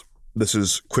Viz. This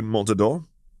is Quinn Moldador.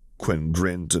 Quinn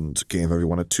grinned and gave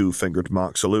everyone a two-fingered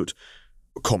mock salute.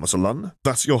 Comus Alun,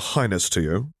 that's your highness to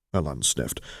you, Alun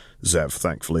sniffed, Zev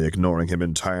thankfully ignoring him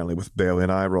entirely with barely an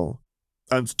eye roll.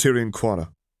 And Tyrion Quara,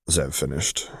 Zev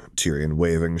finished, Tyrion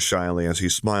waving shyly as he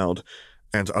smiled,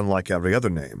 and unlike every other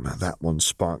name, that one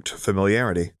sparked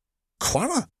familiarity.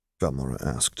 Quara? Valmora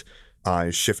asked,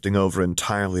 eyes shifting over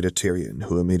entirely to Tyrion,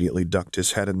 who immediately ducked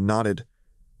his head and nodded.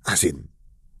 As in,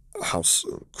 House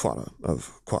Quara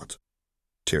of Quat,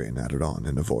 Tyrion added on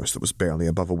in a voice that was barely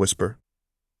above a whisper.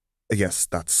 Yes,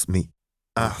 that's me.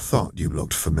 I thought you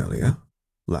looked familiar,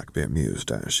 Lakmir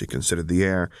mused as she considered the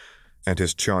air, and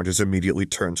his charges immediately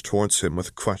turned towards him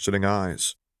with questioning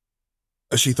eyes.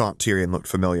 She thought Tyrion looked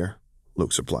familiar,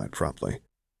 Luke supplied promptly.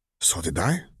 So did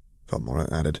I, Valmora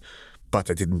added,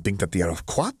 but I didn't think that the heir of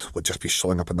Quat would just be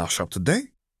showing up in our shop today.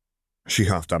 She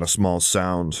huffed out a small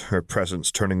sound, her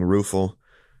presence turning rueful.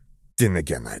 Then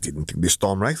again, I didn't think the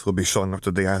Storm Wraith would be showing up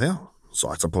today either, so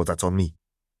I suppose that's on me.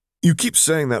 You keep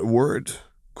saying that word,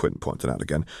 Quinn pointed out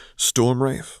again. Storm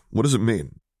Wraith? What does it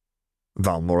mean?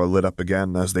 Valmora lit up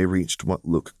again as they reached what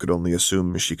Luke could only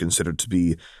assume she considered to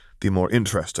be the more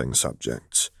interesting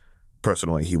subjects.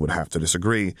 Personally, he would have to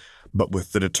disagree, but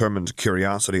with the determined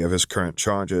curiosity of his current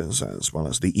charges, as well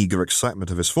as the eager excitement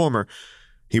of his former,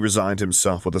 he resigned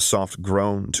himself with a soft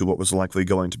groan to what was likely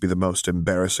going to be the most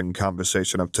embarrassing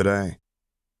conversation of today.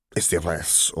 It's the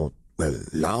Wraiths, or, well,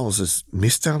 Laos is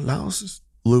Mr. Laos.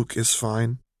 Luke is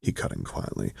fine, he cut in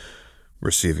quietly,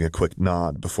 receiving a quick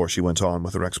nod before she went on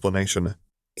with her explanation.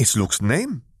 It's Luke's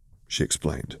name, she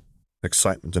explained,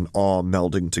 excitement and awe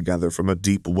melding together from a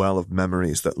deep well of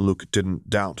memories that Luke didn't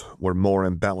doubt were more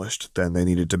embellished than they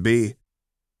needed to be.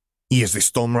 He is the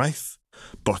Storm Wraith,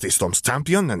 both the Storm's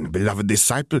champion and beloved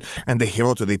disciple, and the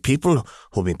hero to the people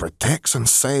whom he protects and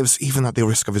saves even at the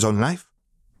risk of his own life.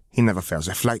 He never fails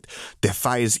a flight,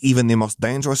 defies even the most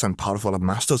dangerous and powerful of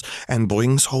masters, and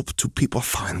brings hope to people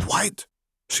far and wide,"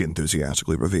 she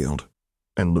enthusiastically revealed.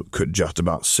 And Luke could just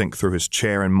about sink through his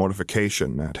chair in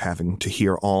mortification at having to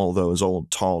hear all those old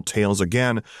tall tales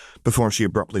again before she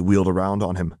abruptly wheeled around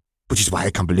on him. "Which is why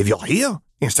I can't believe you're here,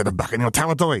 instead of back in your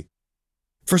territory."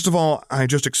 "First of all, I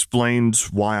just explained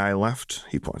why I left,"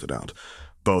 he pointed out,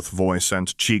 both voice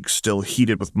and cheeks still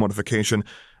heated with mortification.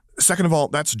 "Second of all,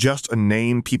 that's just a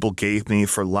name people gave me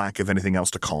for lack of anything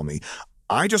else to call me.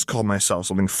 I just called myself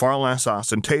something far less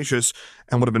ostentatious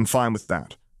and would have been fine with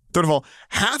that. Third of all,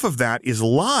 half of that is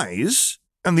lies,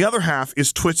 and the other half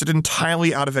is twisted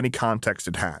entirely out of any context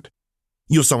it had.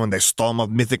 You summoned a storm of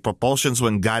mythic proportions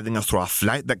when guiding us through a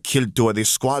flight that killed 2 of the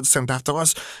squads sent after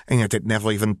us, and yet it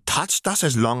never even touched us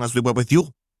as long as we were with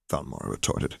you," Valmora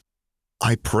retorted.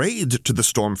 "I prayed to the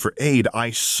storm for aid.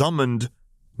 I summoned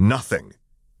nothing,"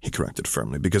 he corrected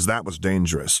firmly, because that was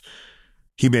dangerous.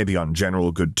 He may be on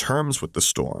general good terms with the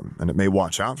storm, and it may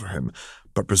watch out for him,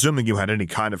 but presuming you had any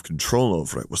kind of control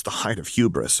over it was the height of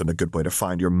hubris and a good way to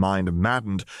find your mind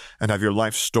maddened and have your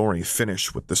life story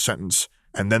finish with the sentence,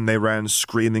 "And then they ran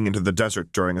screaming into the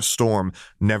desert during a storm,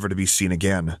 never to be seen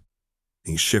again."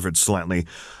 He shivered slightly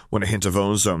when a hint of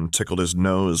ozone tickled his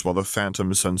nose, while the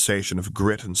phantom sensation of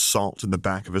grit and salt in the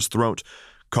back of his throat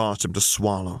caused him to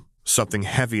swallow, something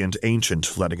heavy and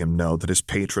ancient letting him know that his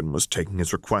patron was taking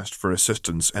his request for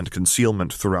assistance and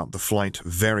concealment throughout the flight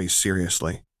very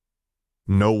seriously.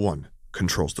 "No one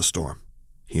controls the storm,"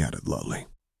 he added lowly,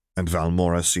 and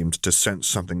Valmora seemed to sense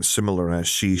something similar as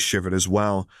she shivered as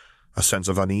well, a sense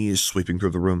of unease sweeping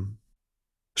through the room.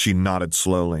 She nodded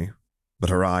slowly, but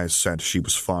her eyes said she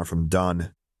was far from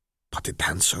done. "But it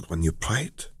answered when you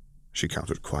prayed," she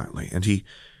countered quietly, and he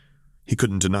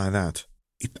couldn't deny that.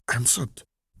 "It answered,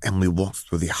 and we walked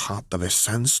through the heart of a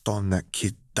sandstorm that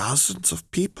killed dozens of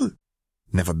people,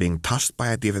 never being touched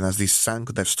by it even as the sand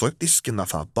could have stripped the skin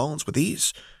off our bones with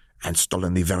ease, and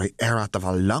stolen the very air out of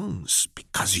our lungs,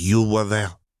 because you were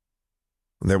there."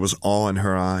 There was awe in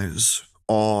her eyes,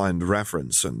 awe and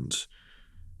reverence, and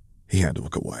he had to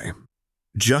look away.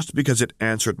 "Just because it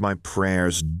answered my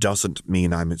prayers doesn't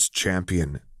mean I'm its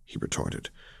champion," he retorted,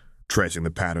 tracing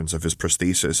the patterns of his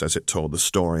prosthesis as it told the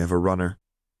story of a runner.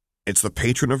 "It's the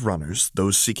patron of runners,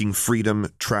 those seeking freedom,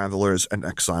 travelers, and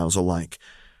exiles alike.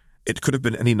 It could have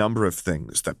been any number of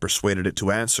things that persuaded it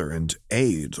to answer and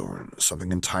aid, or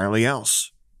something entirely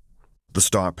else." The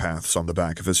star paths on the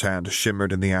back of his hand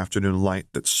shimmered in the afternoon light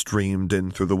that streamed in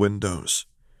through the windows.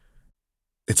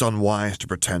 "It's unwise to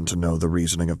pretend to know the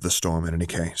reasoning of the storm in any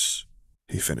case,"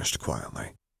 he finished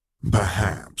quietly.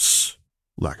 "Perhaps,"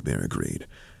 Lakmir agreed,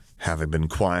 having been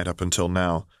quiet up until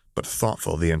now, but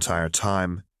thoughtful the entire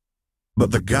time.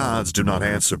 "But the gods do not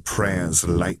answer prayers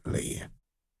lightly,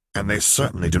 and they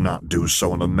certainly do not do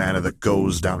so in a manner that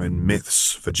goes down in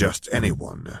myths for just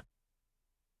anyone."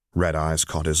 Red eyes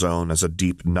caught his own as a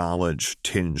deep knowledge,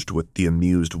 tinged with the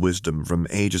amused wisdom from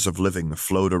ages of living,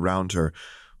 flowed around her,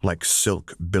 like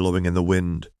silk billowing in the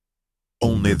wind.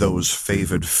 "Only those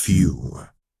favored few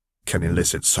can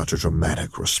elicit such a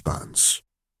dramatic response."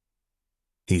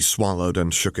 He swallowed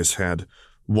and shook his head,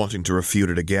 wanting to refute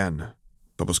it again,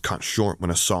 but was cut short when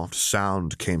a soft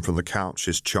sound came from the couch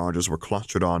his charges were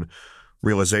clustered on,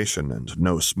 realization and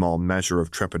no small measure of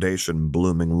trepidation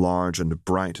blooming large and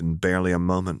bright in barely a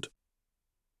moment.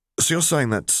 "So you're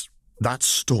saying that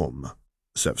storm,"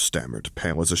 Zev stammered,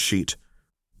 pale as a sheet,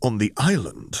 "on the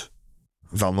island?"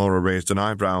 Valmora raised an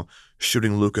eyebrow,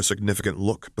 shooting Luke a significant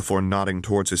look before nodding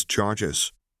towards his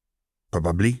charges.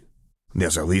 "Probably.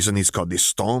 There's a reason he's called the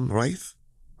Storm, right?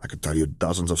 I could tell you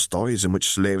dozens of stories in which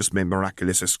slaves made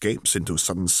miraculous escapes into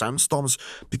sudden sandstorms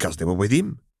because they were with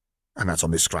him. And that's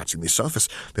only scratching the surface.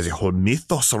 There's a whole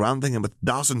mythos surrounding him with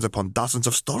dozens upon dozens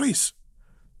of stories."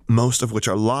 "Most of which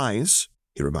are lies,"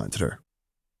 he reminded her.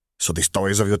 "So the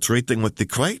stories of your treating with the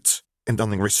great and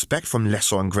earning respect from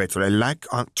lesser and greater alike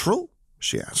aren't true?"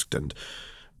 she asked, and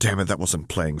damn it, that wasn't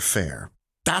playing fair.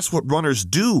 "That's what runners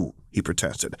do," he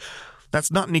protested.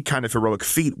 "That's not any kind of heroic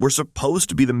feat. We're supposed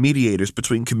to be the mediators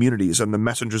between communities and the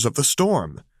messengers of the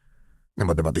storm." "And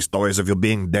what about the stories of you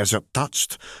being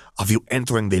desert-touched, of you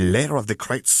entering the lair of the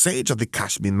great sage of the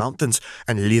Kashmir Mountains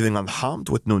and leaving unharmed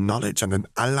with new knowledge and an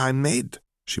ally made?"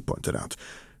 she pointed out.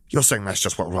 "You're saying that's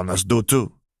just what runners do,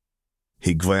 too."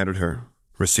 He glared at her,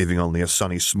 receiving only a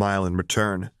sunny smile in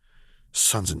return.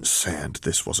 Suns and sand,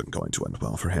 this wasn't going to end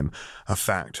well for him, a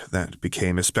fact that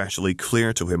became especially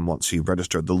clear to him once he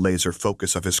registered the laser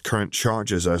focus of his current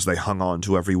charges as they hung on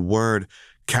to every word,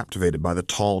 captivated by the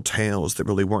tall tales that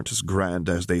really weren't as grand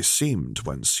as they seemed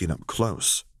when seen up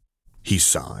close. He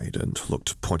sighed and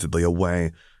looked pointedly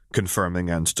away, confirming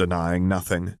and denying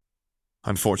nothing.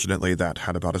 Unfortunately, that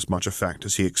had about as much effect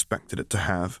as he expected it to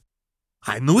have.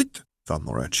 "I knew it!"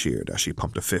 Valmora cheered as she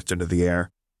pumped a fist into the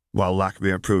air, while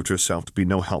Lakmir proved herself to be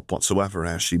no help whatsoever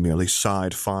as she merely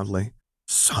sighed fondly.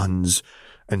 "Suns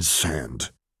and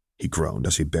sand," he groaned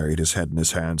as he buried his head in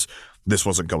his hands. This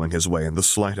wasn't going his way in the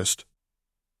slightest.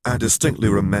 "I distinctly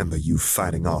remember you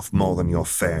fighting off more than your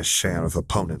fair share of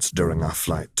opponents during our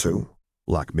flight, too,"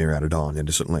 Lakmir added on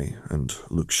innocently, and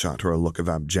Luke shot her a look of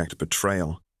abject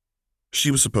betrayal. She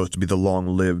was supposed to be the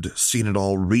long-lived,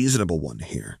 seen-it-all reasonable one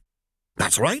here.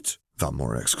 "That's right,"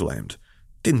 Valmora exclaimed.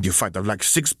 "Didn't you fight like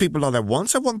 6 people all at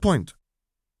once at one point?"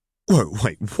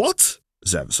 Wait, what?"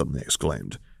 Zev suddenly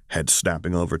exclaimed, head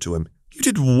snapping over to him. "You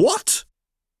did what?"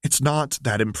 "It's not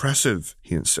that impressive,"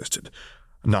 he insisted,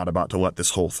 not about to let this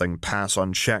whole thing pass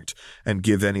unchecked and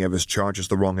give any of his charges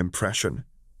the wrong impression.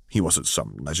 He wasn't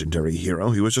some legendary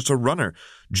hero, he was just a runner,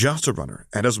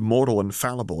 and as mortal and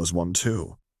fallible as one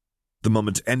too. The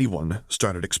moment anyone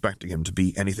started expecting him to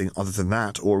be anything other than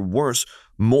that, or worse,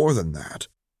 more than that,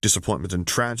 disappointment and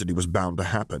tragedy was bound to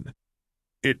happen.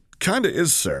 "It kinda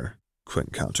is, sir," Quinn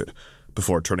countered,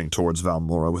 before turning towards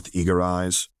Valmora with eager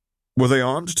eyes. "Were they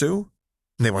armed, too?"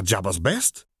 "They were Jabba's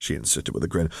best," she insisted with a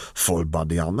grin. "Full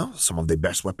body armor, some of the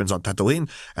best weapons on Tatooine,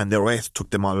 and the Wraith took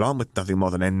them all on with nothing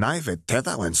more than a knife, a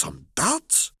tether, and some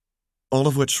darts." "All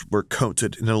of which were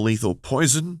coated in a lethal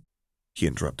poison?" he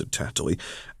interrupted tactily.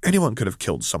 "Anyone could have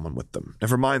killed someone with them,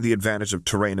 never mind the advantage of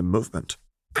terrain and movement."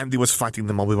 "And he was fighting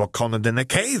them while we were cornered in a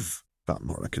cave,"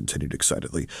 Valmora continued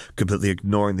excitedly, completely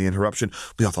ignoring the interruption.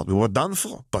 "We all thought we were done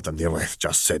for, but then the Wraith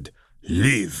just said,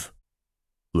 'Leave.'"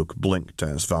 Luke blinked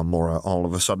as Valmora all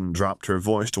of a sudden dropped her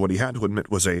voice to what he had to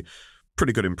admit was a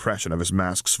pretty good impression of his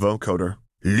mask's vocoder.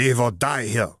 "Live or die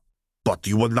here, but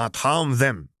you will not harm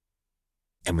them."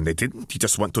 And when they didn't, he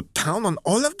just went to town on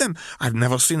all of them. I've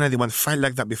never seen anyone fight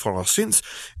like that before or since.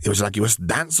 It was like he was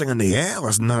dancing in the air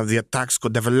as none of the attacks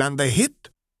could ever land a hit.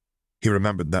 He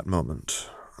remembered that moment,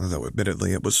 though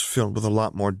admittedly it was filled with a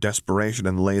lot more desperation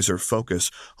and laser focus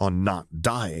on not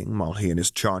dying while he and his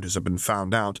charges had been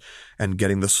found out and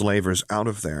getting the slavers out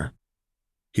of there.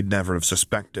 He'd never have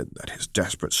suspected that his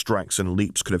desperate strikes and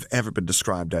leaps could have ever been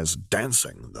described as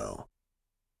dancing, though.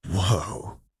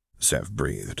 "Whoa," Zev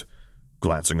breathed,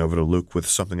 glancing over to Luke with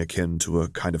something akin to a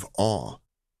kind of awe,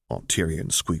 while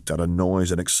Tyrion squeaked out a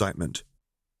noise and excitement.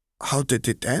 "How did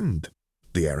it end?"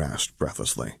 the heir asked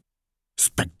breathlessly.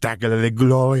 "Spectacularly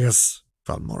glorious,"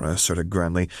 Valmora asserted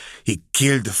grandly. "He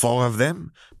killed 4 of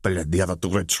them, but let the other 2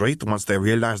 retreat. Once they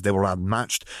realized they were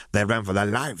outmatched, they ran for their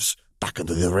lives, back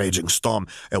into the raging storm,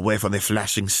 away from the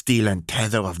flashing steel and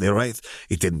tether of the Wraith.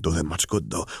 It didn't do them much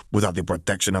good, though. Without the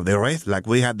protection of the Wraith, like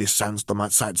we had, the sandstorm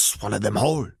outside swallowed them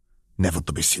whole, never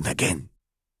to be seen again."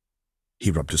 He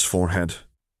rubbed his forehead.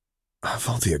 Of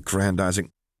all the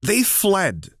aggrandizing, "They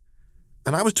fled,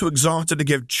 and I was too exhausted to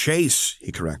give chase,"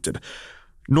 he corrected.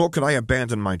 "Nor could I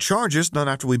abandon my charges, not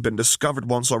after we'd been discovered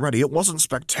once already. It wasn't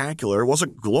spectacular, it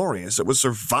wasn't glorious, it was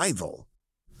survival."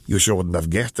 "You sure wouldn't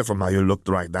have guessed it from how you looked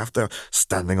right after,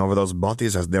 standing over those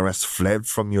bodies as the rest fled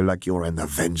from you like you were an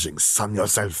avenging son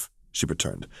yourself," she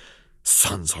returned.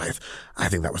 "Son's life, I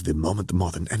think that was the moment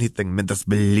more than anything made us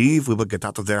believe we would get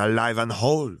out of there alive and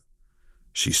whole."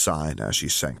 She sighed as she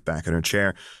sank back in her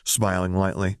chair, smiling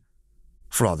lightly.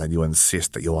 "For all that you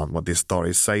insist that you aren't what the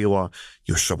stories say you are,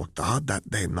 you sure worked hard that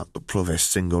day not to prove a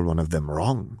single one of them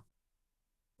wrong."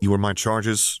 "You were my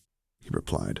charges," he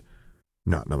replied,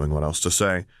 not knowing what else to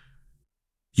say.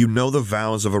 "You know the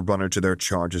vows of a runner to their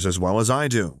charges as well as I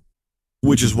do,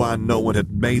 which is why no one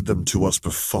had made them to us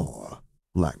before,"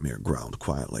 Lakmir growled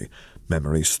quietly,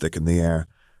 memories thick in the air.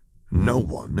 "No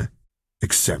one,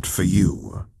 except for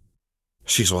you."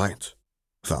 "She's right,"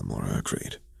 Valmora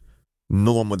agreed.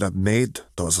 "No one would have made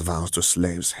those vows to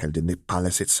slaves held in the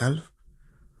palace itself.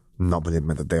 Nobody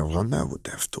meant that their runner would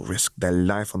have to risk their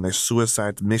life on a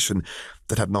suicide mission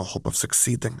that had no hope of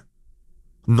succeeding.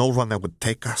 No runner would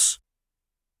take us.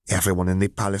 Everyone in the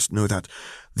palace knew that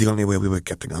the only way we were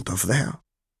getting out of there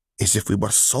is if we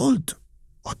were sold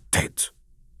or dead."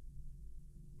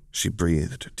 She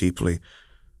breathed deeply,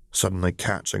 suddenly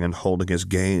catching and holding his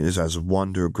gaze as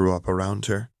wonder grew up around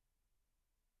her.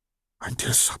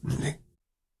 "Until suddenly,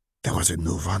 there was a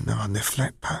new runner on the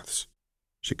flight paths,"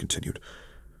 she continued,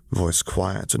 voice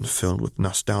quiet and filled with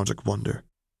nostalgic wonder.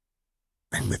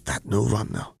 "And with that new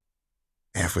runner,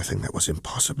 everything that was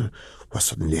impossible was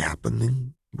suddenly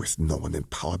happening, with no one in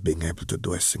power being able to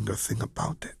do a single thing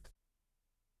about it."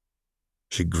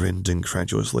 She grinned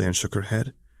incredulously and shook her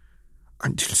head.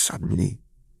 "Until suddenly,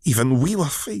 even we were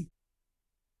free.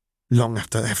 Long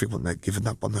after everyone had given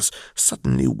up on us,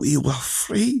 suddenly we were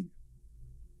free.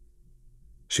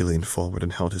 She leaned forward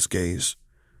and held his gaze.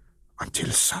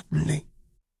 Until suddenly,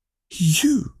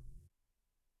 you.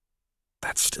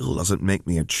 That still doesn't make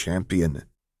me a champion,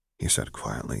 he said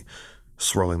quietly,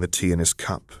 swirling the tea in his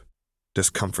cup,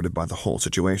 discomforted by the whole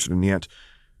situation and yet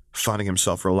finding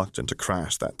himself reluctant to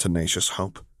crash that tenacious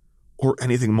hope. Or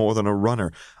anything more than a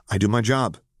runner. I do my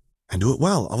job, and do it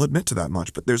well, I'll admit to that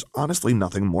much, but there's honestly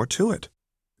nothing more to it.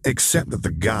 Except that the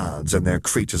gods and their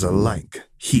creatures alike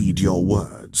heed your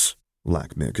words,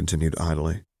 Lakmir continued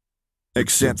idly.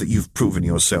 Except that you've proven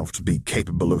yourself to be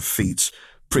capable of feats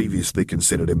previously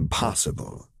considered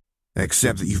impossible.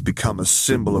 Except that you've become a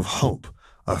symbol of hope,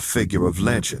 a figure of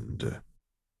legend.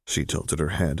 She tilted her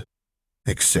head.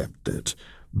 Except that,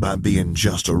 by being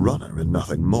just a runner and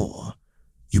nothing more,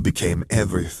 you became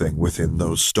everything within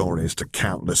those stories to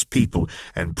countless people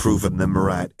and proven them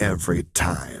right every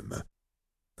time.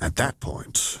 At that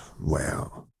point,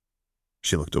 well...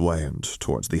 She looked away and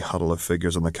towards the huddle of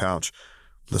figures on the couch.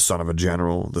 The son of a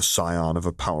general, the scion of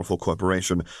a powerful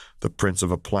corporation, the prince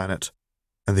of a planet,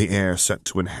 and the heir set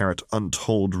to inherit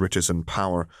untold riches and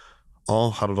power,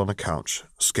 all huddled on a couch,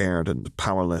 scared and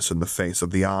powerless in the face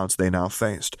of the odds they now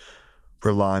faced,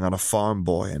 relying on a farm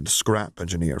boy and scrap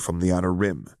engineer from the Outer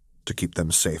Rim to keep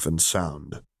them safe and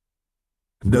sound.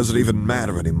 Does it even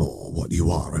matter anymore what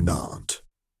you are and aren't?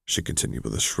 She continued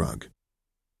with a shrug.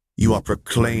 You are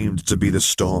proclaimed to be the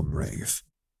Storm Wraith,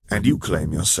 and you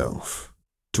claim yourself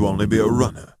to only be a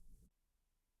runner.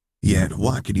 Yet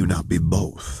why can you not be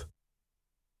both?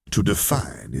 To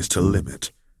define is to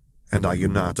limit, and are you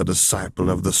not a disciple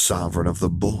of the Sovereign of the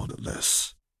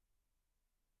Borderless?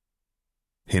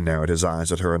 He narrowed his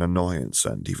eyes at her in annoyance,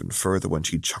 and even further when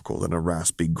she chuckled in a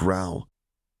raspy growl.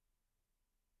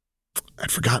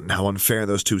 I'd forgotten how unfair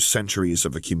those 2 centuries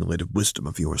of accumulated wisdom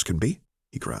of yours can be,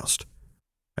 he groused.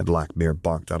 And Lakmir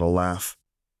barked out a laugh.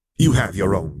 You have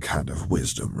your own kind of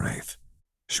wisdom, Wraith,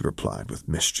 she replied with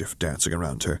mischief dancing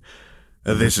around her.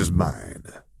 This is mine.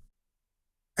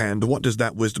 And what does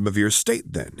that wisdom of yours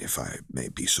state, then, if I may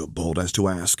be so bold as to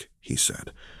ask, he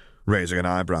said, raising an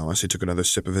eyebrow as he took another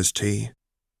sip of his tea.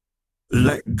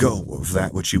 Let go of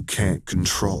that which you can't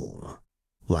control,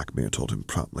 Lakmir told him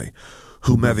promptly.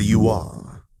 Whomever you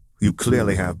are, you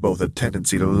clearly have both a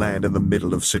tendency to land in the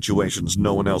middle of situations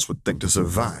no one else would think to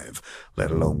survive,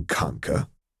 let alone conquer,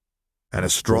 and a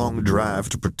strong drive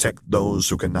to protect those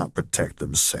who cannot protect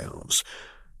themselves.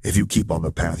 If you keep on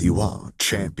the path you are,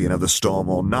 champion of the storm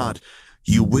or not,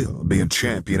 you will be a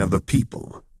champion of the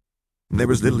people.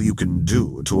 There is little you can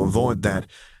do to avoid that,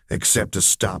 except to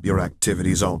stop your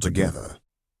activities altogether.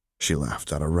 She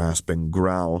laughed out a rasping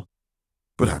growl.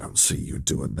 But I don't see you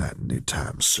doing that any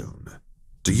time soon.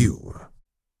 Do you?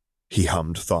 He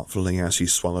hummed thoughtfully as he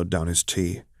swallowed down his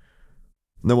tea.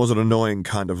 There was an annoying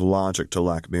kind of logic to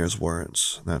Lakmir's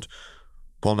words that,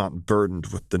 while not burdened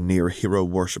with the near-hero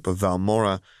worship of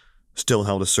Valmora, still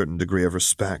held a certain degree of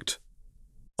respect,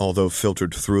 although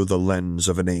filtered through the lens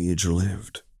of an age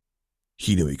lived.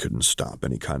 He knew he couldn't stop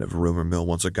any kind of rumor mill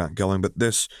once it got going, but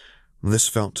this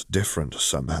felt different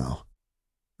somehow,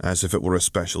 as if it were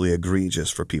especially egregious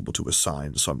for people to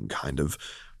assign some kind of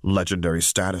legendary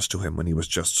status to him when he was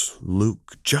just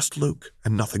Luke,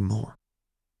 and nothing more.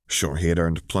 Sure, he had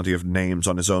earned plenty of names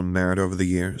on his own merit over the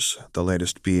years, the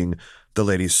latest being the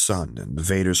Lady's Son and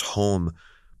Vader's Home,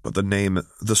 but the name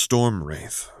the Storm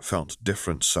Wraith felt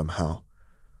different somehow,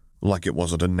 like it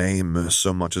wasn't a name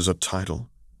so much as a title,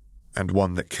 and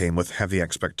one that came with heavy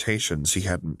expectations he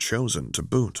hadn't chosen to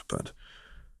boot, but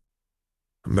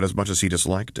as much as he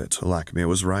disliked it, Lakmir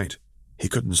was right. He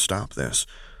couldn't stop this,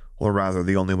 or rather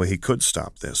the only way he could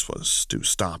stop this was to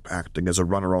stop acting as a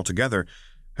runner altogether,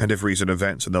 and if recent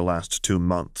events in the last 2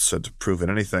 months had proven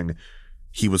anything,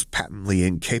 he was patently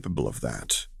incapable of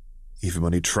that, even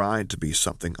when he tried to be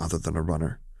something other than a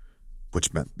runner,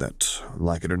 which meant that,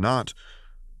 like it or not,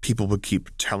 people would keep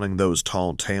telling those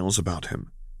tall tales about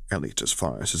him, at least as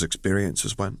far as his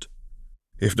experiences went.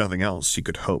 If nothing else, he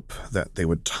could hope that they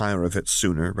would tire of it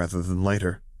sooner rather than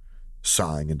later.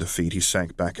 Sighing in defeat, he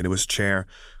sank back into his chair,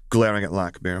 glaring at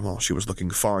Lakmir while she was looking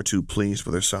far too pleased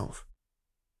with herself.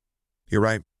 You're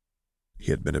right,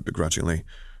 he admitted begrudgingly,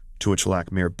 to which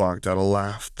Lakmir barked out a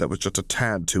laugh that was just a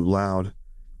tad too loud.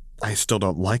 I still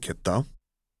don't like it, though.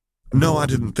 No, I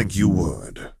didn't think you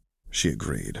would, she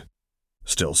agreed,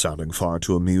 still sounding far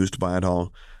too amused by it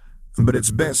all. But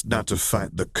it's best not to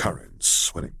fight the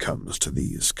currents when it comes to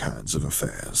these kinds of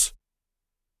affairs.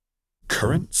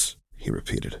 Currents? He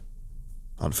repeated,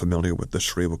 unfamiliar with the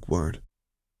Shriwuk word.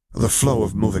 The flow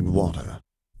of moving water,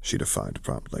 she defined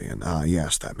promptly, and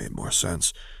yes, that made more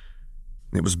sense.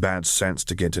 It was bad sense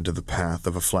to get into the path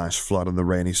of a flash flood in the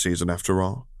rainy season after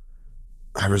all.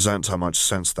 I resent how much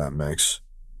sense that makes,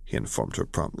 he informed her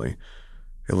promptly,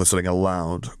 eliciting a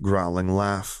loud, growling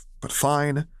laugh. But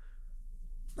fine.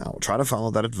 I'll try to follow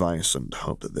that advice and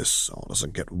hope that this all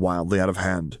doesn't get wildly out of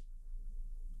hand.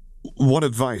 What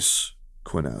advice?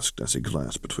 Quinn asked as he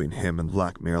glanced between him and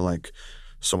Blackmere like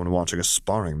someone watching a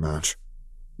sparring match.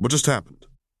 What just happened?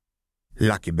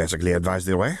 Lucky basically advised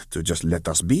the way to just let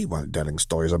us be while telling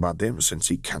stories about him, since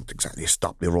he can't exactly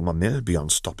stop the Roma mill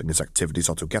beyond stopping his activities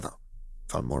altogether.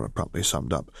 Valmora promptly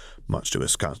summed up, much to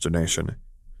his consternation.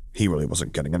 He really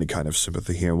wasn't getting any kind of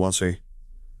sympathy here, was he?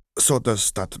 So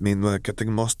does that mean we're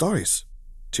getting more stories?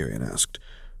 Tyrion asked,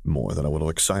 more than a little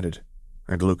excited,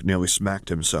 and Luke nearly smacked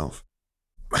himself.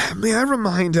 May I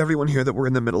remind everyone here that we're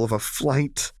in the middle of a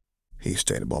flight? He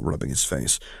stated while rubbing his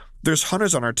face. There's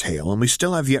hunters on our tail, and we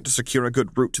still have yet to secure a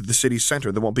good route to the city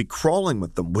center that won't be crawling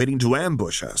with them, waiting to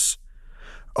ambush us.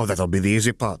 Oh, that'll be the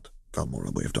easy part,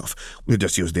 Valmora waved off. We'll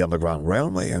just use the underground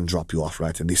railway and drop you off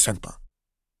right in the center.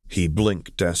 He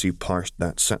blinked as he parsed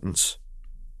that sentence.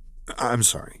 I'm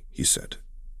sorry, he said.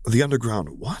 The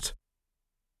underground what?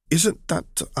 Isn't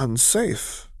that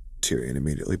unsafe? Tyrion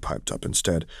immediately piped up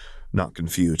instead, not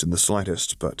confused in the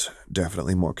slightest, but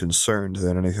definitely more concerned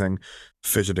than anything,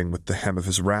 fidgeting with the hem of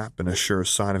his wrap in a sure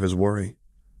sign of his worry.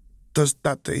 Does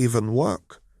that even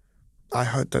work? I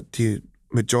heard that the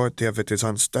majority of it is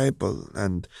unstable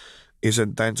and is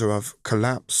in danger of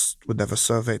collapse whenever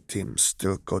survey teams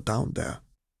still go down there.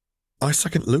 I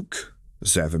second Luke,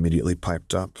 Zev immediately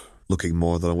piped up, looking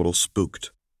more than a little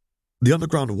spooked. The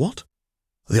underground what?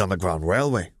 The underground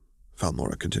railway,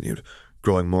 Valmora continued,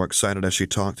 growing more excited as she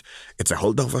talked. It's a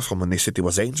holdover from when the city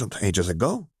was ancient ages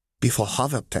ago. Before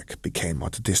Hovertech became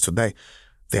what it is today,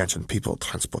 the ancient people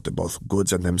transported both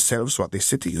goods and themselves throughout the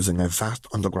city using a vast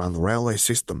underground railway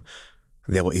system.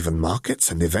 There were even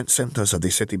markets and event centers of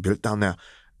the city built down there,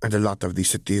 and a lot of the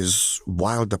city's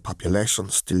wilder population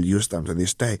still use them to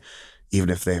this day, even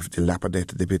if they've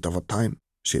dilapidated a bit over time,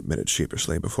 she admitted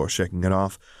sheepishly before shaking it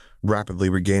off, rapidly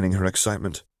regaining her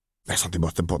excitement. That's not the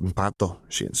most important part, though,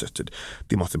 she insisted.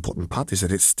 The most important part is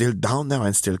that it's still down there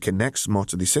and still connects more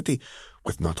to the city,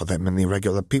 with not that many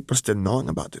regular people still knowing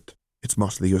about it. It's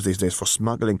mostly used these days for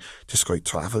smuggling, discreet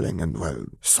traveling, and, well,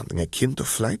 something akin to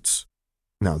flights.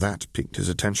 Now that piqued his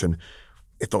attention.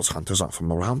 If those hunters aren't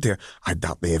from around here, I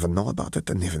doubt they even know about it,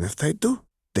 and even if they do,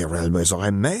 their railways are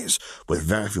a maze, with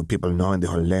very few people knowing the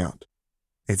whole layout.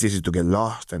 It's easy to get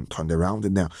lost and turned around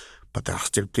in there, but there are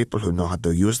still people who know how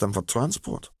to use them for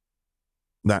transport.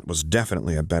 That was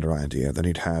definitely a better idea than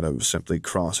he'd had of simply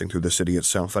crossing through the city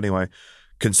itself anyway,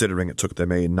 considering it took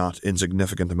them a not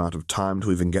insignificant amount of time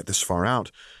to even get this far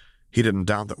out. He didn't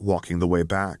doubt that walking the way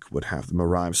back would have them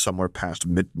arrive somewhere past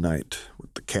midnight,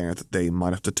 with the care that they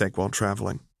might have to take while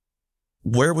traveling.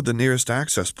 Where would the nearest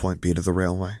access point be to the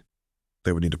railway?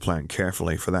 They would need to plan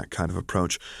carefully for that kind of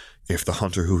approach. If the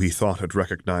hunter who he thought had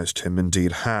recognized him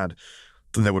indeed had,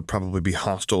 then there would probably be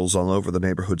hostiles all over the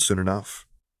neighborhood soon enough.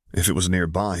 If it was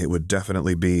nearby, it would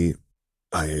definitely be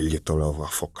a little over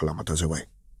 4 kilometers away,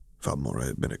 Valmora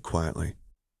admitted quietly.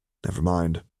 Never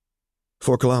mind.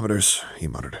 4 kilometers, he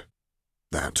muttered.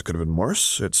 That could have been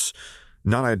worse. It's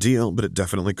not ideal, but it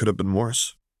definitely could have been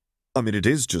worse. I mean, it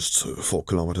is just 4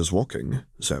 kilometers walking,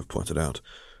 Zev pointed out.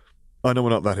 I know we're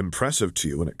not that impressive to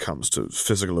you when it comes to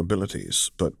physical abilities,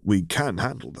 but we can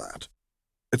handle that.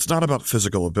 It's not about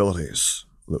physical abilities,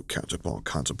 Luke countered while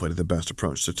contemplating the best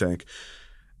approach to take.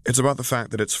 It's about the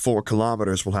fact that it's 4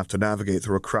 kilometers we'll have to navigate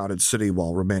through a crowded city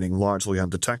while remaining largely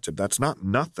undetected. That's not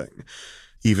nothing,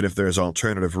 even if there's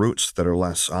alternative routes that are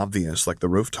less obvious, like the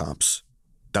rooftops.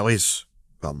 There is,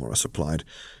 Valmora supplied,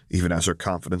 even as her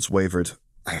confidence wavered.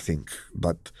 I think,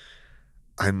 but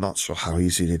I'm not sure how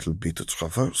easy it'll be to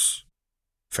traverse.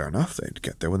 Fair enough, they'd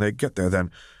get there when they get there then,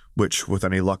 which, with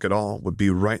any luck at all, would be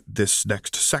right this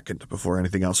next second before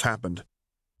anything else happened.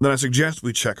 Then I suggest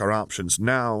we check our options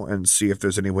now and see if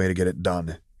there's any way to get it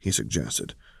done, he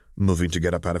suggested, moving to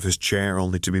get up out of his chair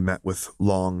only to be met with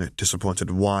long,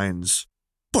 disappointed whines.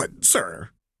 But, sir,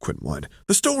 Quinn whined,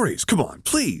 the stories, come on,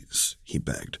 please, he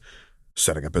begged,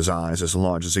 setting up his eyes as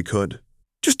large as he could.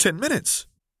 Just 10 minutes.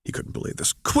 He couldn't believe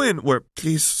this. Quinn, we're...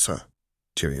 Please, sir,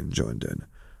 Tyrion joined in,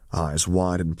 eyes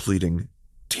wide and pleading.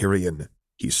 Tyrion,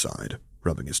 he sighed,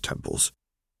 rubbing his temples.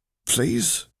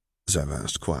 Please? Zev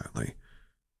asked quietly,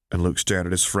 and Luke stared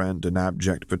at his friend in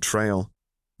abject betrayal,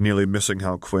 nearly missing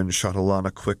how Quinn shot Alana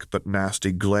a quick but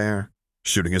nasty glare,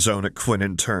 shooting his own at Quinn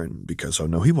in turn, because, oh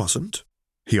no, he wasn't.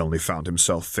 He only found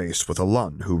himself faced with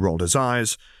Alun, who rolled his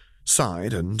eyes,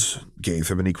 sighed, and gave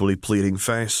him an equally pleading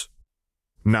face.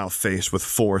 Now faced with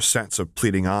 4 sets of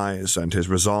pleading eyes and his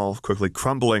resolve quickly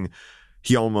crumbling,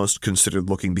 he almost considered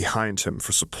looking behind him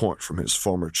for support from his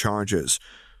former charges,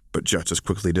 but just as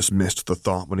quickly dismissed the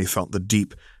thought when he felt the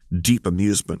deep, deep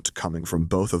amusement coming from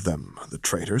both of them, the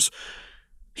traitors.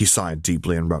 He sighed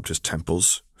deeply and rubbed his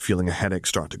temples, feeling a headache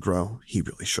start to grow. He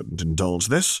really shouldn't indulge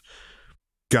this.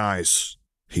 "Guys,"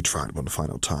 he tried one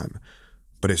final time,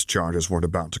 but his charges weren't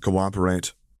about to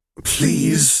cooperate.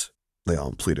 "Please," they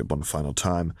all pleaded one final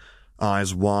time,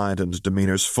 eyes wide and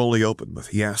demeanors fully open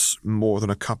with, yes, more than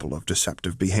a couple of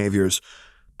deceptive behaviors,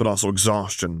 but also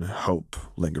exhaustion, hope,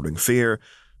 lingering fear,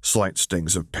 slight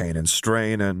stings of pain and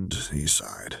strain, and he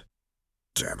sighed.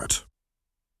 "Damn it."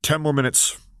 10 more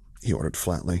minutes, he ordered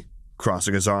flatly,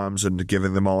 crossing his arms and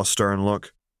giving them all a stern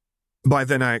look. "By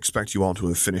then I expect you all to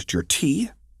have finished your tea,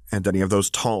 and any of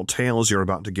those tall tales you're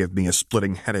about to give me a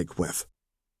splitting headache with."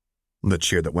 The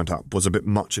cheer that went up was a bit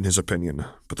much in his opinion,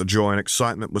 but the joy and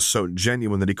excitement was so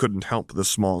genuine that he couldn't help the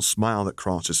small smile that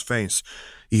crossed his face,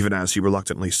 even as he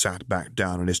reluctantly sat back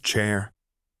down in his chair.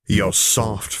 "You're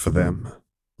soft for them,"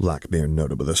 Lackmere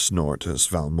noted with a snort as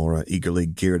Valmora eagerly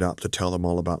geared up to tell them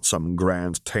all about some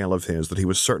grand tale of his that he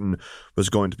was certain was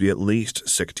going to be at least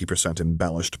 60%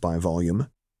 embellished by volume.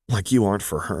 "Like you aren't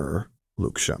for her,"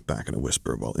 Luke shot back in a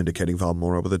whisper while indicating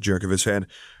Valmora with a jerk of his head.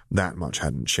 That much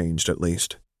hadn't changed, at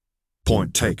least.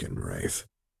 "Point taken, Wraith,"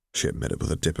 she admitted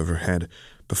with a dip of her head,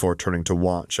 before turning to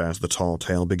watch as the tall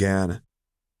tale began.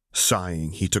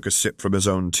 Sighing, he took a sip from his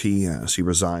own tea as he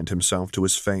resigned himself to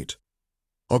his fate.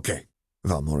 "Okay,"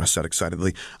 Valmora said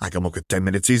excitedly. "I can look at 10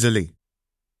 minutes easily."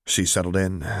 She settled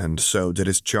in, and so did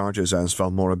his charges as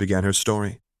Valmora began her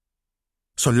story.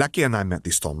 "So Lucky and I met the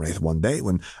Stormwraith one day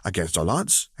when, against all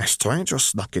odds, a stranger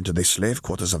snuck into the slave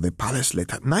quarters of the palace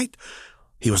late at night.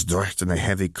 He was dressed in a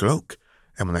heavy cloak,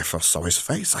 and when I first saw his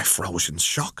face, I froze in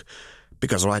shock,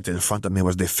 because right in front of me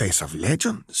was the face of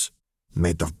Legends,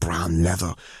 made of brown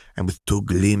leather and with 2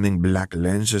 gleaming black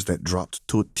lenses that dropped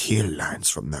 2 tear lines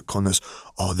from their corners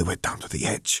all the way down to the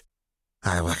edge.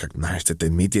 I recognized it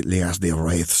immediately as the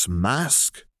Wraith's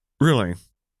mask." "Really?"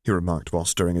 he remarked while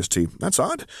stirring his tea. "That's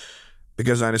odd,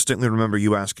 because I distinctly remember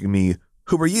you asking me,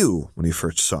 'Who are you?' when you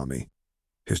first saw me."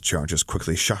 His charges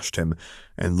quickly shushed him,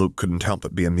 and Luke couldn't help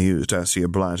but be amused as he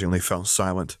obligingly fell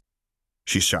silent.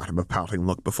 She shot him a pouting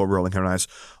look before rolling her eyes.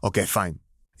 "Okay, fine.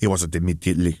 He wasn't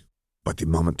immediately, but the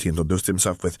moment he introduced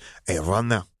himself with a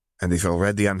runner, and if you're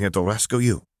ready, I'm here to rescue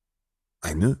you,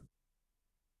 I knew."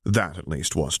 That, at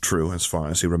least, was true as far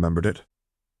as he remembered it.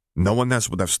 "No one else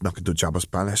would have snuck into Jabba's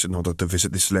palace in order to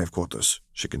visit the slave quarters,"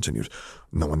 she continued.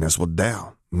 "No one else would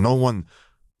dare. No one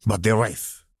but the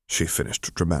Wraith," she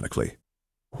finished dramatically.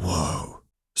 "Whoa,"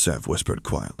 Sev whispered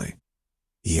quietly.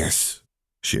 "Yes,"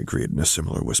 she agreed in a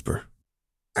similar whisper.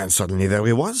 "And suddenly there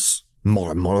he was.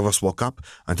 More and more of us woke up,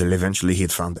 until eventually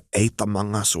he'd found 8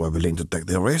 among us who were willing to take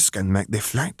the risk and make the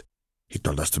flight. He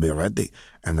told us to be ready,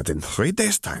 and that in 3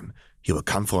 days' time he would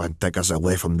come for and take us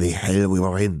away from the hell we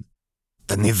were in.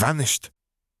 Then he vanished,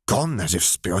 gone as if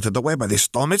spirited away by the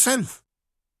storm itself."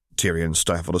 Tyrion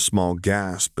stifled a small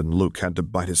gasp, and Luke had to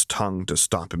bite his tongue to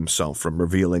stop himself from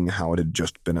revealing how it had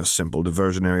just been a simple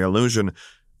diversionary illusion,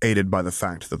 aided by the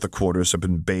fact that the quarters had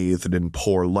been bathed in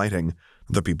poor lighting,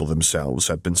 the people themselves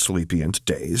had been sleepy and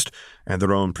dazed, and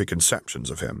their own preconceptions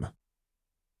of him.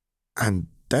 "And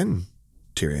then?"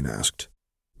 Tyrion asked.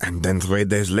 "And then 3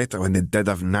 days later, in the dead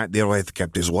of night, the Wraith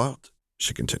kept his word,"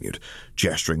 she continued,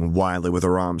 gesturing wildly with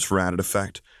her arms for added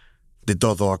effect. "The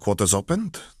door to our quarters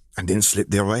opened, and in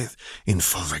slipped the Wraith in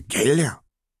full regalia."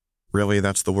 Really,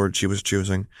 that's the word she was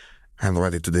choosing. "And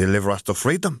ready to deliver us to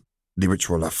freedom. The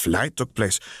ritual of flight took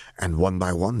place, and one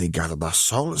by one he gathered our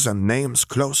souls and names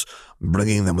close,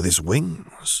 bringing them with his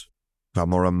wings."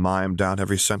 Valmora mimed out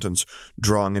every sentence,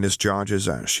 drawing in his charges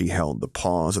as she held the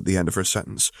pause at the end of her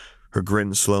sentence, her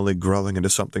grin slowly growing into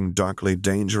something darkly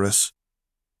dangerous.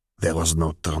 "There was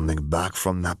no turning back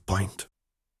from that point."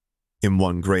 In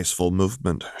one graceful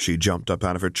movement, she jumped up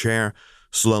out of her chair,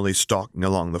 slowly stalking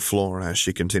along the floor as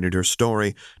she continued her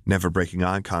story, never breaking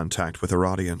eye contact with her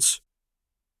audience.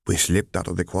 "We slipped out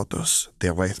of the quarters,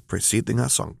 the Wraith preceding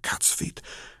us on cat's feet,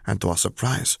 and to our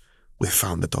surprise, we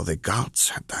found that all the guards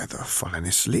had either fallen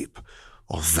asleep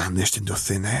or vanished into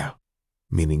thin air,"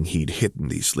 meaning he'd hidden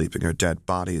the sleeping or dead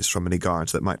bodies from any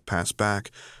guards that might pass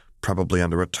back, probably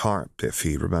under a tarp if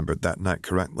he remembered that night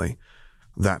correctly.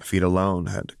 That feat alone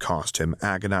had cost him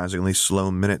agonizingly slow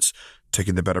minutes,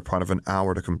 taking the better part of an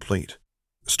hour to complete,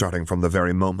 starting from the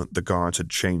very moment the guards had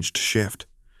changed shift.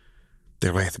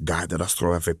 "The Wraith guided us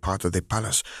through every part of the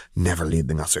palace, never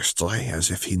leading us astray,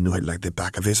 as if he knew it like the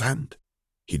back of his hand.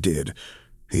 He did,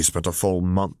 He spent a full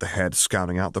month ahead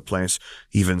scouting out the place,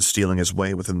 even stealing his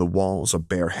way within the walls a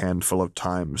bare handful of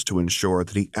times to ensure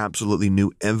that he absolutely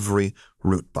knew every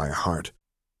route by heart.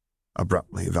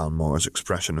 Abruptly, Valmora's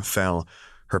expression fell,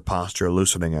 her posture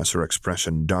loosening as her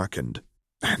expression darkened.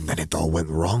 And then it all went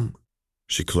wrong.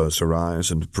 She closed her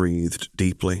eyes and breathed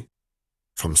deeply.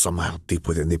 From somewhere deep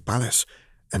within the palace,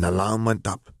 an alarm went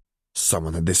up.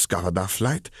 Someone had discovered our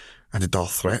flight, and it all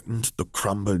threatened to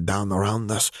crumble down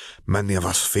around us. Many of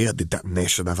us feared the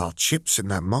detonation of our chips in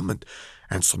that moment,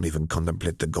 and some even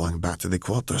contemplated going back to the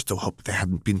quarters to hope they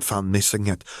hadn't been found missing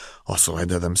yet, or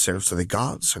surrender themselves to the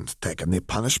gods and take any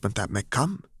punishment that may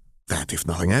come. That, if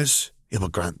nothing else, it will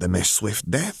grant them a swift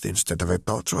death instead of a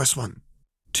torturous one.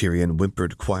 Tyrion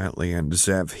whimpered quietly, and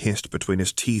Zev hissed between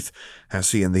his teeth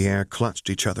as he and the air clutched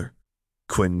each other.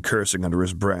 Quinn cursing under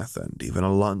his breath, and even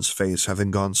Alun's face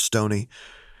having gone stony.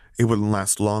 It wouldn't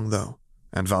last long, though,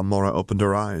 and Valmora opened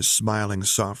her eyes, smiling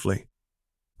softly.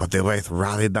 But the Wraith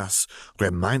rallied us,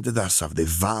 reminded us of the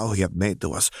vow he had made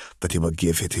to us, that he would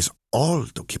give it his all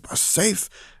to keep us safe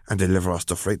and deliver us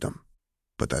to freedom.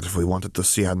 But that if we wanted to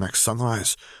see our next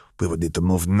sunrise, we would need to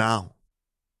move now.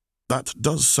 That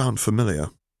does sound familiar,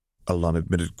 Alun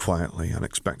admitted quietly,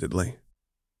 unexpectedly.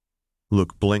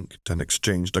 Luke blinked and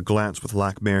exchanged a glance with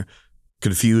Lakmir,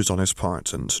 confused on his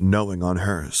part and knowing on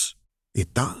hers.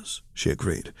 It does, she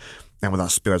agreed, and with our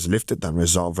spirits lifted and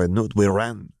resolve renewed, we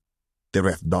ran. The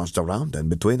Wraith dodged around and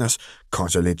between us,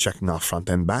 cautiously checking our front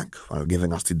and back while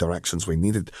giving us the directions we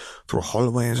needed through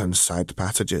hallways and side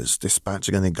passages,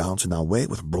 dispatching any guards in our way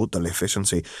with brutal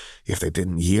efficiency if they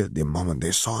didn't yield the moment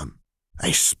they saw him.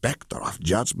 A spectre of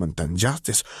judgment and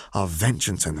justice, of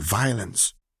vengeance and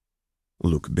violence.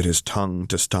 Luke bit his tongue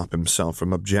to stop himself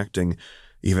from objecting,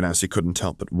 even as he couldn't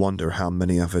help but wonder how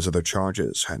many of his other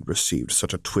charges had received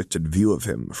such a twisted view of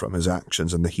him from his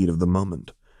actions in the heat of the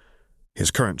moment.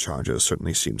 His current charges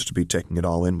certainly seemed to be taking it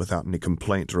all in without any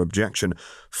complaint or objection,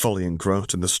 fully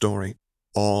engrossed in the story,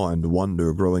 awe and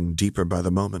wonder growing deeper by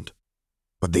the moment.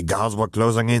 But the guards were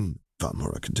closing in,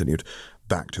 Valmora continued,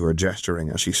 back to her gesturing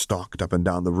as she stalked up and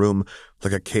down the room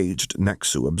like a caged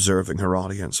Nexu observing her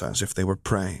audience as if they were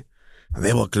prey.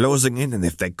 They were closing in, and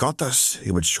if they caught us,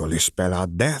 it would surely spell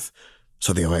out death.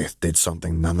 So the Wraith did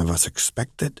something none of us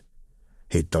expected.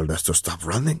 He told us to stop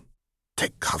running,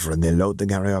 take cover in the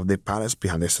loading area of the palace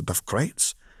behind a set of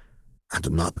crates, and to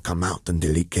not come out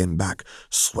until he came back,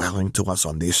 swearing to us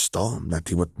on the stone that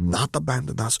he would not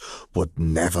abandon us, would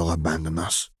never abandon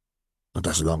us. Not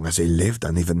as long as he lived,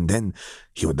 and even then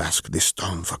he would ask the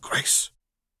stone for grace.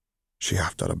 She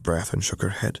half out of breath and shook her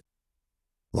head.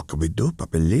 What could we do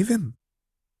but believe him?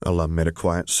 Alun made a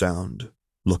quiet sound,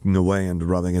 looking away and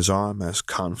rubbing his arm as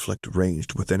conflict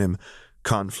raged within him,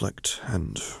 conflict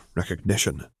and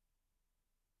recognition.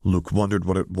 Luke wondered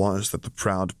what it was that the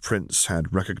proud prince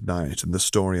had recognized in the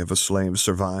story of a slave's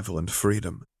survival and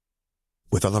freedom.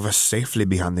 With all of us safely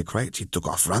behind the crates, he took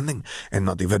off running, and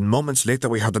not even moments later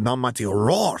we heard an almighty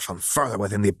roar from further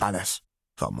within the palace,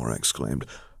 Valmora exclaimed,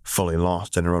 fully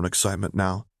lost in her own excitement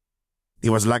now. He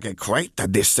was like a crate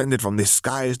that descended from the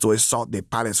skies to assault the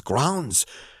palace grounds,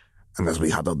 and as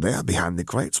we huddled there behind the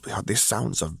crates, we heard the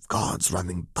sounds of guards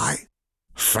running by,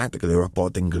 frantically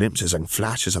reporting glimpses and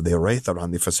flashes of the Wraith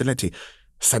around the facility,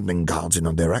 sending guards in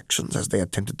all directions as they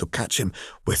attempted to catch him,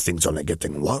 with things only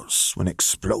getting worse when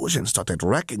explosions started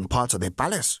wrecking parts of the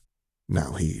palace.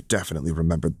 Now he definitely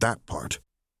remembered that part.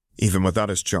 Even without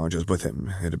his charges with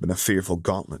him, it had been a fearful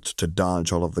gauntlet to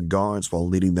dodge all of the guards while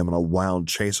leading them on a wild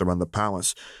chase around the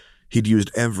palace. He'd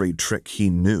used every trick he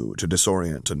knew to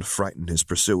disorient and frighten his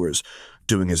pursuers,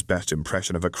 doing his best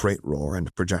impression of a crate roar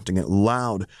and projecting it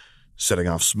loud, setting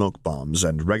off smoke bombs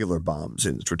and regular bombs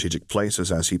in strategic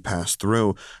places as he passed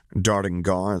through, darting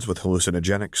guards with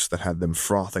hallucinogenics that had them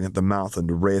frothing at the mouth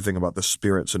and raving about the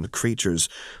spirits and creatures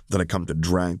that had come to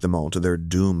drag them all to their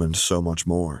doom and so much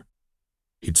more.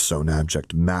 He'd sown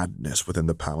abject madness within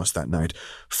the palace that night,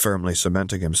 firmly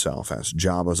cementing himself as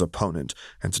Jabba's opponent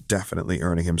and definitely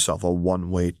earning himself a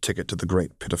one-way ticket to the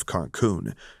Great Pit of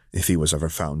Carcoon if he was ever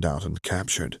found out and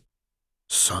captured.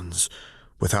 Sons,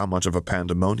 with how much of a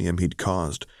pandemonium he'd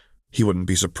caused, he wouldn't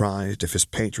be surprised if his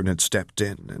patron had stepped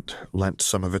in and lent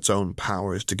some of its own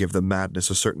powers to give the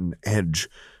madness a certain edge,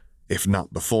 if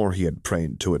not before he had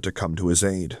prayed to it to come to his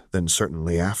aid, then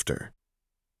certainly after.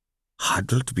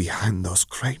 Huddled behind those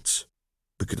crates,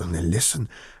 we could only listen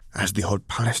as the whole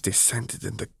palace descended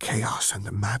into chaos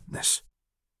and madness,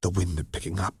 the wind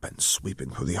picking up and sweeping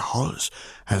through the halls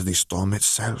as the storm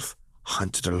itself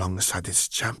hunted alongside its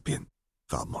champion,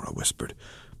 Valmora whispered,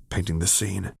 painting the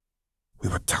scene. We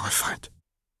were terrified,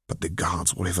 But the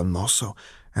guards were even more so,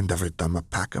 and every time a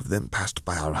pack of them passed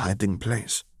by our hiding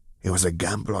place, it was a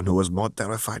gamble on who was more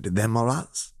terrified, them or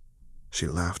us." She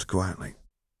laughed quietly.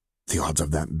 The odds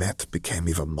of that bet became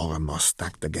even more and more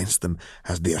stacked against them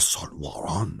as the assault wore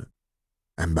on.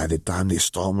 And by the time the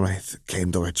storm wraith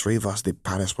came to retrieve us, the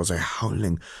palace was a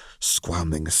howling,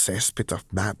 squirming cesspit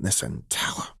of madness and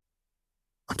terror,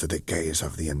 under the gaze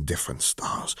of the indifferent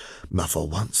stars. But for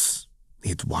once,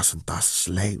 it wasn't us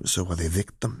slaves who were the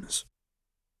victims.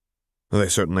 They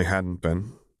certainly hadn't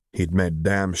been. He'd made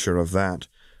damn sure of that.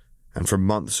 And for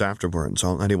months afterwards,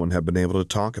 all anyone had been able to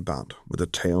talk about were the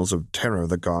tales of terror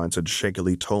the guards had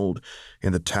shakily told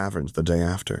in the taverns the day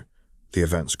after, the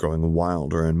events growing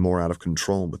wilder and more out of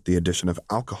control with the addition of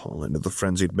alcohol into the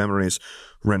frenzied memories,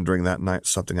 rendering that night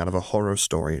something out of a horror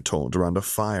story told around a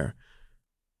fire.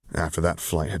 After that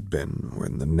flight had been,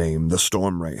 when the name the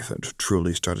Storm Wraith had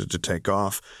truly started to take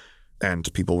off,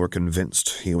 and people were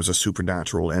convinced he was a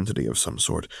supernatural entity of some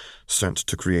sort, sent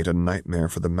to create a nightmare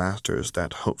for the masters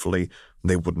that, hopefully,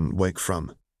 they wouldn't wake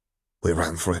from. "We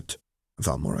ran for it,"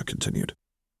 Valmora continued.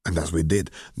 "And as we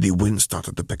did, the wind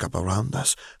started to pick up around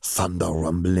us, thunder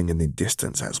rumbling in the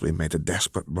distance as we made a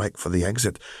desperate break for the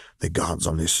exit, the guards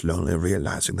only slowly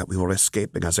realizing that we were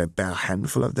escaping as a bare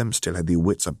handful of them still had the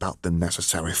wits about them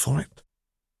necessary for it.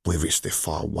 We reached the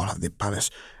far wall of the palace,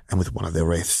 and with one of the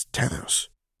wraith's tethers,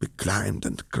 we climbed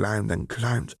and climbed and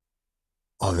climbed,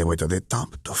 all the way to the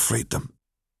top to freedom.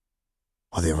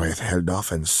 While the wraith held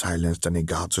off and silenced any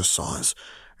guards who saw us,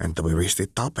 until we reached the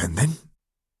top, and then—"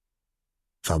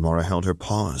 Valmora held her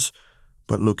pause,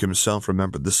 but Luke himself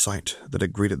remembered the sight that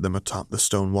had greeted them atop the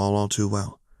stone wall all too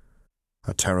well.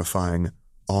 A terrifying,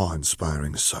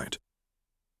 awe-inspiring sight.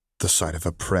 The sight of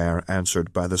a prayer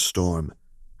answered by the storm,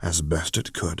 as best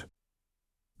it could.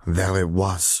 "There it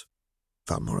was,"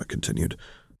 Valmora continued,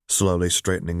 slowly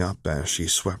straightening up as she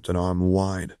swept an arm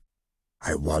wide.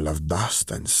 "A wall of dust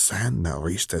and sand that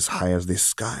reached as high as the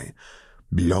sky,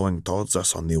 blowing towards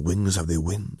us on the wings of the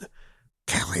wind,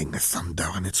 carrying thunder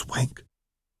in its wake."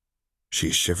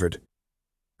 She shivered,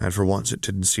 and for once it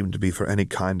didn't seem to be for any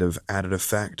kind of added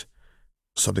effect,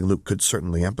 something Luke could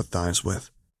certainly empathize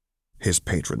with. His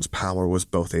patron's power was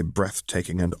both a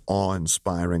breathtaking and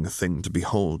awe-inspiring thing to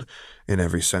behold in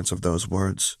every sense of those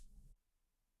words.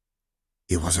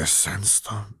 "It was a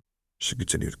sandstorm," she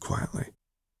continued quietly.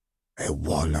 "A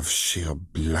wall of sheer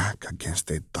black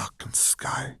against a darkened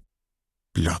sky,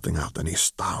 blotting out any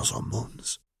stars or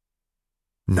moons.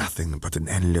 Nothing but an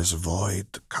endless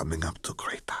void coming up to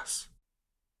greet us."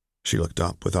 She looked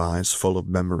up with eyes full of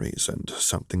memories and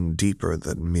something deeper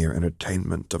than mere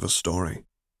entertainment of a story.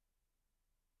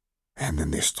 "And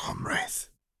then the Storm Wraith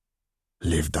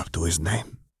lived up to his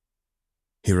name."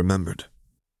 He remembered.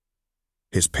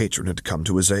 His patron had come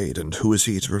to his aid, and who was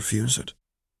he to refuse it?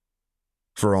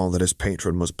 For all that his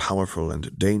patron was powerful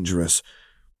and dangerous,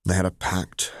 they had a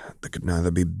pact that could neither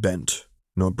be bent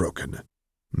nor broken,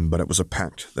 but it was a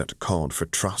pact that called for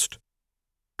trust.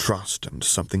 Trust and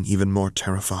something even more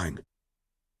terrifying.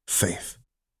 Faith.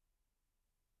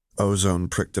 Ozone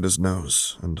pricked at his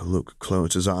nose, and Luke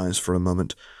closed his eyes for a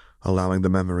moment, allowing the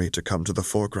memory to come to the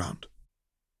foreground.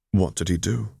 "What did he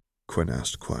do?" Quinn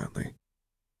asked quietly.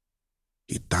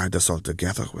 "He tied us all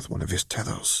together with one of his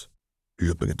tethers,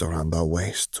 looping it around our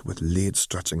waist with leads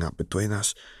stretching out between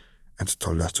us, and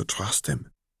told us to trust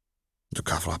him, to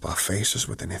cover up our faces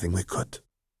with anything we could,"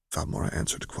 Valmora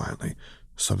answered quietly,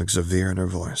 something severe in her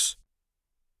voice.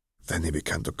 "Then he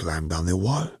began to climb down the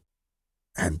wall,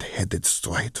 and headed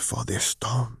straight for the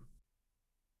storm."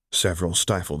 Several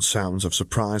stifled sounds of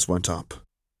surprise went up,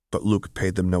 but Luke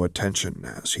paid them no attention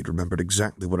as he'd remembered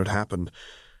exactly what had happened.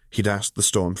 He'd asked the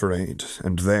storm for aid,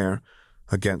 and there,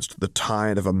 against the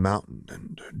tide of a mountain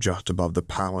and just above the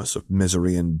palace of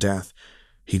misery and death,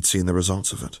 he'd seen the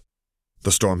results of it.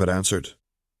 The storm had answered,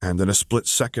 and in a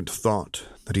split-second thought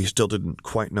that he still didn't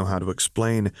quite know how to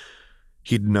explain,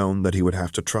 he'd known that he would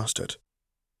have to trust it.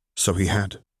 So he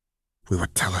had. "We were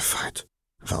terrified,"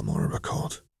 Valmora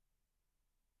recalled.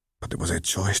 "But it was a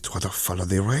choice to either follow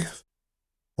the Wraith,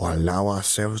 or allow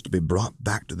ourselves to be brought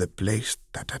back to the place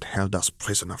that had held us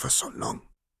prisoner for so long."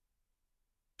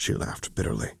 She laughed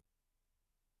bitterly.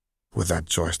 "With that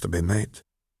choice to be made,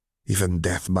 even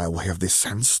death by way of the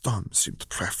sandstorm seemed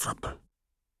preferable."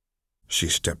 She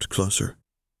stepped closer,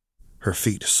 her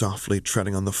feet softly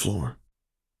treading on the floor.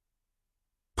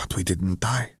 "But we didn't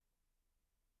die.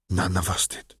 None of us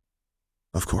did."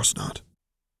 Of course not.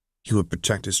 He would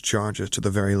protect his charges to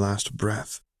the very last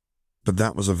breath. But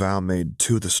that was a vow made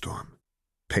to the storm.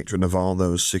 Patron of all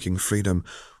those seeking freedom,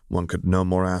 one could no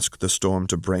more ask the storm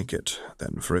to break it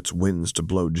than for its winds to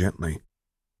blow gently.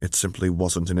 It simply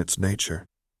wasn't in its nature.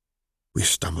 We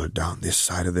stumbled down this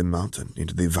side of the mountain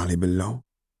into the valley below,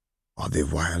 all the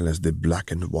while as the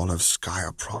blackened wall of sky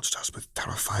approached us with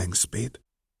terrifying speed.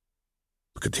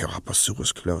 We could hear our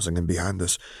pursuers closing in behind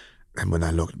us, and when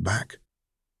I looked back,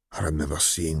 I remember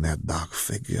seeing their dark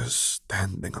figures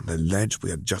standing on the ledge we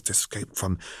had just escaped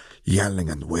from, yelling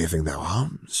and waving their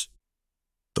arms.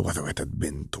 Though whether it had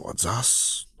been towards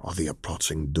us or the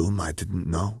approaching doom, I didn't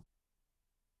know.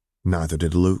 Neither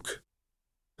did Luke,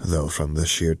 though from the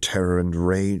sheer terror and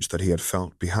rage that he had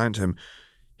felt behind him,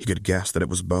 he could guess that it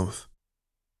was both.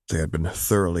 They had been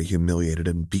thoroughly humiliated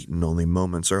and beaten only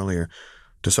moments earlier.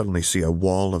 To suddenly see a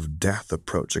wall of death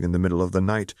approaching in the middle of the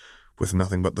night, with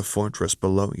nothing but the fortress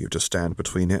below you to stand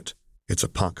between it, its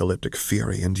apocalyptic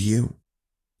fury, and you.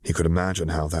 He could imagine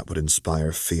how that would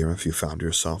inspire fear if you found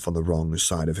yourself on the wrong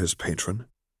side of his patron.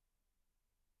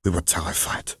 We were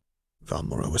terrified,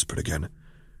 Valmora whispered again.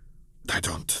 I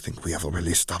don't think we ever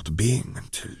really stopped being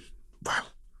until, well,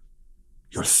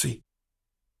 you'll see.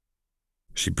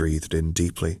 She breathed in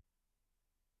deeply.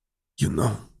 You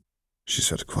know, she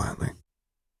said quietly,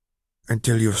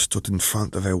 until you stood in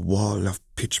front of a wall of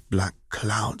pitch-black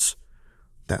clouds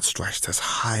that stretched as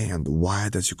high and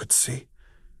wide as you could see,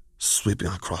 sweeping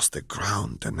across the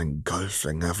ground and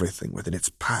engulfing everything within its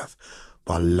path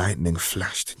while lightning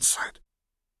flashed inside,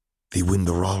 the wind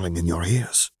roaring in your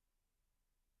ears.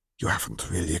 You haven't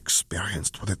really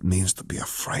experienced what it means to be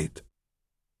afraid,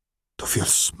 to feel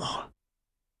small.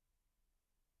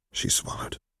 She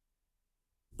swallowed.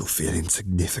 To feel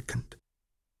insignificant.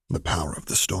 The power of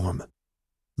the storm.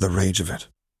 The rage of it.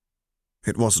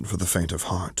 It wasn't for the faint of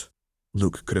heart.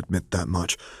 Luke could admit that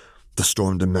much. The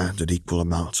storm demanded equal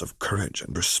amounts of courage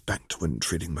and respect when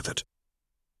treating with it.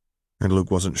 And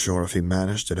Luke wasn't sure if he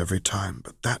managed it every time,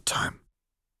 but that time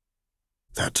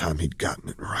he'd gotten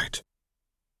it right.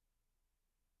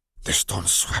 The storm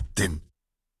swept in,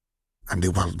 and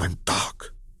the world went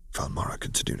dark, Valmora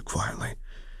continued quietly.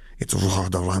 It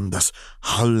roared around us,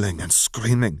 howling and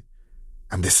screaming,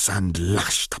 and the sand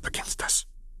lashed up against us.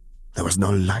 There was no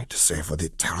light save for the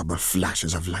terrible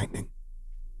flashes of lightning.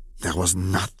 There was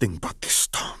nothing but the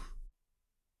storm.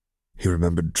 He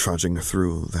remembered trudging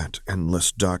through that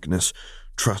endless darkness,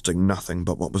 trusting nothing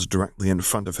but what was directly in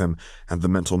front of him and the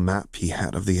mental map he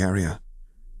had of the area.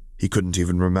 He couldn't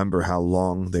even remember how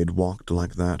long they'd walked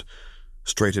like that,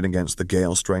 straightened against the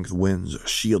gale-strength winds,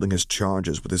 shielding his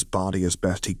charges with his body as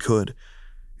best he could,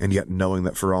 and yet knowing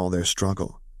that for all their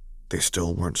struggle, they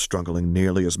still weren't struggling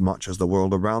nearly as much as the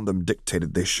world around them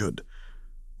dictated they should.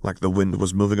 Like the wind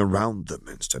was moving around them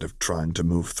instead of trying to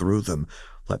move through them,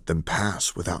 let them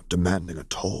pass without demanding a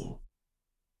toll.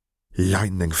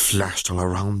 Lightning flashed all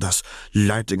around us,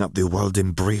 lighting up the world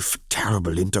in brief,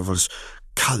 terrible intervals,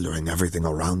 coloring everything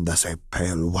around us a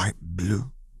pale white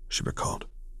blue, she recalled.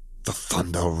 The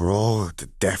thunder roared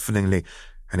deafeningly,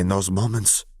 and in those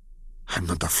moments, I'm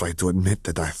not afraid to admit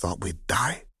that I thought we'd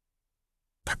die.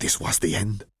 That this was the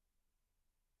end.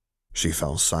 She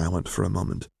fell silent for a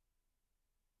moment.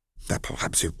 That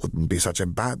perhaps it wouldn't be such a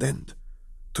bad end,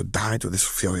 to die to this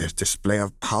furious display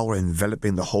of power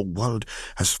enveloping the whole world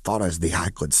as far as the eye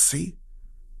could see,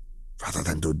 rather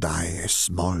than to die a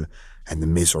small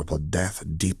and miserable death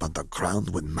deep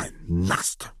underground with my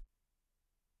master.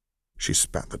 She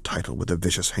spat the title with a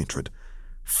vicious hatred.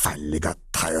 Finally got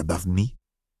tired of me.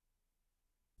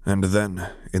 And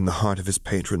then, in the heart of his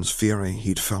patron's fury,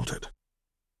 he'd felt it.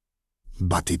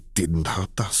 But it didn't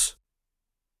hurt us.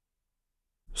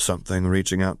 Something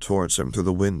reaching out towards him through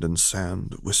the wind and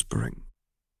sand, whispering.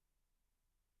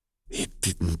 It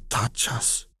didn't touch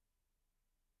us.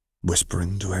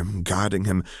 Whispering to him, guiding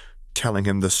him, telling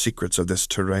him the secrets of this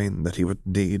terrain that he would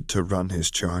need to run his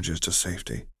charges to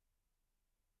safety.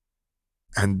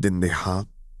 And in the heart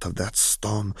of that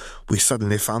storm, we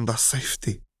suddenly found our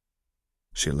safety.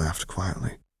 She laughed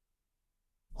quietly.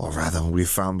 Or rather, we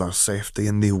found our safety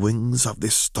in the wings of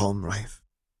this storm wraith.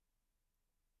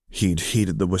 He'd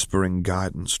heeded the whispering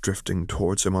guidance drifting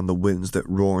towards him on the winds that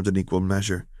roared in equal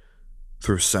measure.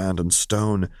 Through sand and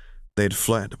stone, they'd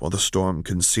fled while the storm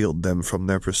concealed them from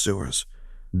their pursuers,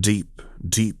 deep,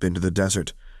 deep into the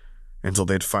desert, until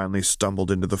they'd finally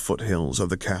stumbled into the foothills of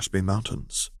the Kashbi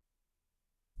Mountains.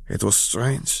 It was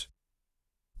strange.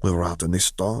 We were out in the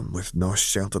storm with no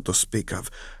shelter to speak of,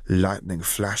 lightning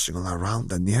flashing all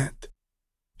around, and yet,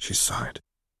 she sighed,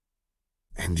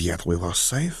 and yet we were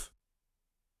safe.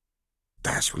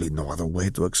 There's really no other way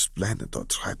to explain it or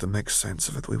try to make sense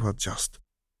of it. We were just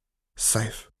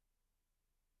safe.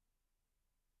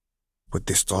 With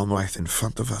the storm right in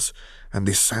front of us and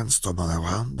the sandstorm all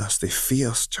around us, the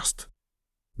fears just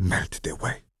melted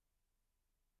away.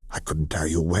 I couldn't tell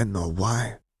you when or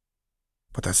why,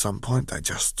 but at some point I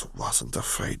just wasn't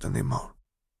afraid anymore.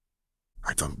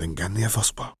 I don't think any of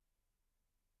us were."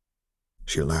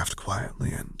 She laughed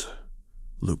quietly, and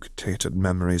Luke tated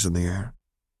memories in the air.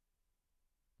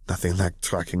 Nothing like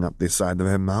trekking up the side of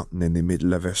a mountain in the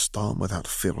middle of a storm without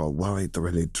fear or worry to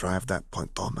really drive that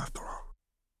point home after all.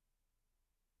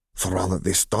 For all that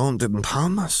the storm didn't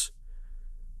harm us,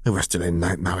 it was still a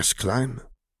nightmarish climb.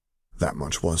 That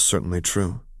much was certainly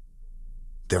true.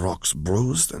 The rocks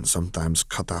bruised and sometimes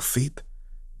cut our feet,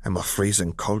 and were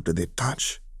freezing cold to the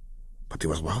touch, but it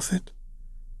was worth it,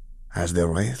 as the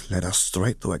wraith led us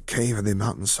straight to a cave in the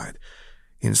mountainside.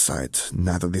 Inside,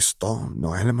 neither the storm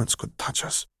nor elements could touch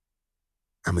us,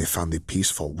 and we found the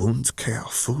peaceful wound care,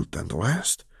 food, and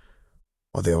rest,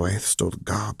 while the wraith stood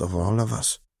guard over all of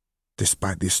us,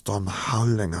 despite the storm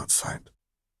howling outside.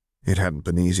 It hadn't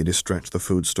been easy to stretch the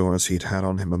food stores he'd had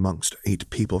on him amongst 8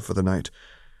 people for the night,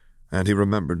 and he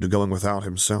remembered going without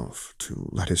himself to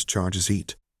let his charges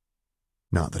eat.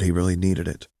 Not that he really needed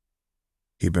it.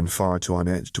 He'd been far too on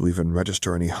edge to even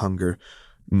register any hunger,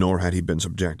 nor had he been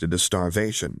subjected to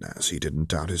starvation, as he didn't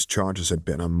doubt his charges had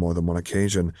been on more than one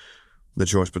occasion. The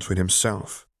choice between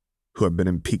himself, who had been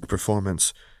in peak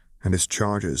performance, and his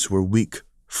charges, who were weak,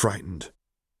 frightened,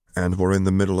 and were in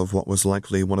the middle of what was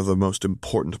likely one of the most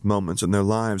important moments in their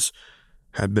lives,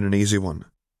 had been an easy one.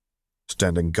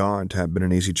 Standing guard had been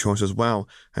an easy choice as well,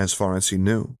 as far as he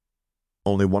knew.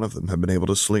 Only one of them had been able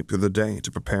to sleep through the day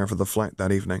to prepare for the flight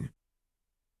that evening.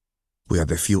 We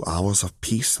had a few hours of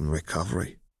peace and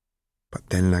recovery, but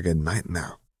then like a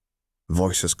nightmare,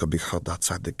 voices could be heard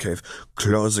outside the cave,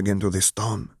 closing into the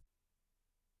storm.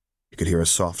 He could hear a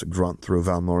soft grunt through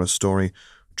Valmora's story,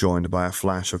 joined by a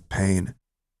flash of pain,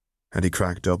 and he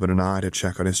cracked open an eye to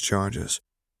check on his charges,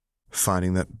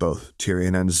 finding that both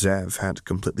Tyrion and Zev had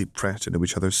completely pressed into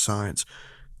each other's sides,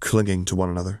 clinging to one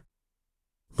another,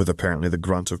 with apparently the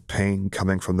grunt of pain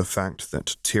coming from the fact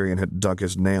that Tyrion had dug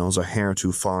his nails a hair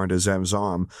too far into Zev's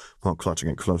arm while clutching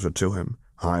it closer to him,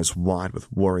 eyes wide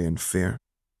with worry and fear.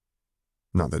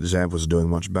 Not that Zev was doing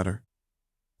much better.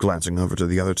 Glancing over to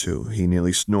the other two, he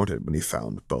nearly snorted when he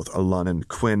found both Alun and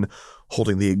Quinn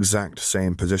holding the exact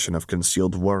same position of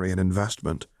concealed worry and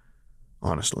investment.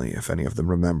 Honestly, if any of them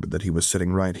remembered that he was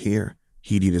sitting right here,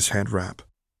 he'd eat his head wrap.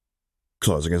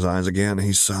 Closing his eyes again,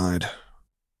 he sighed.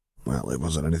 Well, it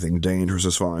wasn't anything dangerous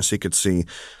as far as he could see,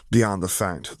 beyond the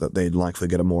fact that they'd likely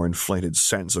get a more inflated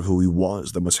sense of who he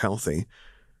was than was healthy,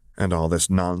 and all this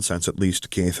nonsense at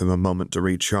least gave him a moment to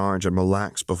recharge and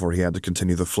relax before he had to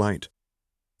continue the flight.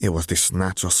 It was the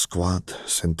Snatcher squad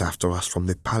sent after us from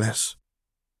the palace,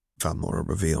 Valmora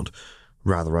revealed,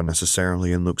 rather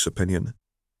unnecessarily in Luke's opinion.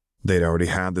 They'd already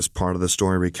had this part of the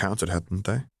story recounted, hadn't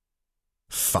they?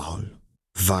 Foul,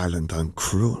 violent, and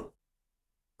cruel.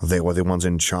 They were the ones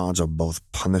in charge of both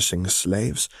punishing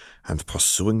slaves and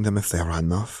pursuing them if they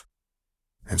ran off.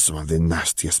 And some of the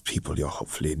nastiest people you'll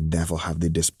hopefully never have the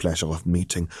displeasure of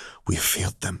meeting. We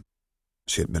feared them,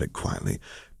 she admitted quietly,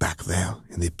 back there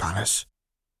in the palace.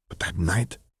 But that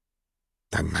night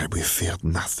we feared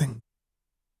nothing.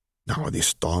 Now with the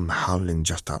storm howling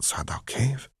just outside our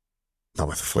cave. Now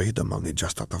with freedom only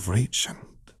just out of reach, and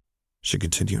she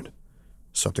continued,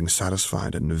 something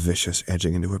satisfied and vicious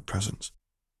edging into her presence.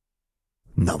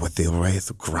 Now with the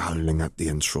wraith growling at the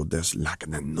intruders like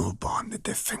an newborn on the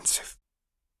defensive.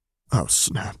 Oh,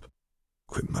 snap,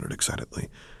 Quinn muttered excitedly,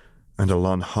 and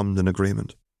Alun hummed in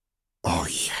agreement. Oh,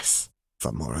 yes,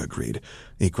 Valmora agreed,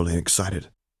 equally excited.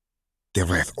 The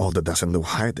wraith ordered us into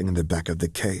hiding in the back of the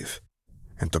cave,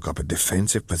 and took up a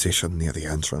defensive position near the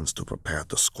entrance to prepare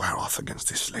to square off against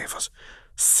the slavers.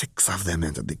 6 of them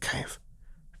entered the cave,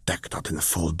 decked out in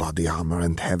full body armor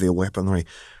and heavy weaponry.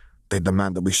 They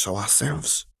demanded we show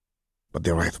ourselves. But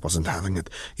the wraith wasn't having it,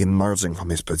 emerging from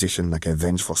his position like a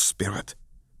vengeful spirit.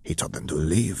 He told them to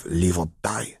leave or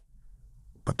die.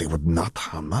 But they would not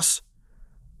harm us.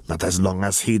 Not as long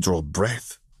as he drew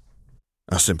breath.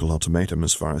 A simple ultimatum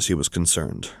as far as he was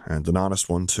concerned, and an honest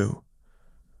one too.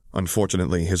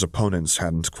 Unfortunately, his opponents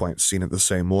hadn't quite seen it the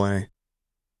same way.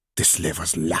 The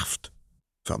slavers laughed,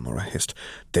 Valmora hissed.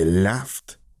 They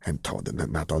laughed and told him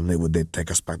that not only would they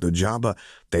take us back to Jabba,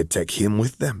 they'd take him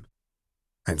with them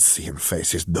and see him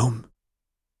face his doom.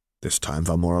 This time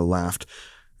Valmora laughed,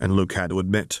 and Luke had to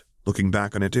admit, looking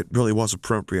back on it, it really was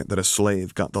appropriate that a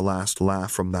slave got the last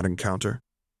laugh from that encounter.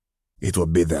 It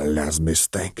would be their last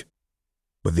mistake.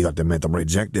 With the ultimatum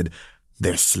rejected,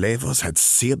 their slavers had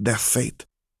sealed their fate,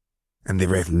 and the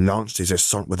wraith launched his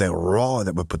assault with a roar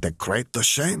that would put the great to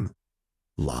shame.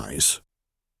 Lies.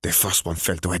 The first one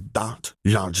fell to a dart,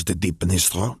 lodged deep in his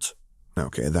throat.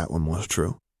 Okay, that one was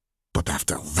true. But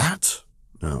after that?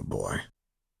 Oh boy.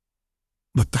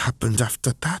 What happened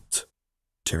after that?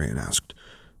 Tyrion asked,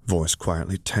 voice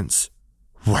quietly tense.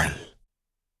 Well,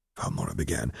 Valmora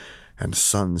began, and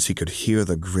sons, he could hear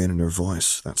the grin in her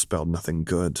voice. That spelled nothing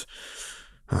good.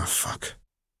 Oh, fuck.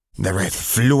 The wraith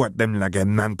flew at them like a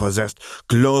man possessed,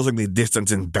 closing the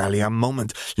distance in barely a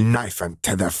moment, knife and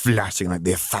tether flashing like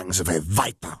the fangs of a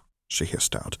viper, she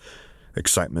hissed out,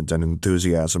 excitement and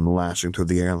enthusiasm lashing through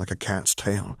the air like a cat's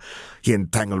tail. He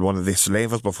entangled one of the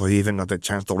slavers before he even got a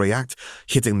chance to react,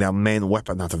 hitting their main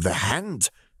weapon out of their hand,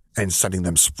 and sending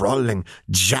them sprawling,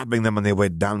 jabbing them on their way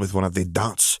down with one of the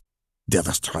darts. The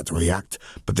others tried to react,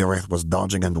 but the wraith was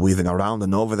dodging and weaving around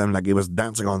and over them like he was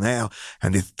dancing on air,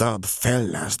 and the third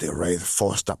fell as the wraith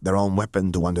forced up their own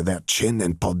weapon to under their chin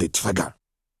and pulled the trigger.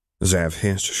 Zev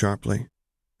hissed sharply,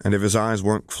 and if his eyes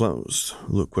weren't closed,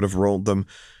 Luke would have rolled them.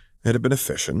 It had been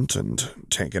efficient, and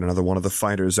taken another one of the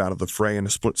fighters out of the fray in a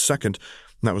split second.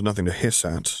 That was nothing to hiss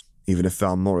at, even if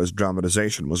Valmora's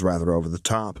dramatization was rather over the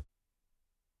top.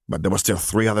 But there were still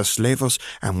 3 other slavers,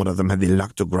 and one of them had the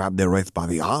luck to grab the wraith by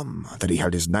the arm that he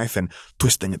held his knife in,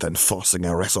 twisting it and forcing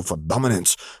a wrestle for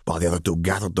dominance, while the other 2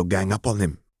 gathered to gang up on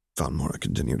him, Valmora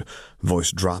continued,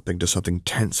 voice dropping to something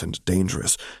tense and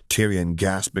dangerous, Tyrion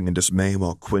gasping in dismay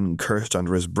while Quinn cursed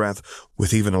under his breath,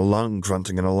 with even Alun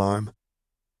grunting in alarm.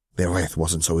 The wraith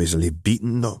wasn't so easily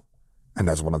beaten, though, and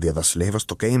as one of the other slavers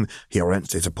took aim, he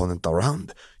wrenched his opponent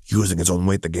around, using his own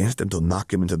weight against him to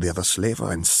knock him into the other slaver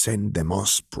and send them all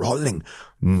sprawling,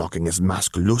 knocking his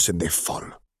mask loose in their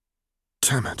fall.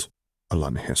 Damn it,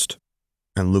 Alun hissed,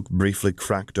 and Luke briefly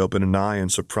cracked open an eye in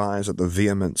surprise at the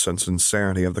vehemence and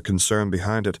sincerity of the concern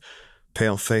behind it.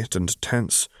 Pale-faced and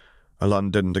tense,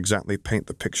 Alun didn't exactly paint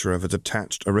the picture of a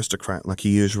detached aristocrat like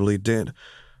he usually did.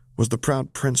 Was the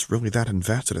proud prince really that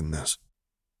invested in this?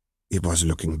 It was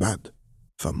looking bad,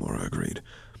 Valmora agreed,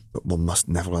 but one must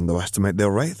never underestimate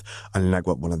their wraith, unlike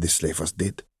what one of the slavers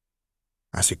did.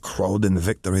 As he crowed in the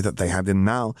victory that they had in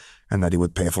now, and that he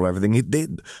would pay for everything he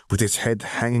did, with his head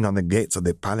hanging on the gates of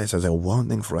the palace as a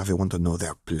warning for everyone to know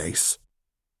their place.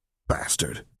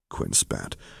 Bastard, Quinn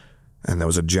spat, and there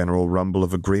was a general rumble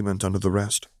of agreement under the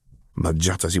rest. But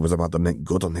just as he was about to make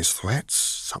good on his threats,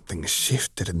 something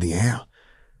shifted in the air,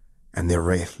 and the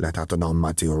wraith let out an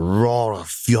almighty roar of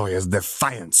furious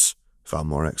defiance.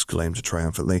 Valmora exclaimed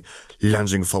triumphantly,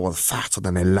 lunging forward faster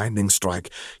than a lightning strike.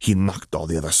 He knocked all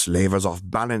the other slavers off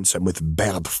balance, and with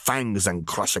bared fangs and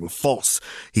crushing force,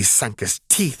 he sank his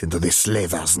teeth into the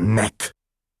slaver's neck.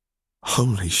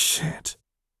 Holy shit,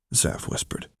 Zev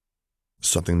whispered,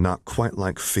 something not quite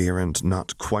like fear and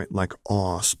not quite like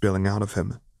awe spilling out of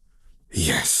him.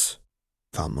 Yes,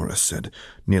 Valmora said,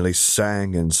 nearly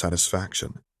sang in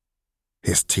satisfaction.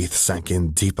 His teeth sank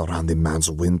in deep around the man's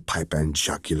windpipe and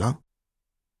jugular,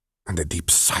 and a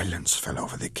deep silence fell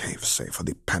over the cave, save for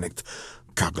the panicked,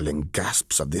 goggling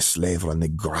gasps of the slaver and the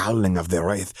growling of the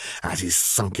wraith as he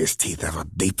sunk his teeth ever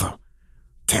deeper,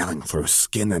 tearing through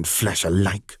skin and flesh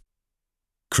alike.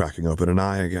 Cracking open an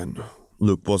eye again,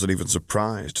 Luke wasn't even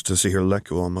surprised to see her let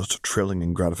go, almost trilling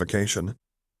in gratification.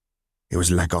 It was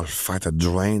like all fight had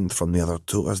drained from the other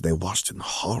 2 as they watched in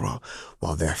horror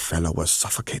while their fellow was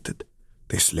suffocated,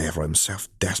 the slaver himself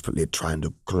desperately trying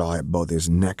to claw at both his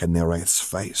neck and the wraith's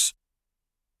face,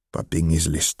 but being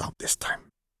easily stopped this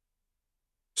time.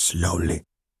 Slowly,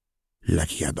 like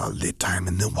he had all the time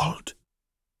in the world,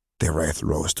 the wraith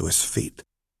rose to his feet,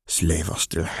 slaver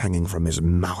still hanging from his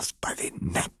mouth by the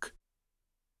neck.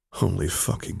 Holy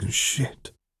fucking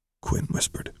shit, Quinn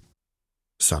whispered,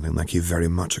 sounding like he very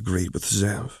much agreed with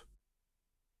Zev.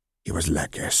 It was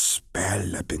like a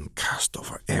spell had been cast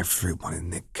over everyone in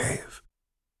the cave,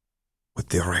 with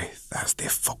the wraith as the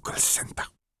focal center,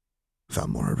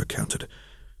 Valmora recounted,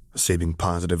 seeming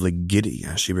positively giddy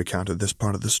as she recounted this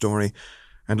part of the story,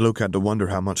 and Luke had to wonder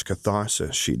how much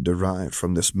catharsis she'd derived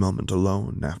from this moment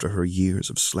alone after her years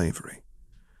of slavery.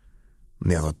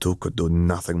 The other 2 could do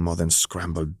nothing more than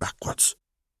scramble backwards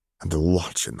and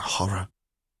watch in horror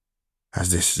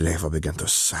as the slaver began to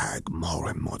sag more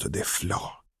and more to the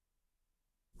floor,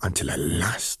 until at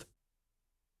last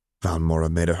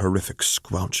Valmora made a horrific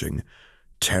squelching,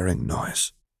 tearing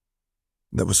noise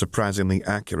that was surprisingly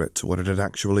accurate to what it had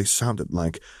actually sounded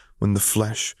like when the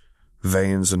flesh,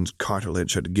 veins, and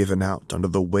cartilage had given out under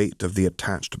the weight of the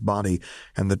attached body,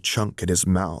 and the chunk in his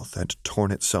mouth had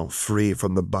torn itself free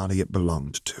from the body it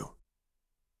belonged to.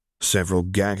 Several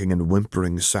gagging and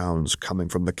whimpering sounds coming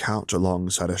from the couch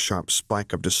alongside a sharp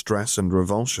spike of distress and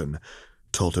revulsion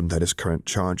told him that his current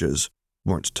charges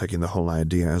weren't taking the whole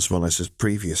idea as well as his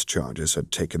previous charges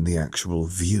had taken the actual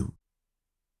view.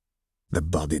 The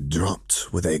body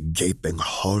dropped with a gaping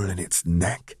hole in its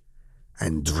neck,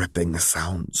 and dripping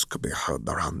sounds could be heard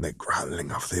around the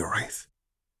growling of the wraith,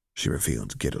 she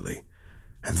revealed giddily,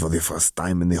 and for the first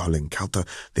time in the whole encounter,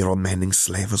 the remaining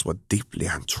slavers were deeply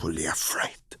and truly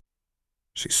afraid.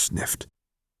 She sniffed,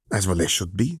 as well they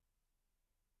should be.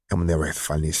 And when the wraith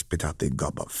finally spit out the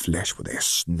gob of flesh with a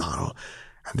snarl,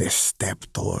 and they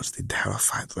stepped towards the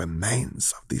terrified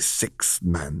remains of the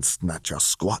 6-man snatcher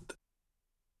squad,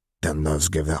 their nerves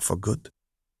gave out for good,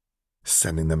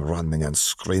 sending them running and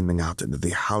screaming out into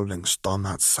the howling storm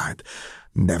outside,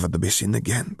 never to be seen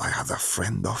again by either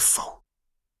friend or foe.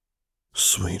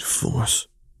 "Sweet force,"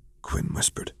 Quinn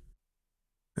whispered,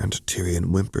 and Tyrion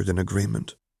whimpered in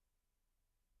agreement.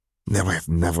 The wraith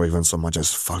never even so much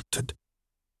as faltered,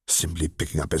 simply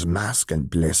picking up his mask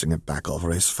and placing it back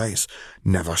over his face,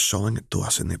 never showing it to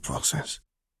us in the process.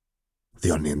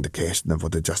 The only indication of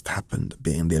what had just happened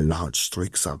being the large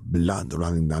streaks of blood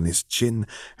running down his chin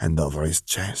and over his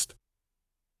chest.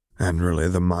 And really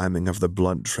the miming of the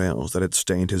blood trails that had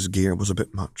stained his gear was a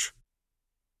bit much,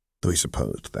 though he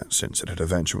supposed that since it had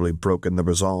eventually broken the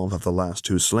resolve of the last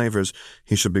 2 slavers,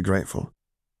 he should be grateful.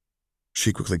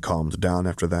 She quickly calmed down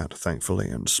after that, thankfully,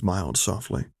 and smiled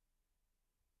softly.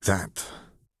 That,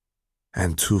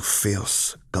 and 2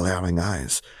 fierce, glaring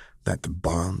eyes that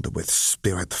burned with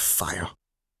spirit fire.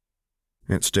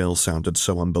 It still sounded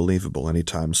so unbelievable any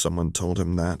time someone told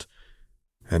him that,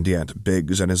 and yet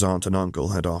Biggs and his aunt and uncle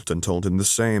had often told him the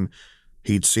same.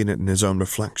 He'd seen it in his own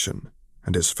reflection,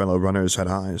 and his fellow runners had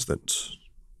eyes that,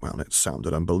 well, it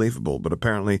sounded unbelievable, but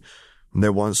apparently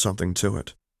there was something to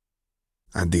it.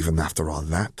 And even after all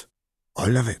that,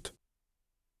 all of it,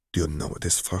 do you know what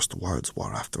his first words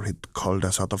were after he'd called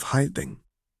us out of hiding?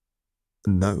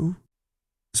 "No,"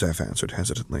 Zev answered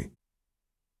hesitantly.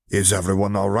 "Is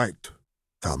everyone all right?"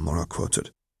 Valmora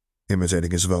quoted,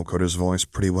 imitating his vocoder's voice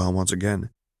pretty well once again.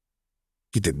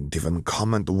 He didn't even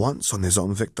comment once on his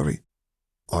own victory.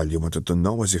 All you wanted to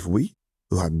know was if we,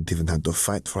 who hadn't even had to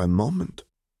fight for a moment,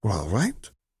 were all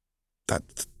right.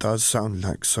 "That does sound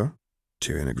like, sir,"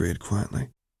 Tyrion agreed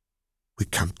quietly. "We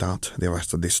camped out the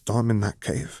rest of the storm in that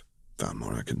cave,"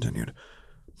 Valmora continued,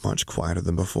 much quieter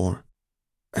than before.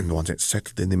 "And once it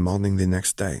settled in the morning the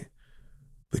next day,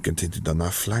 we continued on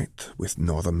our flight with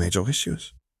no other major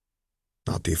issues.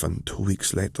 Not even 2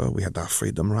 weeks later, we had our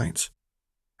freedom rights.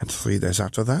 And 3 days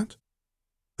after that,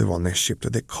 we were on a ship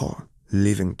to the Gore,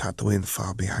 leaving Tatooine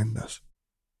far behind us."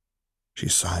 She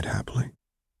sighed happily.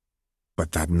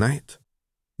 "But that night,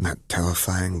 that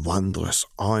terrifying, wondrous,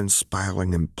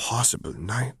 awe-inspiring, impossible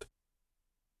night,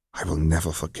 I will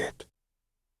never forget.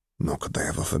 Nor could I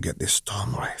ever forget this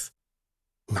storm wraith.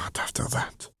 Not after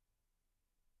that."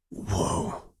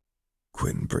 "Whoa,"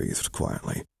 Quinn breathed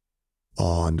quietly,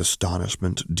 awe and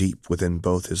astonishment deep within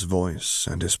both his voice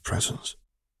and his presence.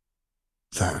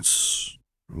 "That's...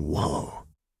 whoa."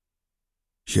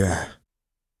 "Yeah,"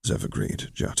 Zev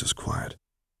agreed, just as quiet.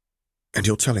 "And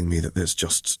you're telling me that there's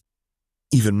just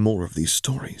even more of these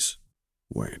stories?"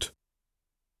 "Wait."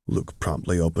 Luke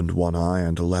promptly opened one eye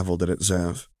and leveled it at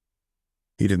Zev.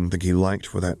 He didn't think he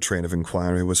liked where that train of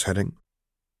inquiry was heading.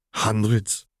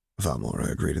 "Hundreds,"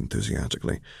 Valmora agreed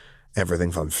enthusiastically.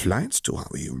 "Everything from flights to how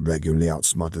he regularly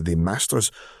outsmarted the masters,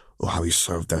 or how he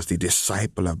served as the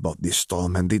disciple of both the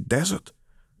storm and the desert,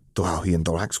 to how he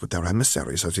interacts with their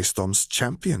emissaries as the storm's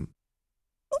champion."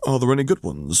 "Are there any good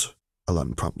ones?"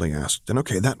 Alun promptly asked. "And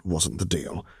okay, that wasn't the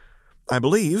deal." "I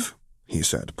believe," he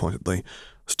said pointedly,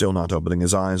 still not opening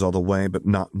his eyes all the way, but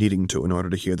not needing to in order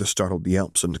to hear the startled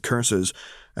yelps and curses,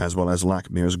 as well as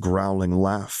Lakmir's growling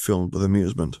laugh filled with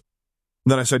amusement,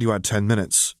 "that I said you had 10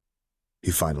 minutes.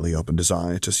 He finally opened his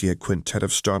eyes to see a quintet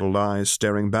of startled eyes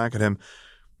staring back at him,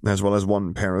 as well as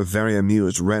one pair of very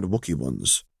amused red Wookiee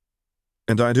ones.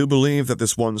 "And I do believe that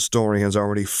this one story has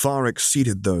already far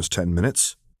exceeded those 10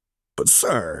 minutes. "But,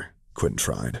 sir," Quinn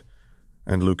tried,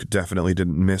 and Luke definitely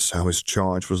didn't miss how his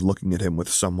charge was looking at him with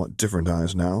somewhat different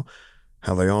eyes now,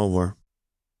 how they all were.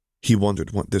 He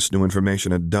wondered what this new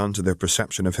information had done to their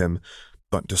perception of him,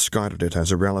 but discarded it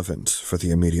as irrelevant for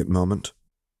the immediate moment.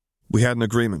 "We had an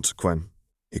agreement, Quinn,"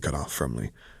 he cut off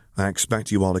firmly. "I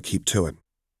expect you all to keep to it."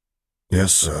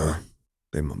 "Yes, sir,"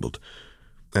 they mumbled,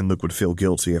 and Luke would feel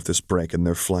guilty if this break in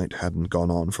their flight hadn't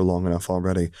gone on for long enough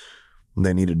already.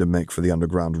 They needed to make for the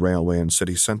underground railway and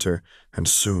city center, and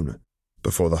soon,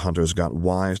 before the hunters got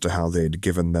wise to how they'd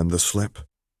given them the slip.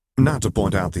 "Not to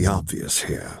point out the obvious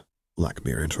here,"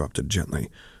 Lakmir interrupted gently,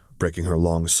 breaking her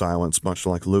long silence much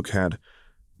like Luke had,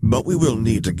 "but we will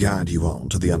need to guide you all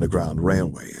to the underground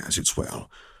railway as it's, well,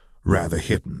 rather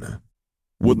hidden.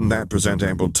 Wouldn't that present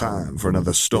ample time for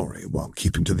another story while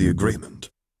keeping to the agreement?"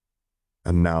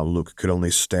 And now Luke could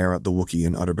only stare at the Wookiee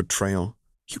in utter betrayal.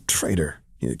 You traitor,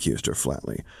 he accused her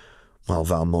flatly, while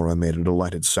Valmora made a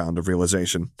delighted sound of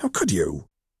realization. How could you?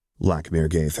 Lackmere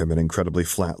gave him an incredibly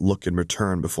flat look in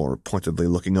return before pointedly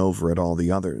looking over at all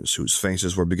the others whose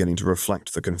faces were beginning to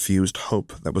reflect the confused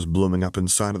hope that was blooming up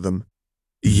inside of them.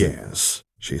 Yes,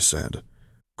 she said,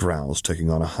 growls taking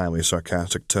on a highly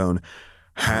sarcastic tone.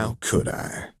 How could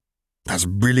I? That's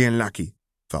really unlucky,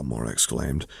 Valmora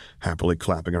exclaimed, happily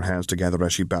clapping her hands together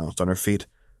as she bounced on her feet.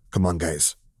 Come on,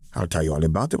 guys. I'll tell you all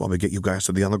about it while we get you guys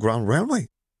to the Underground Railway.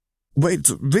 Wait,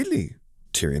 really?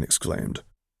 Tyrion exclaimed,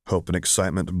 hope and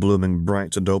excitement blooming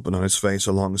bright and open on his face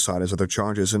alongside his other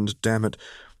charges, and damn it,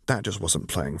 that just wasn't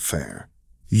playing fair.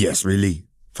 Yes, really,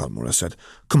 Valmora said.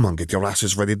 Come on, get your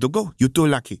asses ready to go. You too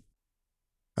lucky.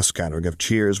 A scattering of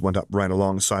cheers went up right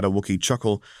alongside a Wookiee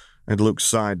chuckle, and Luke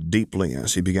sighed deeply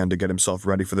as he began to get himself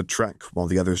ready for the trek, while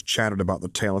the others chattered about the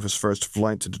tale of his first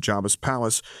flight into Jabba's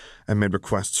palace and made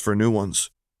requests for new ones.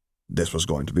 This was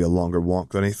going to be a longer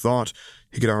walk than he thought,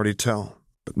 he could already tell,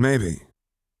 but maybe.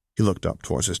 He looked up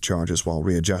towards his charges while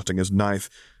readjusting his knife,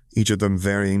 each of them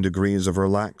varying degrees of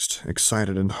relaxed,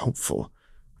 excited, and hopeful.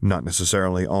 Not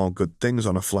necessarily all good things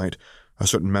on a flight. A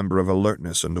certain member of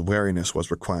alertness and wariness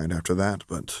was required after that,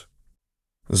 but...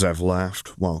 Zev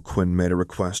laughed while Quinn made a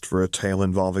request for a tale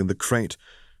involving the crate,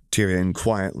 Tyrion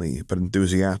quietly but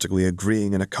enthusiastically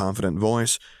agreeing in a confident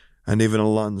voice, and even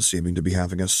Alun seeming to be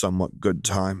having a somewhat good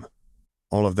time.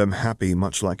 All of them happy,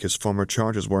 much like his former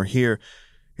charges were here,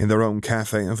 in their own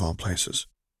cafe of all places.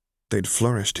 They'd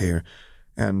flourished here,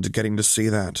 and getting to see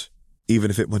that, even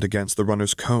if it went against the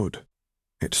runner's code,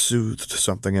 it soothed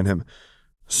something in him,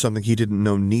 something he didn't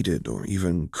know needed or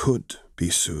even could be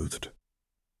soothed.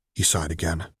 He sighed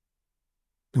again.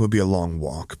 It would be a long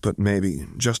walk, but maybe,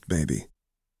 just maybe,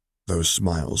 those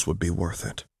smiles would be worth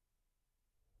it.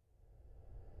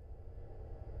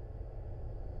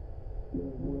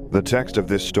 The text of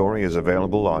this story is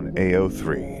available on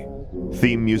AO3.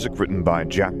 Theme music written by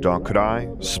Jackdaw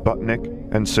Kadai, Sputnik,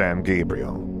 and Sam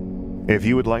Gabriel. If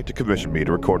you would like to commission me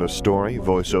to record a story,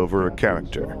 voiceover, or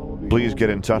character, please get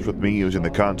in touch with me using the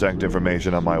contact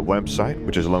information on my website,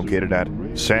 which is located at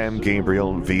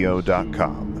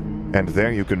samgabrielvo.com. And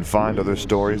there you can find other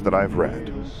stories that I've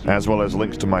read, as well as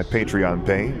links to my Patreon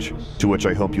page, to which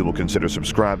I hope you will consider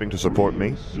subscribing to support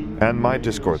me, and my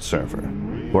Discord server,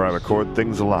 where I record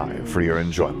things live for your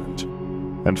enjoyment.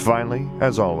 And finally,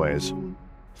 as always,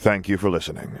 thank you for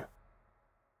listening.